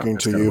 Talking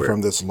to you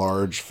from this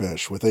large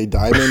fish with a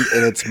diamond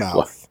in its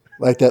mouth.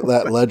 Like that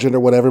legend or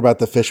whatever about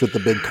the fish with the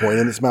big coin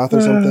in its mouth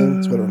or something.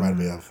 That's what it reminded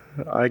me of.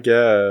 I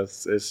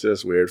guess. It's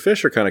just weird.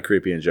 Fish are kind of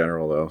creepy in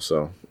general, though.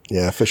 So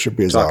yeah, fish are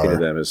bizarre. Talking to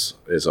them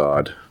is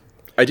odd.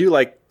 I do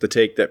like the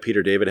take that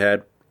Peter David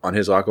had on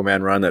his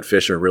Aquaman run that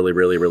fish are really,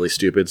 really, really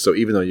stupid. So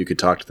even though you could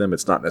talk to them,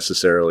 it's not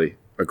necessarily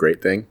a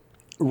great thing.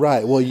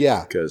 Right. Well,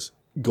 yeah. Because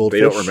goldfish,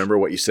 they don't remember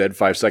what you said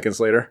 5 seconds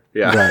later.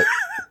 Yeah.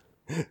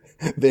 Right.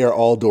 They are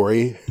all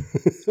Dory.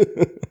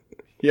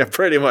 Yeah,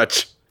 pretty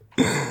much.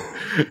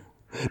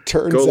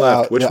 Turns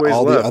out that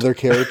all the other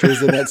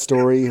characters in that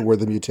story were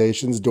the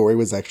mutations. Dory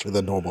was actually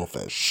the normal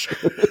fish.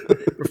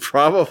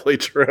 Probably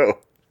true.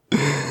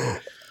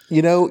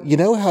 You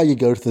know how you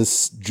go to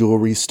this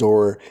jewelry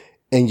store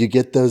and you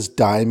get those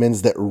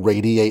diamonds that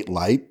radiate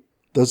light?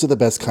 Those are the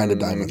best kind of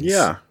diamonds.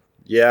 Yeah.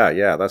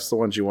 That's the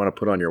ones you want to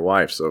put on your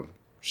wife, so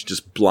she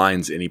just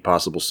blinds any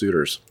possible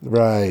suitors.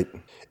 Right.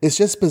 It's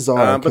just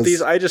bizarre. But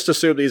I just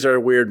assume these are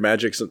weird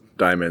magic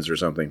diamonds or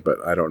something, but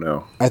I don't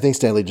know. I think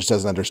Stanley just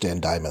doesn't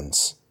understand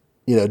diamonds.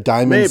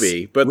 Diamonds.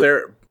 Maybe, but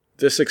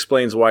this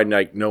explains why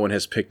no one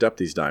has picked up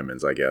these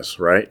diamonds, I guess,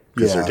 right?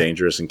 Because they're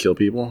dangerous and kill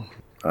people.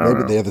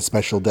 Maybe they have the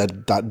special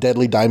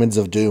deadly diamonds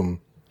of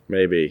doom.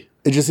 Maybe.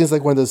 It just seems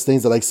like one of those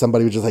things that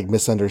somebody would just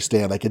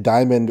misunderstand. Like a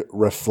diamond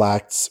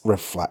refracts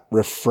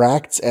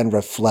and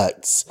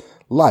reflects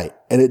light,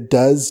 and it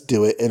does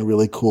do it in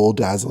really cool,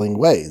 dazzling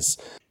ways.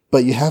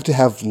 But you have to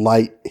have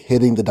light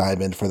hitting the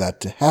diamond for that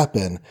to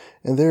happen.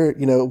 And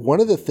one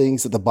of the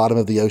things that the bottom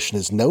of the ocean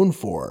is known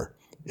for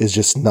is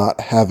just not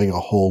having a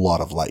whole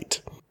lot of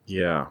light.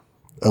 Yeah.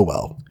 Oh,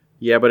 well.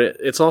 Yeah, but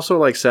it's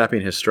also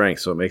sapping his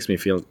strength, so it makes me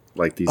feel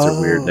like these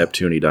are weird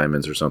Neptune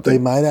diamonds or something. They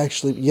might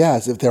actually,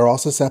 yes, if they're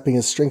also sapping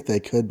his strength,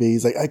 they could be.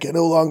 He's like, I can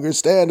no longer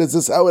stand. Is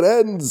this how it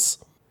ends?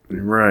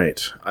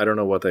 Right. I don't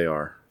know what they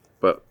are,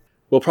 but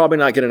we'll probably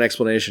not get an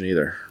explanation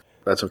either.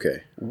 That's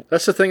okay.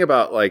 That's the thing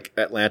about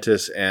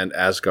Atlantis and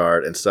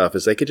Asgard and stuff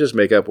is they could just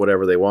make up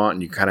whatever they want,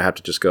 and you kind of have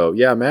to just go,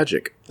 yeah,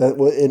 magic.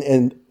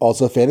 And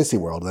also fantasy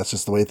world. That's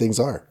just the way things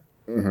are.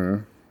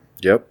 Mm-hmm.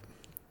 Yep.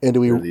 And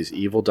there are these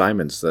evil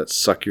diamonds that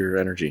suck your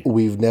energy.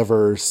 We've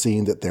never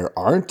seen that there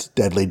aren't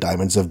deadly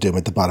diamonds of doom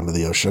at the bottom of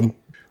the ocean.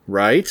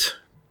 Right.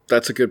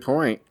 That's a good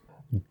point.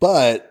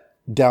 But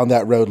down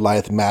that road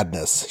lieth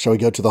madness. Shall we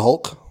go to the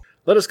Hulk?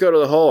 Let us go to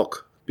the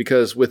Hulk,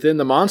 because within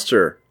the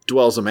monster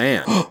dwells a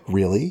man.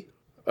 Really?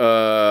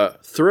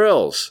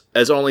 Thrills,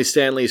 as only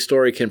Stan Lee's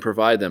story can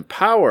provide them.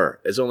 Power,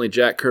 as only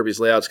Jack Kirby's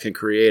layouts can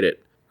create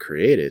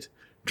it.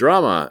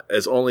 Drama,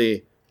 as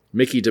only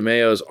Mickey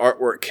DeMeo's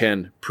artwork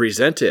can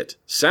present it.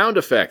 Sound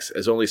effects,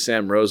 as only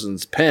Sam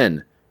Rosen's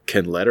pen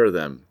can letter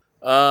them.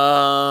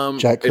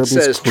 Jack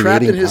Kirby's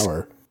creating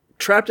power.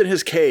 Trapped in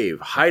his cave,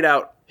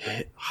 hideout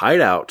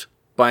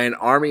by an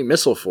army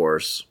missile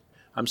force.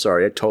 I'm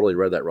sorry, I totally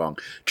read that wrong.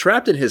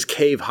 Trapped in his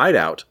cave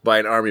hideout by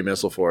an army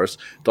missile force,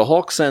 the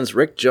Hulk sends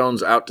Rick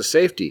Jones out to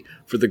safety,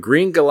 for the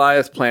Green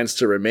Goliath plans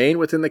to remain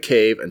within the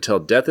cave until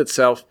death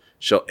itself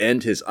shall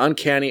end his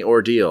uncanny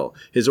ordeal.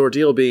 His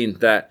ordeal being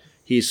that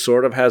he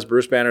sort of has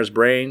Bruce Banner's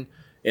brain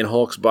in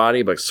Hulk's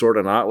body, but sort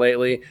of not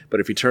lately. But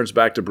if he turns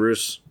back to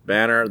Bruce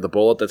Banner, the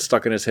bullet that's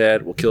stuck in his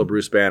head will kill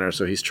Bruce Banner,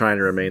 so he's trying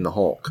to remain the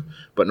Hulk.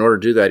 But in order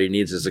to do that, he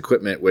needs his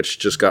equipment, which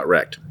just got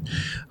wrecked.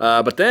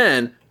 But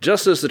then,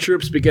 just as the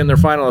troops begin their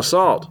final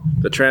assault,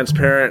 the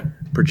transparent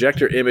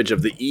projector image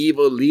of the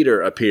evil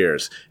leader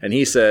appears. And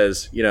he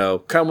says,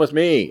 come with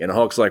me. And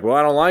Hulk's like, well,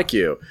 I don't like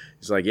you.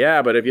 He's like,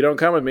 yeah, but if you don't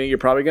come with me, you're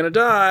probably going to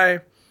die.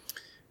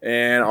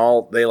 And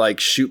they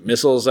shoot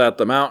missiles at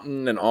the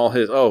mountain and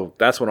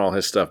that's when all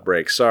his stuff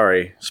breaks.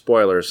 Sorry,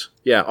 spoilers.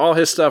 Yeah, all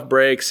his stuff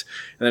breaks.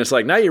 And then it's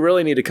like, now you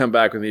really need to come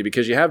back with me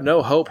because you have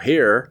no hope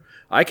here.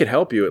 I could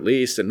help you at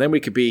least. And then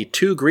we could be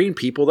 2 green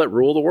people that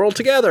rule the world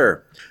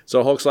together.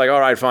 So Hulk's like, all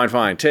right,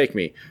 fine, take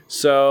me.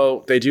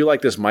 So they do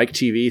this Mike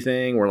TV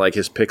thing where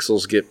his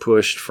pixels get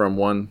pushed from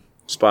one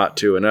spot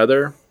to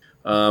another.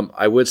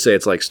 I would say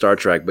it's like Star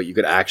Trek, but you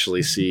could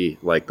actually see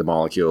the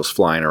molecules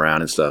flying around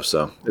and stuff.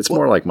 So it's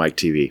more like Mike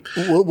TV.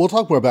 We'll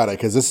talk more about it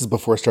because this is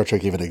before Star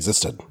Trek even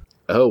existed.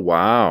 Oh,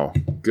 wow.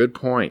 Good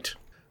point.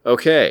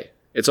 Okay.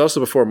 It's also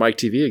before Mike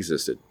TV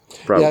existed.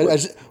 Probably. Yeah,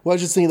 I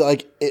was just thinking,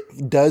 like,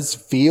 it does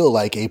feel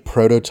like a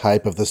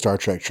prototype of the Star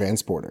Trek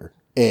transporter.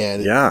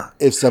 And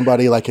if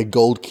somebody like a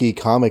Gold Key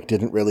comic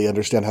didn't really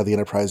understand how the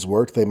Enterprise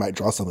worked, they might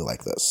draw something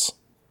like this.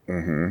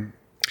 Mm-hmm.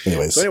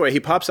 Anyways. So anyway,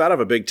 he pops out of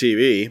a big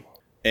TV,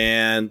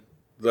 and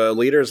the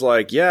leader's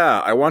like,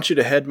 yeah, I want you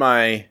to head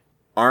my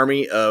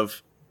army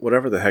of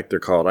whatever the heck they're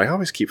called. I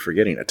always keep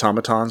forgetting.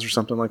 Automatons or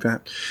something like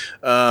that.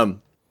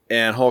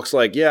 And Hulk's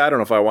like, yeah, I don't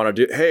know if I want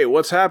to do... Hey,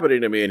 what's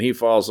happening to me? And he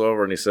falls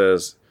over and he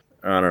says,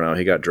 I don't know,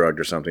 he got drugged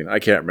or something. I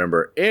can't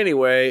remember.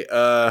 Anyway,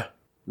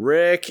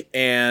 Rick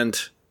and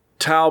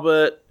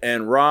Talbot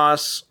and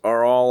Ross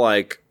are all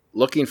like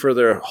looking for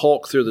their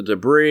Hulk through the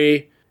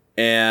debris,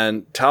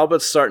 and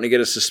Talbot's starting to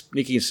get a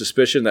sneaking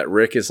suspicion that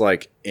Rick is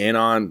like in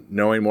on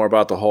knowing more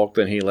about the Hulk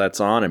than he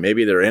lets on, and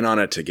maybe they're in on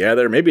it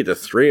together. Maybe the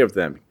three of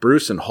them,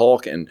 Bruce and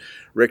Hulk and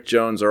Rick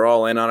Jones, are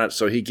all in on it.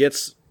 So he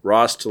gets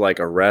Ross to like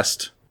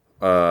arrest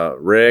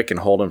Rick and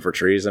hold him for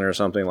treason or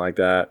something like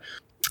that.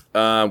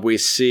 We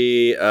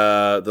see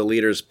the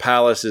leader's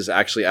palace is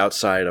actually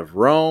outside of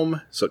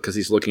Rome, so because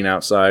he's looking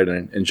outside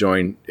and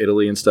enjoying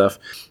Italy and stuff.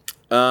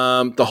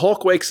 The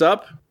Hulk wakes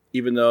up,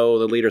 even though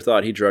the leader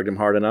thought he drugged him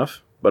hard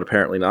enough, but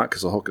apparently not,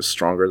 because the Hulk is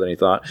stronger than he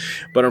thought.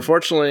 But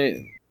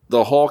unfortunately,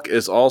 the Hulk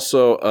is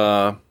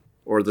also,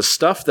 or the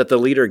stuff that the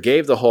leader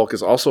gave the Hulk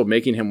is also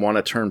making him want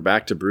to turn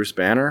back to Bruce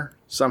Banner.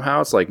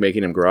 Somehow it's like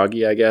making him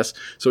groggy, I guess.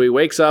 So he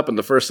wakes up, and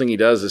the first thing he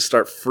does is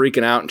start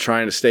freaking out and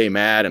trying to stay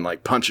mad and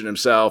like punching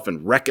himself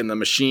and wrecking the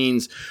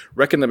machines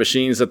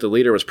that the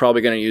leader was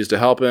probably going to use to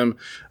help him.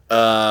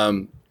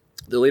 The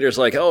leader's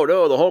like, oh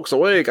no, the Hulk's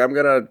awake. I'm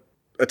going to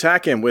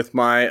attack him with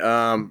my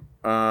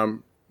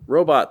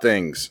robot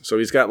things. So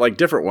he's got like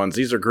different ones.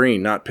 These are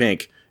green, not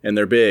pink, and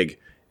they're big.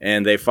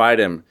 And they fight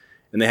him,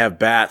 and they have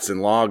bats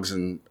and logs,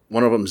 and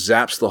one of them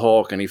zaps the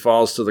Hulk, and he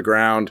falls to the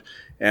ground,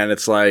 and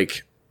it's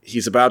like...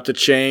 He's about to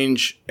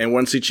change, and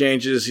once he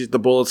changes, the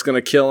bullet's going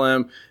to kill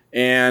him,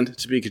 and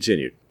to be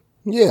continued.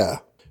 Yeah.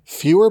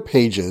 Fewer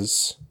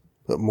pages,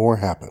 but more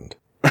happened.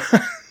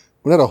 Well,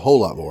 not a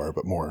whole lot more,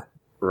 but more.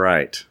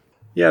 Right.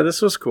 Yeah,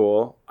 this was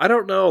cool. I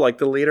don't know, like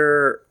the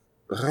leader,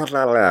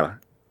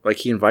 like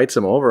he invites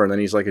him over, and then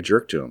he's like a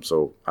jerk to him,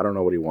 so I don't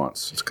know what he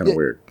wants. It's kind of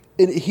weird.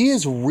 And he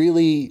is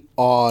really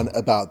on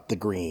about the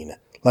green.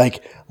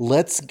 Like,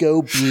 let's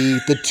go be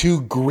the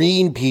two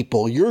green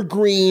people. You're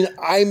green,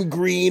 I'm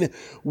green.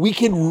 We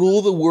can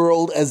rule the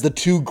world as the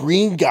two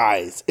green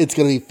guys. It's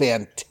going to be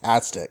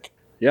fantastic.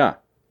 Yeah,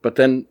 but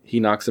then he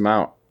knocks him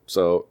out.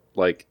 So,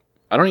 like,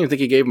 I don't even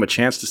think he gave him a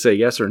chance to say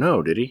yes or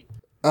no, did he?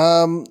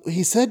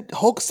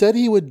 Hulk said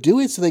he would do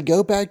it, so they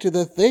go back to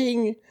the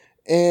thing,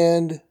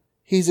 and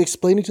he's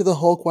explaining to the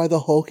Hulk why the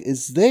Hulk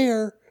is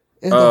there,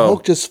 and the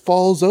Hulk just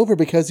falls over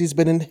because he's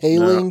been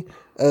inhaling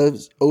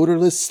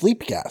odorless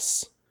sleep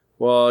gas.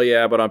 Well,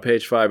 yeah, but on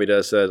page 5 he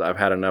does says, I've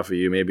had enough of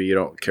you. Maybe you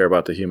don't care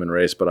about the human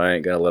race, but I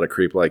ain't going to let a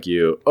creep like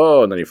you.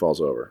 Oh, and then he falls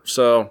over.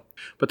 So,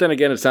 but then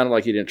again, it sounded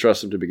like he didn't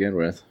trust him to begin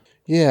with.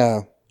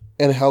 Yeah.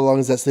 And how long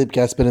has that sleep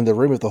gas been in the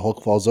room if the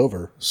Hulk falls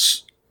over?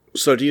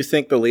 So do you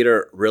think the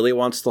leader really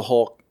wants the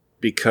Hulk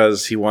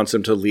because he wants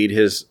him to lead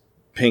his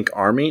pink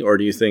army? Or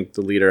do you think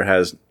the leader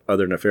has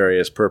other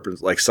nefarious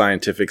purpose, like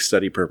scientific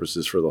study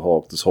purposes for the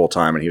Hulk this whole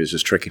time, and he was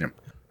just tricking him?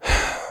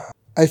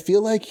 I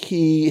feel like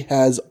he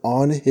has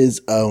on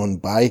his own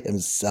by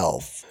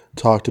himself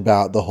talked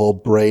about the whole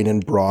brain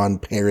and brawn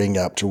pairing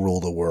up to rule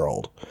the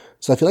world.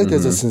 So I feel like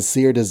there's a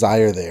sincere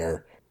desire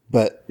there,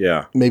 but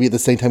maybe at the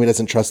same time he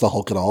doesn't trust the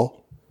Hulk at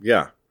all.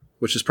 Yeah,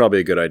 which is probably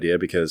a good idea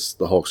because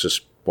the Hulk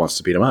just wants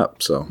to beat him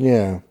up. So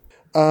yeah.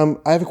 I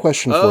have a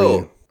question for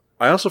you.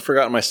 I also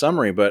forgot in my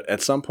summary, but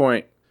at some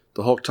point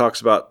the Hulk talks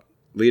about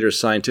leader's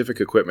scientific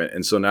equipment,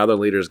 and so now the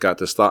leader's got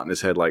this thought in his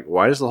head, like,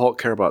 why does the Hulk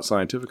care about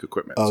scientific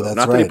equipment? Oh, so that's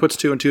not right. that he puts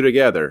 2 and 2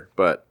 together,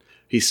 but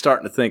he's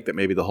starting to think that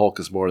maybe the Hulk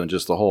is more than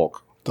just the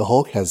Hulk. The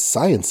Hulk has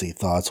science-y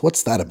thoughts.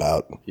 What's that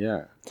about?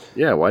 Yeah.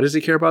 Why does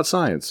he care about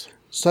science?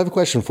 So I have a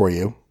question for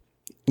you.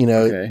 You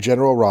know,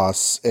 General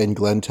Ross and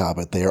Glenn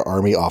Talbot, they are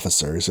Army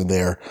officers, and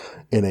they're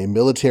in a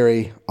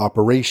military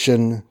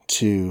operation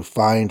to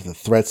find the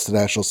threats to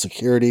national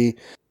security,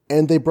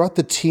 and they brought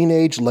the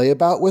teenage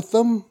layabout with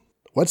them?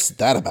 What's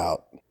that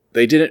about?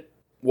 They didn't.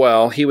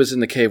 Well, he was in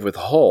the cave with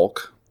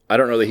Hulk. I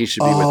don't know that he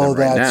should be with them right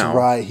now. Oh, that's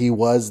right. He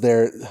was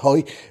there.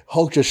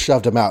 Hulk just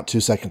shoved him out 2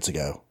 seconds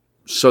ago.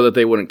 So that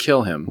they wouldn't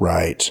kill him.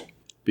 Right.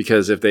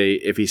 Because if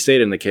he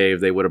stayed in the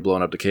cave, they would have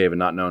blown up the cave and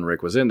not known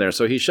Rick was in there.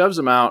 So he shoves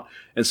him out.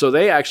 And so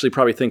they actually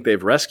probably think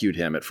they've rescued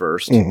him at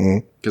first.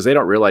 Because they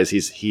don't realize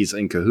he's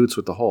in cahoots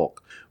with the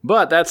Hulk.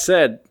 But that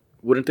said,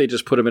 wouldn't they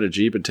just put him in a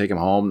Jeep and take him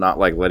home? Not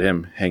like let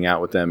him hang out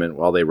with them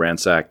while they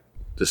ransack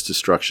this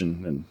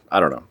destruction, and I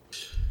don't know.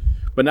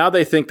 But now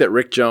they think that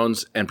Rick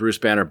Jones and Bruce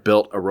Banner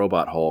built a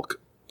robot Hulk,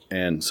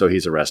 and so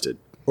he's arrested.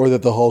 Or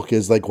that the Hulk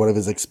is like one of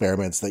his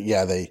experiments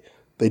that,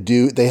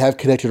 they have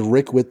connected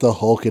Rick with the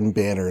Hulk and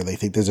Banner. They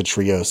think there's a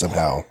trio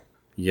somehow.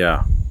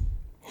 Yeah.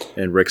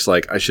 And Rick's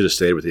like, I should have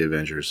stayed with the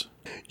Avengers.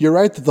 You're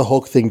right that the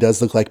Hulk thing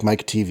does look like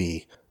Mike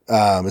TV,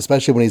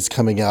 especially when he's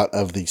coming out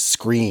of the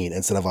screen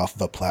instead of off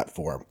of a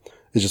platform.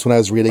 It's just when I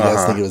was reading, I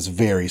was thinking it was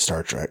very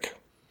Star Trek.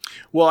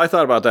 Well, I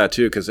thought about that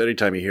too, because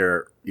anytime you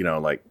hear,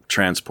 like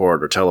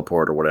transport or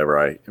teleport or whatever,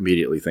 I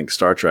immediately think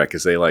Star Trek,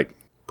 because they like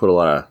put a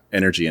lot of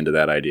energy into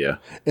that idea.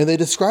 And they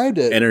described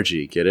it.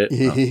 Energy, get it?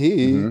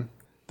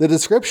 The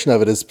description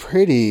of it is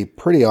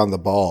pretty on the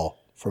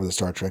ball from the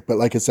Star Trek. But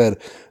like I said,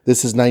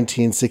 this is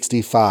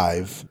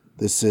 1965.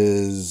 This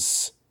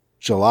is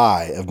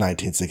July of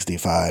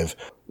 1965.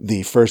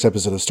 The first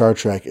episode of Star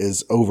Trek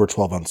is over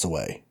 12 months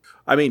away.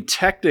 I mean,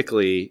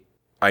 technically,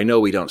 I know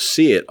we don't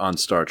see it on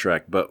Star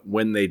Trek, but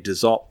when they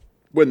dissolve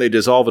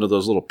into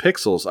those little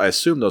pixels, I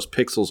assume those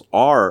pixels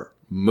are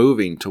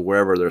moving to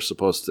wherever they're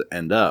supposed to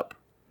end up.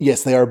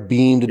 Yes, they are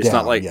beamed down.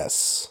 Not like,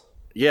 yes.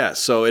 Yeah,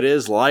 so it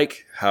is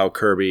like how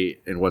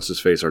Kirby and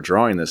What's-His-Face are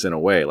drawing this in a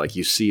way. Like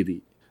you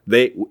see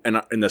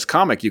and in this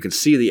comic, you can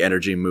see the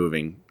energy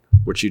moving,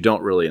 which you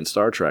don't really in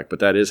Star Trek, but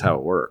that is how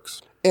it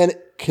works. And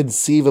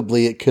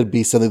conceivably, it could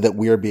be something that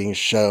we're being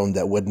shown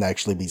that wouldn't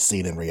actually be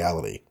seen in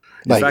reality.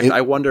 In fact,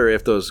 I wonder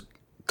if those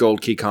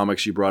Gold Key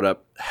comics you brought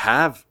up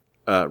have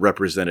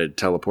represented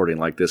teleporting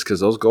like this, because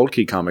those Gold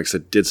Key comics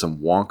that did some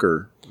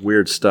wonker,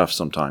 weird stuff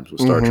sometimes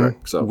with Star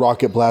Trek. So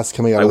rocket blast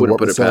coming out of the warp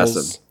put it past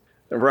cells.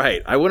 them.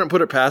 Right. I wouldn't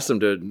put it past them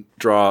to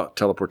draw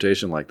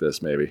teleportation like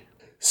this, maybe.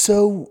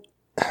 So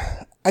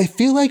I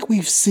feel like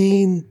we've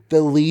seen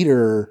the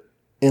leader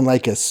in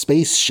like a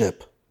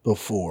spaceship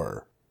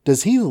before.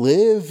 Does he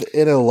live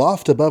in a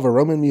loft above a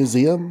Roman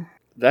museum?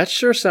 That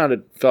sure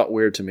felt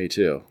weird to me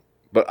too.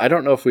 But I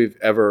don't know if we've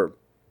ever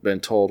been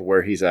told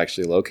where he's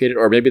actually located,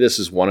 or maybe this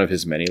is one of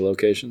his many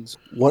locations.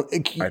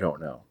 I don't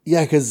know.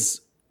 Yeah,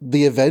 because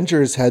the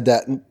Avengers had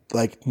that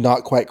like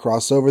not quite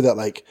crossover, that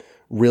like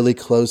really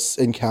close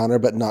encounter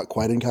but not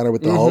quite encounter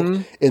with the Hulk,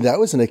 and that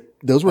was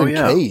those were in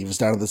caves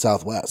down in the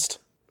Southwest.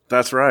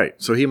 That's right.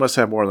 So he must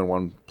have more than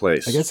one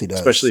place. I guess he does,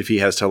 especially if he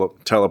has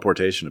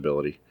teleportation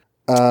ability.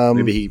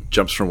 Maybe he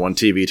jumps from one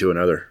TV to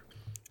another.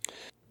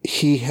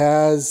 He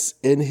has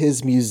in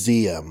his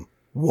museum,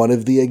 one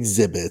of the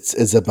exhibits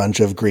is a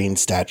bunch of green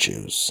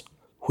statues,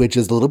 which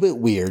is a little bit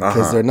weird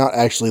because they're not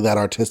actually that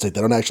artistic.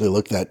 They don't actually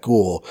look that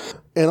cool.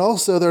 And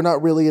also, they're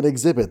not really an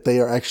exhibit.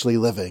 They are actually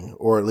living,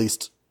 or at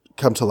least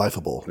come to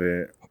lifeable.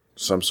 Yeah,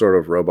 some sort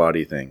of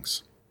robot-y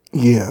things.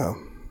 Yeah.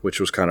 Which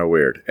was kind of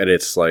weird. And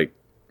it's like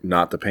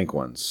not the pink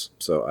ones.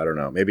 So I don't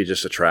know. Maybe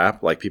just a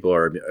trap. Like people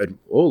are,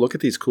 oh, look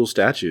at these cool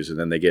statues. And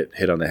then they get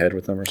hit on the head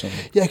with them or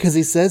something. Yeah, because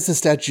he says the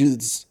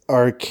statues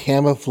are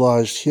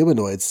camouflaged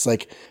humanoids. It's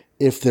like,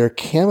 if they're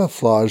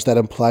camouflaged, that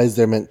implies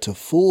they're meant to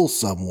fool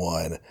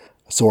someone.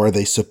 So are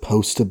they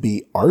supposed to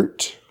be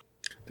art?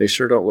 They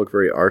sure don't look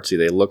very artsy.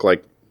 They look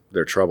like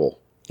they're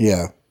trouble.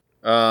 Yeah.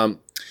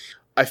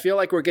 I feel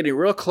like we're getting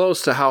real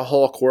close to how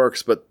Hulk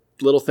works, but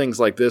little things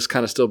like this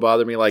kind of still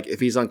bother me. Like if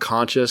he's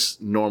unconscious,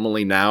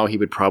 normally now he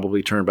would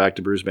probably turn back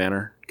to Bruce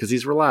Banner because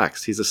he's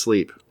relaxed. He's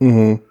asleep.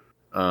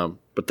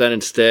 But then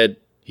instead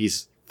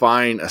he's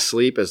fine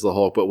asleep as the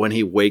Hulk, but when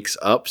he wakes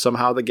up,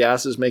 somehow the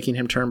gas is making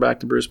him turn back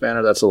to Bruce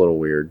Banner. That's a little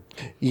weird.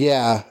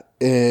 Yeah.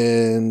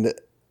 And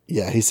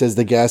yeah, he says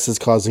the gas is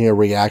causing a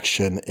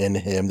reaction in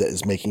him that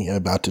is making him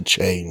about to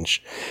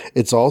change.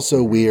 It's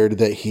also weird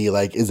that he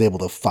like is able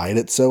to fight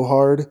it so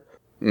hard,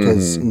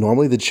 because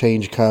normally the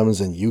change comes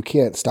and you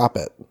can't stop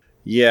it.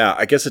 Yeah,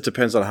 I guess it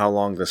depends on how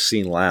long the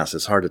scene lasts.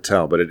 It's hard to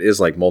tell, but it is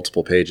like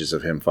multiple pages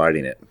of him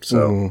fighting it.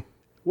 So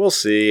we'll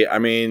see. I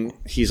mean,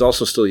 he's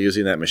also still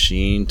using that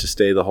machine to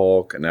stay the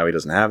Hulk, and now he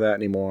doesn't have that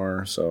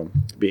anymore. So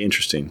it'll be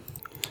interesting.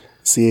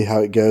 See how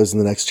it goes in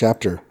the next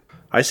chapter.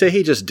 I say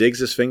he just digs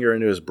his finger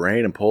into his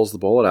brain and pulls the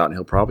bullet out, and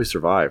he'll probably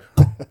survive.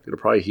 It'll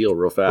probably heal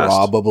real fast.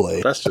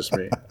 Probably. That's just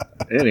me.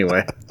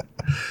 Anyway.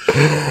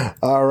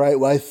 All right.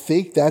 Well, I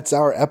think that's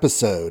our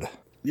episode.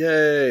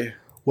 Yay.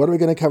 What are we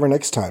going to cover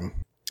next time?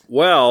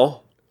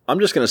 Well, I'm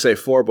just going to say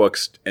 4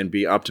 books and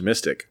be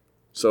optimistic.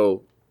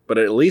 But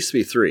at least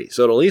be 3.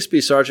 So it'll at least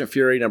be Sergeant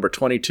Fury number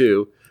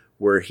 22,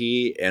 where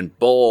he and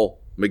Bull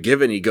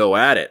McGivney go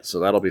at it. So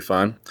that'll be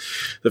fun.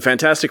 The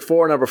Fantastic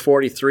Four number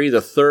 43,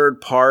 the third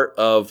part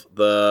of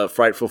the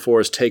Frightful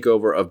Four's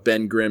takeover of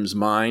Ben Grimm's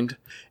mind.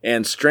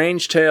 And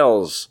Strange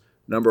Tales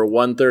number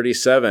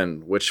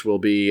 137, which will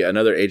be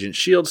another Agent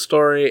S.H.I.E.L.D.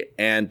 story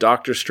and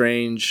Doctor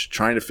Strange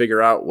trying to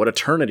figure out what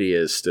eternity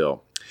is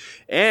still.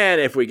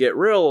 And if we get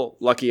real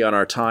lucky on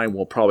our time,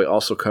 we'll probably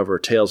also cover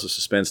Tales of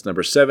Suspense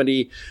number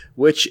 70,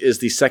 which is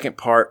the second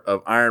part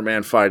of Iron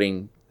Man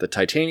fighting the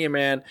Titanium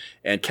Man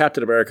and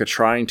Captain America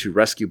trying to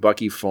rescue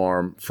Bucky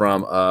from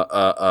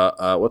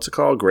what's it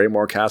called?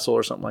 Greymore Castle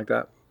or something like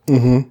that?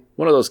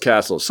 One of those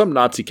castles. Some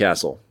Nazi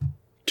castle.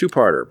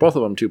 2-parter. Both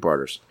of them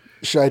 2-parters.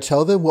 Should I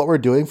tell them what we're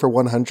doing for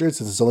 100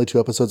 since it's only 2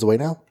 episodes away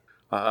now?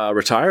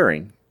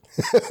 Retiring.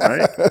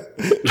 Right?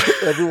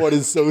 Everyone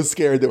is so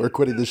scared that we're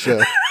quitting the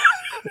show.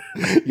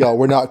 Y'all,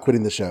 we're not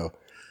quitting the show.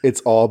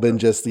 It's all been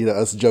just,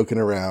 us joking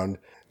around.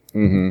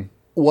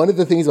 One of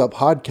the things about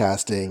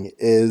podcasting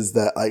is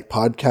that like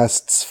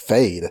podcasts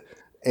fade.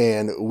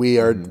 And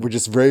we're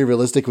just very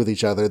realistic with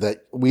each other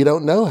that we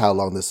don't know how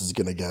long this is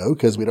going to go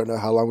because we don't know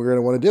how long we're going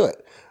to want to do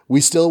it.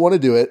 We still want to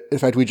do it. In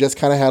fact, we just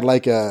kind of had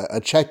like a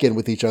check-in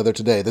with each other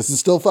today. This is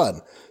still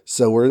fun.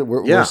 So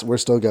we're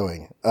still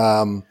going.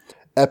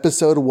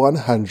 Episode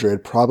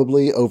 100,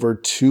 probably over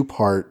 2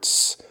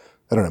 parts.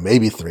 I don't know,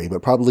 maybe 3,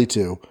 but probably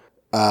 2.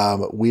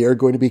 We are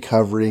going to be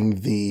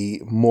covering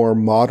the more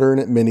modern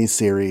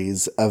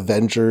miniseries,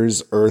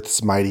 Avengers: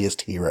 Earth's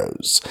Mightiest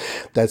Heroes.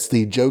 That's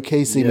the Joe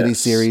Casey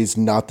miniseries,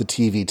 not the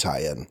TV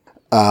tie-in.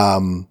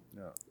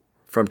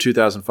 From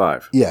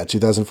 2005. Yeah,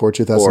 2004,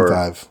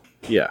 2005.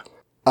 Yeah.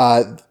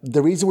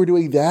 The reason we're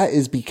doing that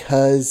is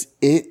because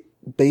it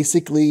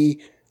basically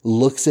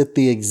looks at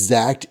the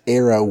exact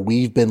era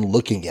we've been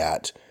looking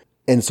at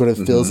and sort of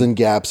fills in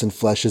gaps and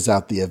fleshes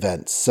out the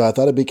events. So I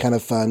thought it'd be kind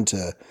of fun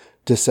to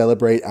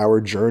celebrate our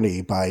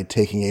journey by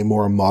taking a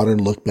more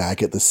modern look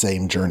back at the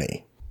same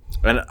journey.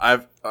 And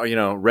I've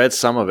read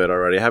some of it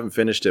already. I haven't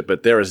finished it,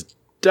 but there is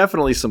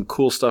definitely some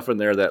cool stuff in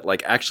there that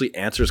like actually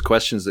answers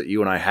questions that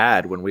you and I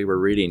had when we were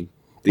reading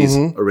these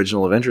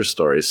original Avengers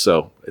stories.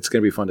 So it's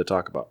going to be fun to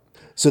talk about.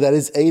 So that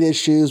is 8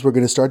 issues. We're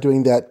going to start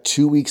doing that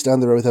 2 weeks down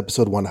the road with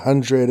episode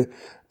 100.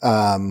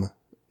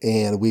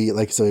 And we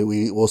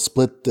will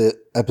split the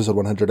episode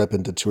 100 up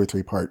into 2 or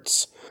 3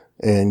 parts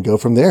and go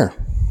from there.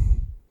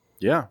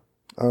 Yeah.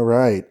 All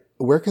right.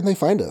 Where can they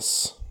find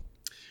us?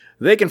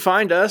 They can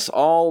find us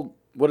all,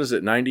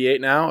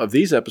 98 now of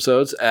these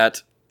episodes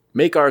at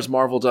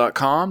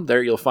makeoursmarvel.com.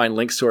 There you'll find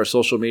links to our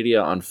social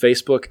media on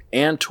Facebook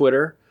and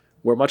Twitter.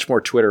 We're much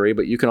more Twittery,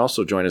 but you can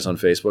also join us on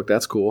Facebook.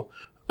 That's cool.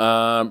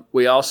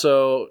 We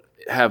also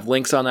have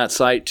links on that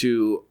site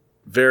to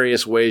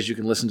various ways you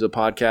can listen to the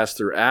podcast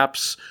through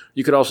apps.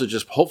 You could also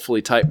just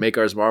hopefully type Make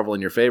Ours Marvel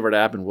in your favorite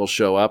app and we'll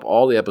show up.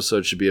 All the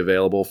episodes should be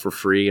available for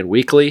free and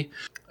weekly.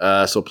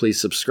 So please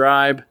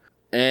subscribe.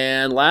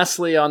 And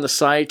lastly, on the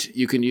site,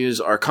 you can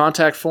use our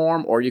contact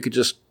form or you could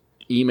just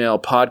email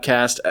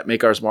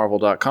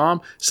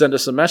podcast@makeoursmarvel.com, send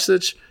us a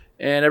message,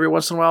 and every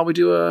once in a while we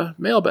do a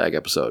mailbag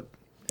episode.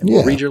 And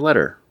we'll read your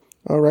letter.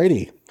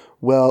 Alrighty.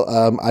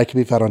 Well, I can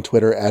be found on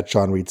Twitter at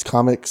John Reads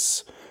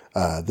Comics.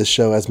 This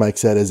show, as Mike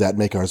said, is at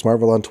Make Ours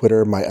Marvel on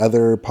Twitter. My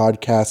other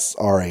podcasts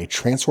are a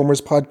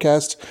Transformers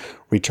podcast,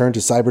 Return to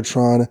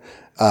Cybertron.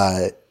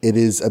 It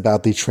is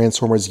about the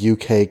Transformers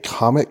UK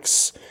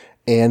comics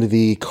and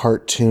the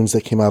cartoons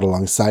that came out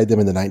alongside them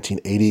in the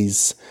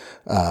 1980s.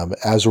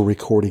 As we're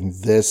recording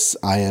this,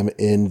 I am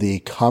in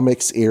the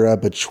comics era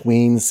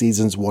between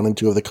seasons 1 and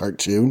 2 of the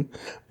cartoon,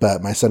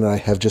 but my son and I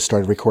have just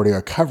started recording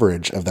our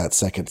coverage of that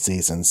second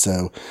season.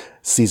 So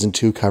season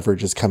 2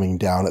 coverage is coming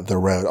down the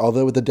road.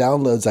 Although with the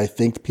downloads, I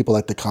think people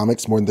like the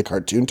comics more than the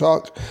cartoon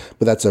talk,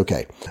 but that's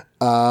okay.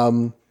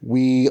 I'm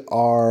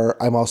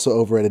also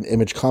over at an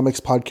Image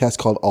Comics podcast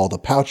called All the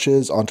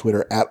Pouches on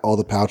Twitter at All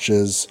the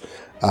Pouches.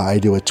 I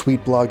do a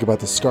tweet blog about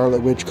the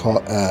Scarlet Witch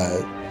called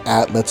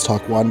at Let's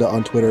Talk Wanda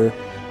on Twitter.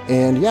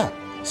 And yeah,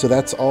 so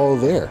that's all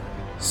there.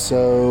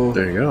 So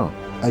there you go.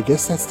 I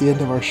guess that's the end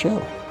of our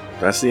show.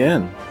 That's the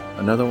end.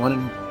 Another one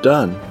and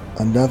done.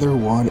 Another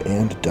one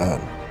and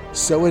done.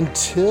 So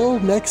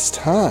until next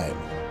time,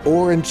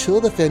 or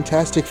until the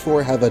Fantastic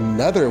Four have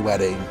another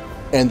wedding,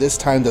 and this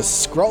time the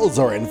Skrulls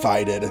are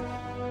invited,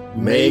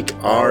 Make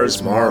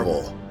Ours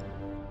Marvel.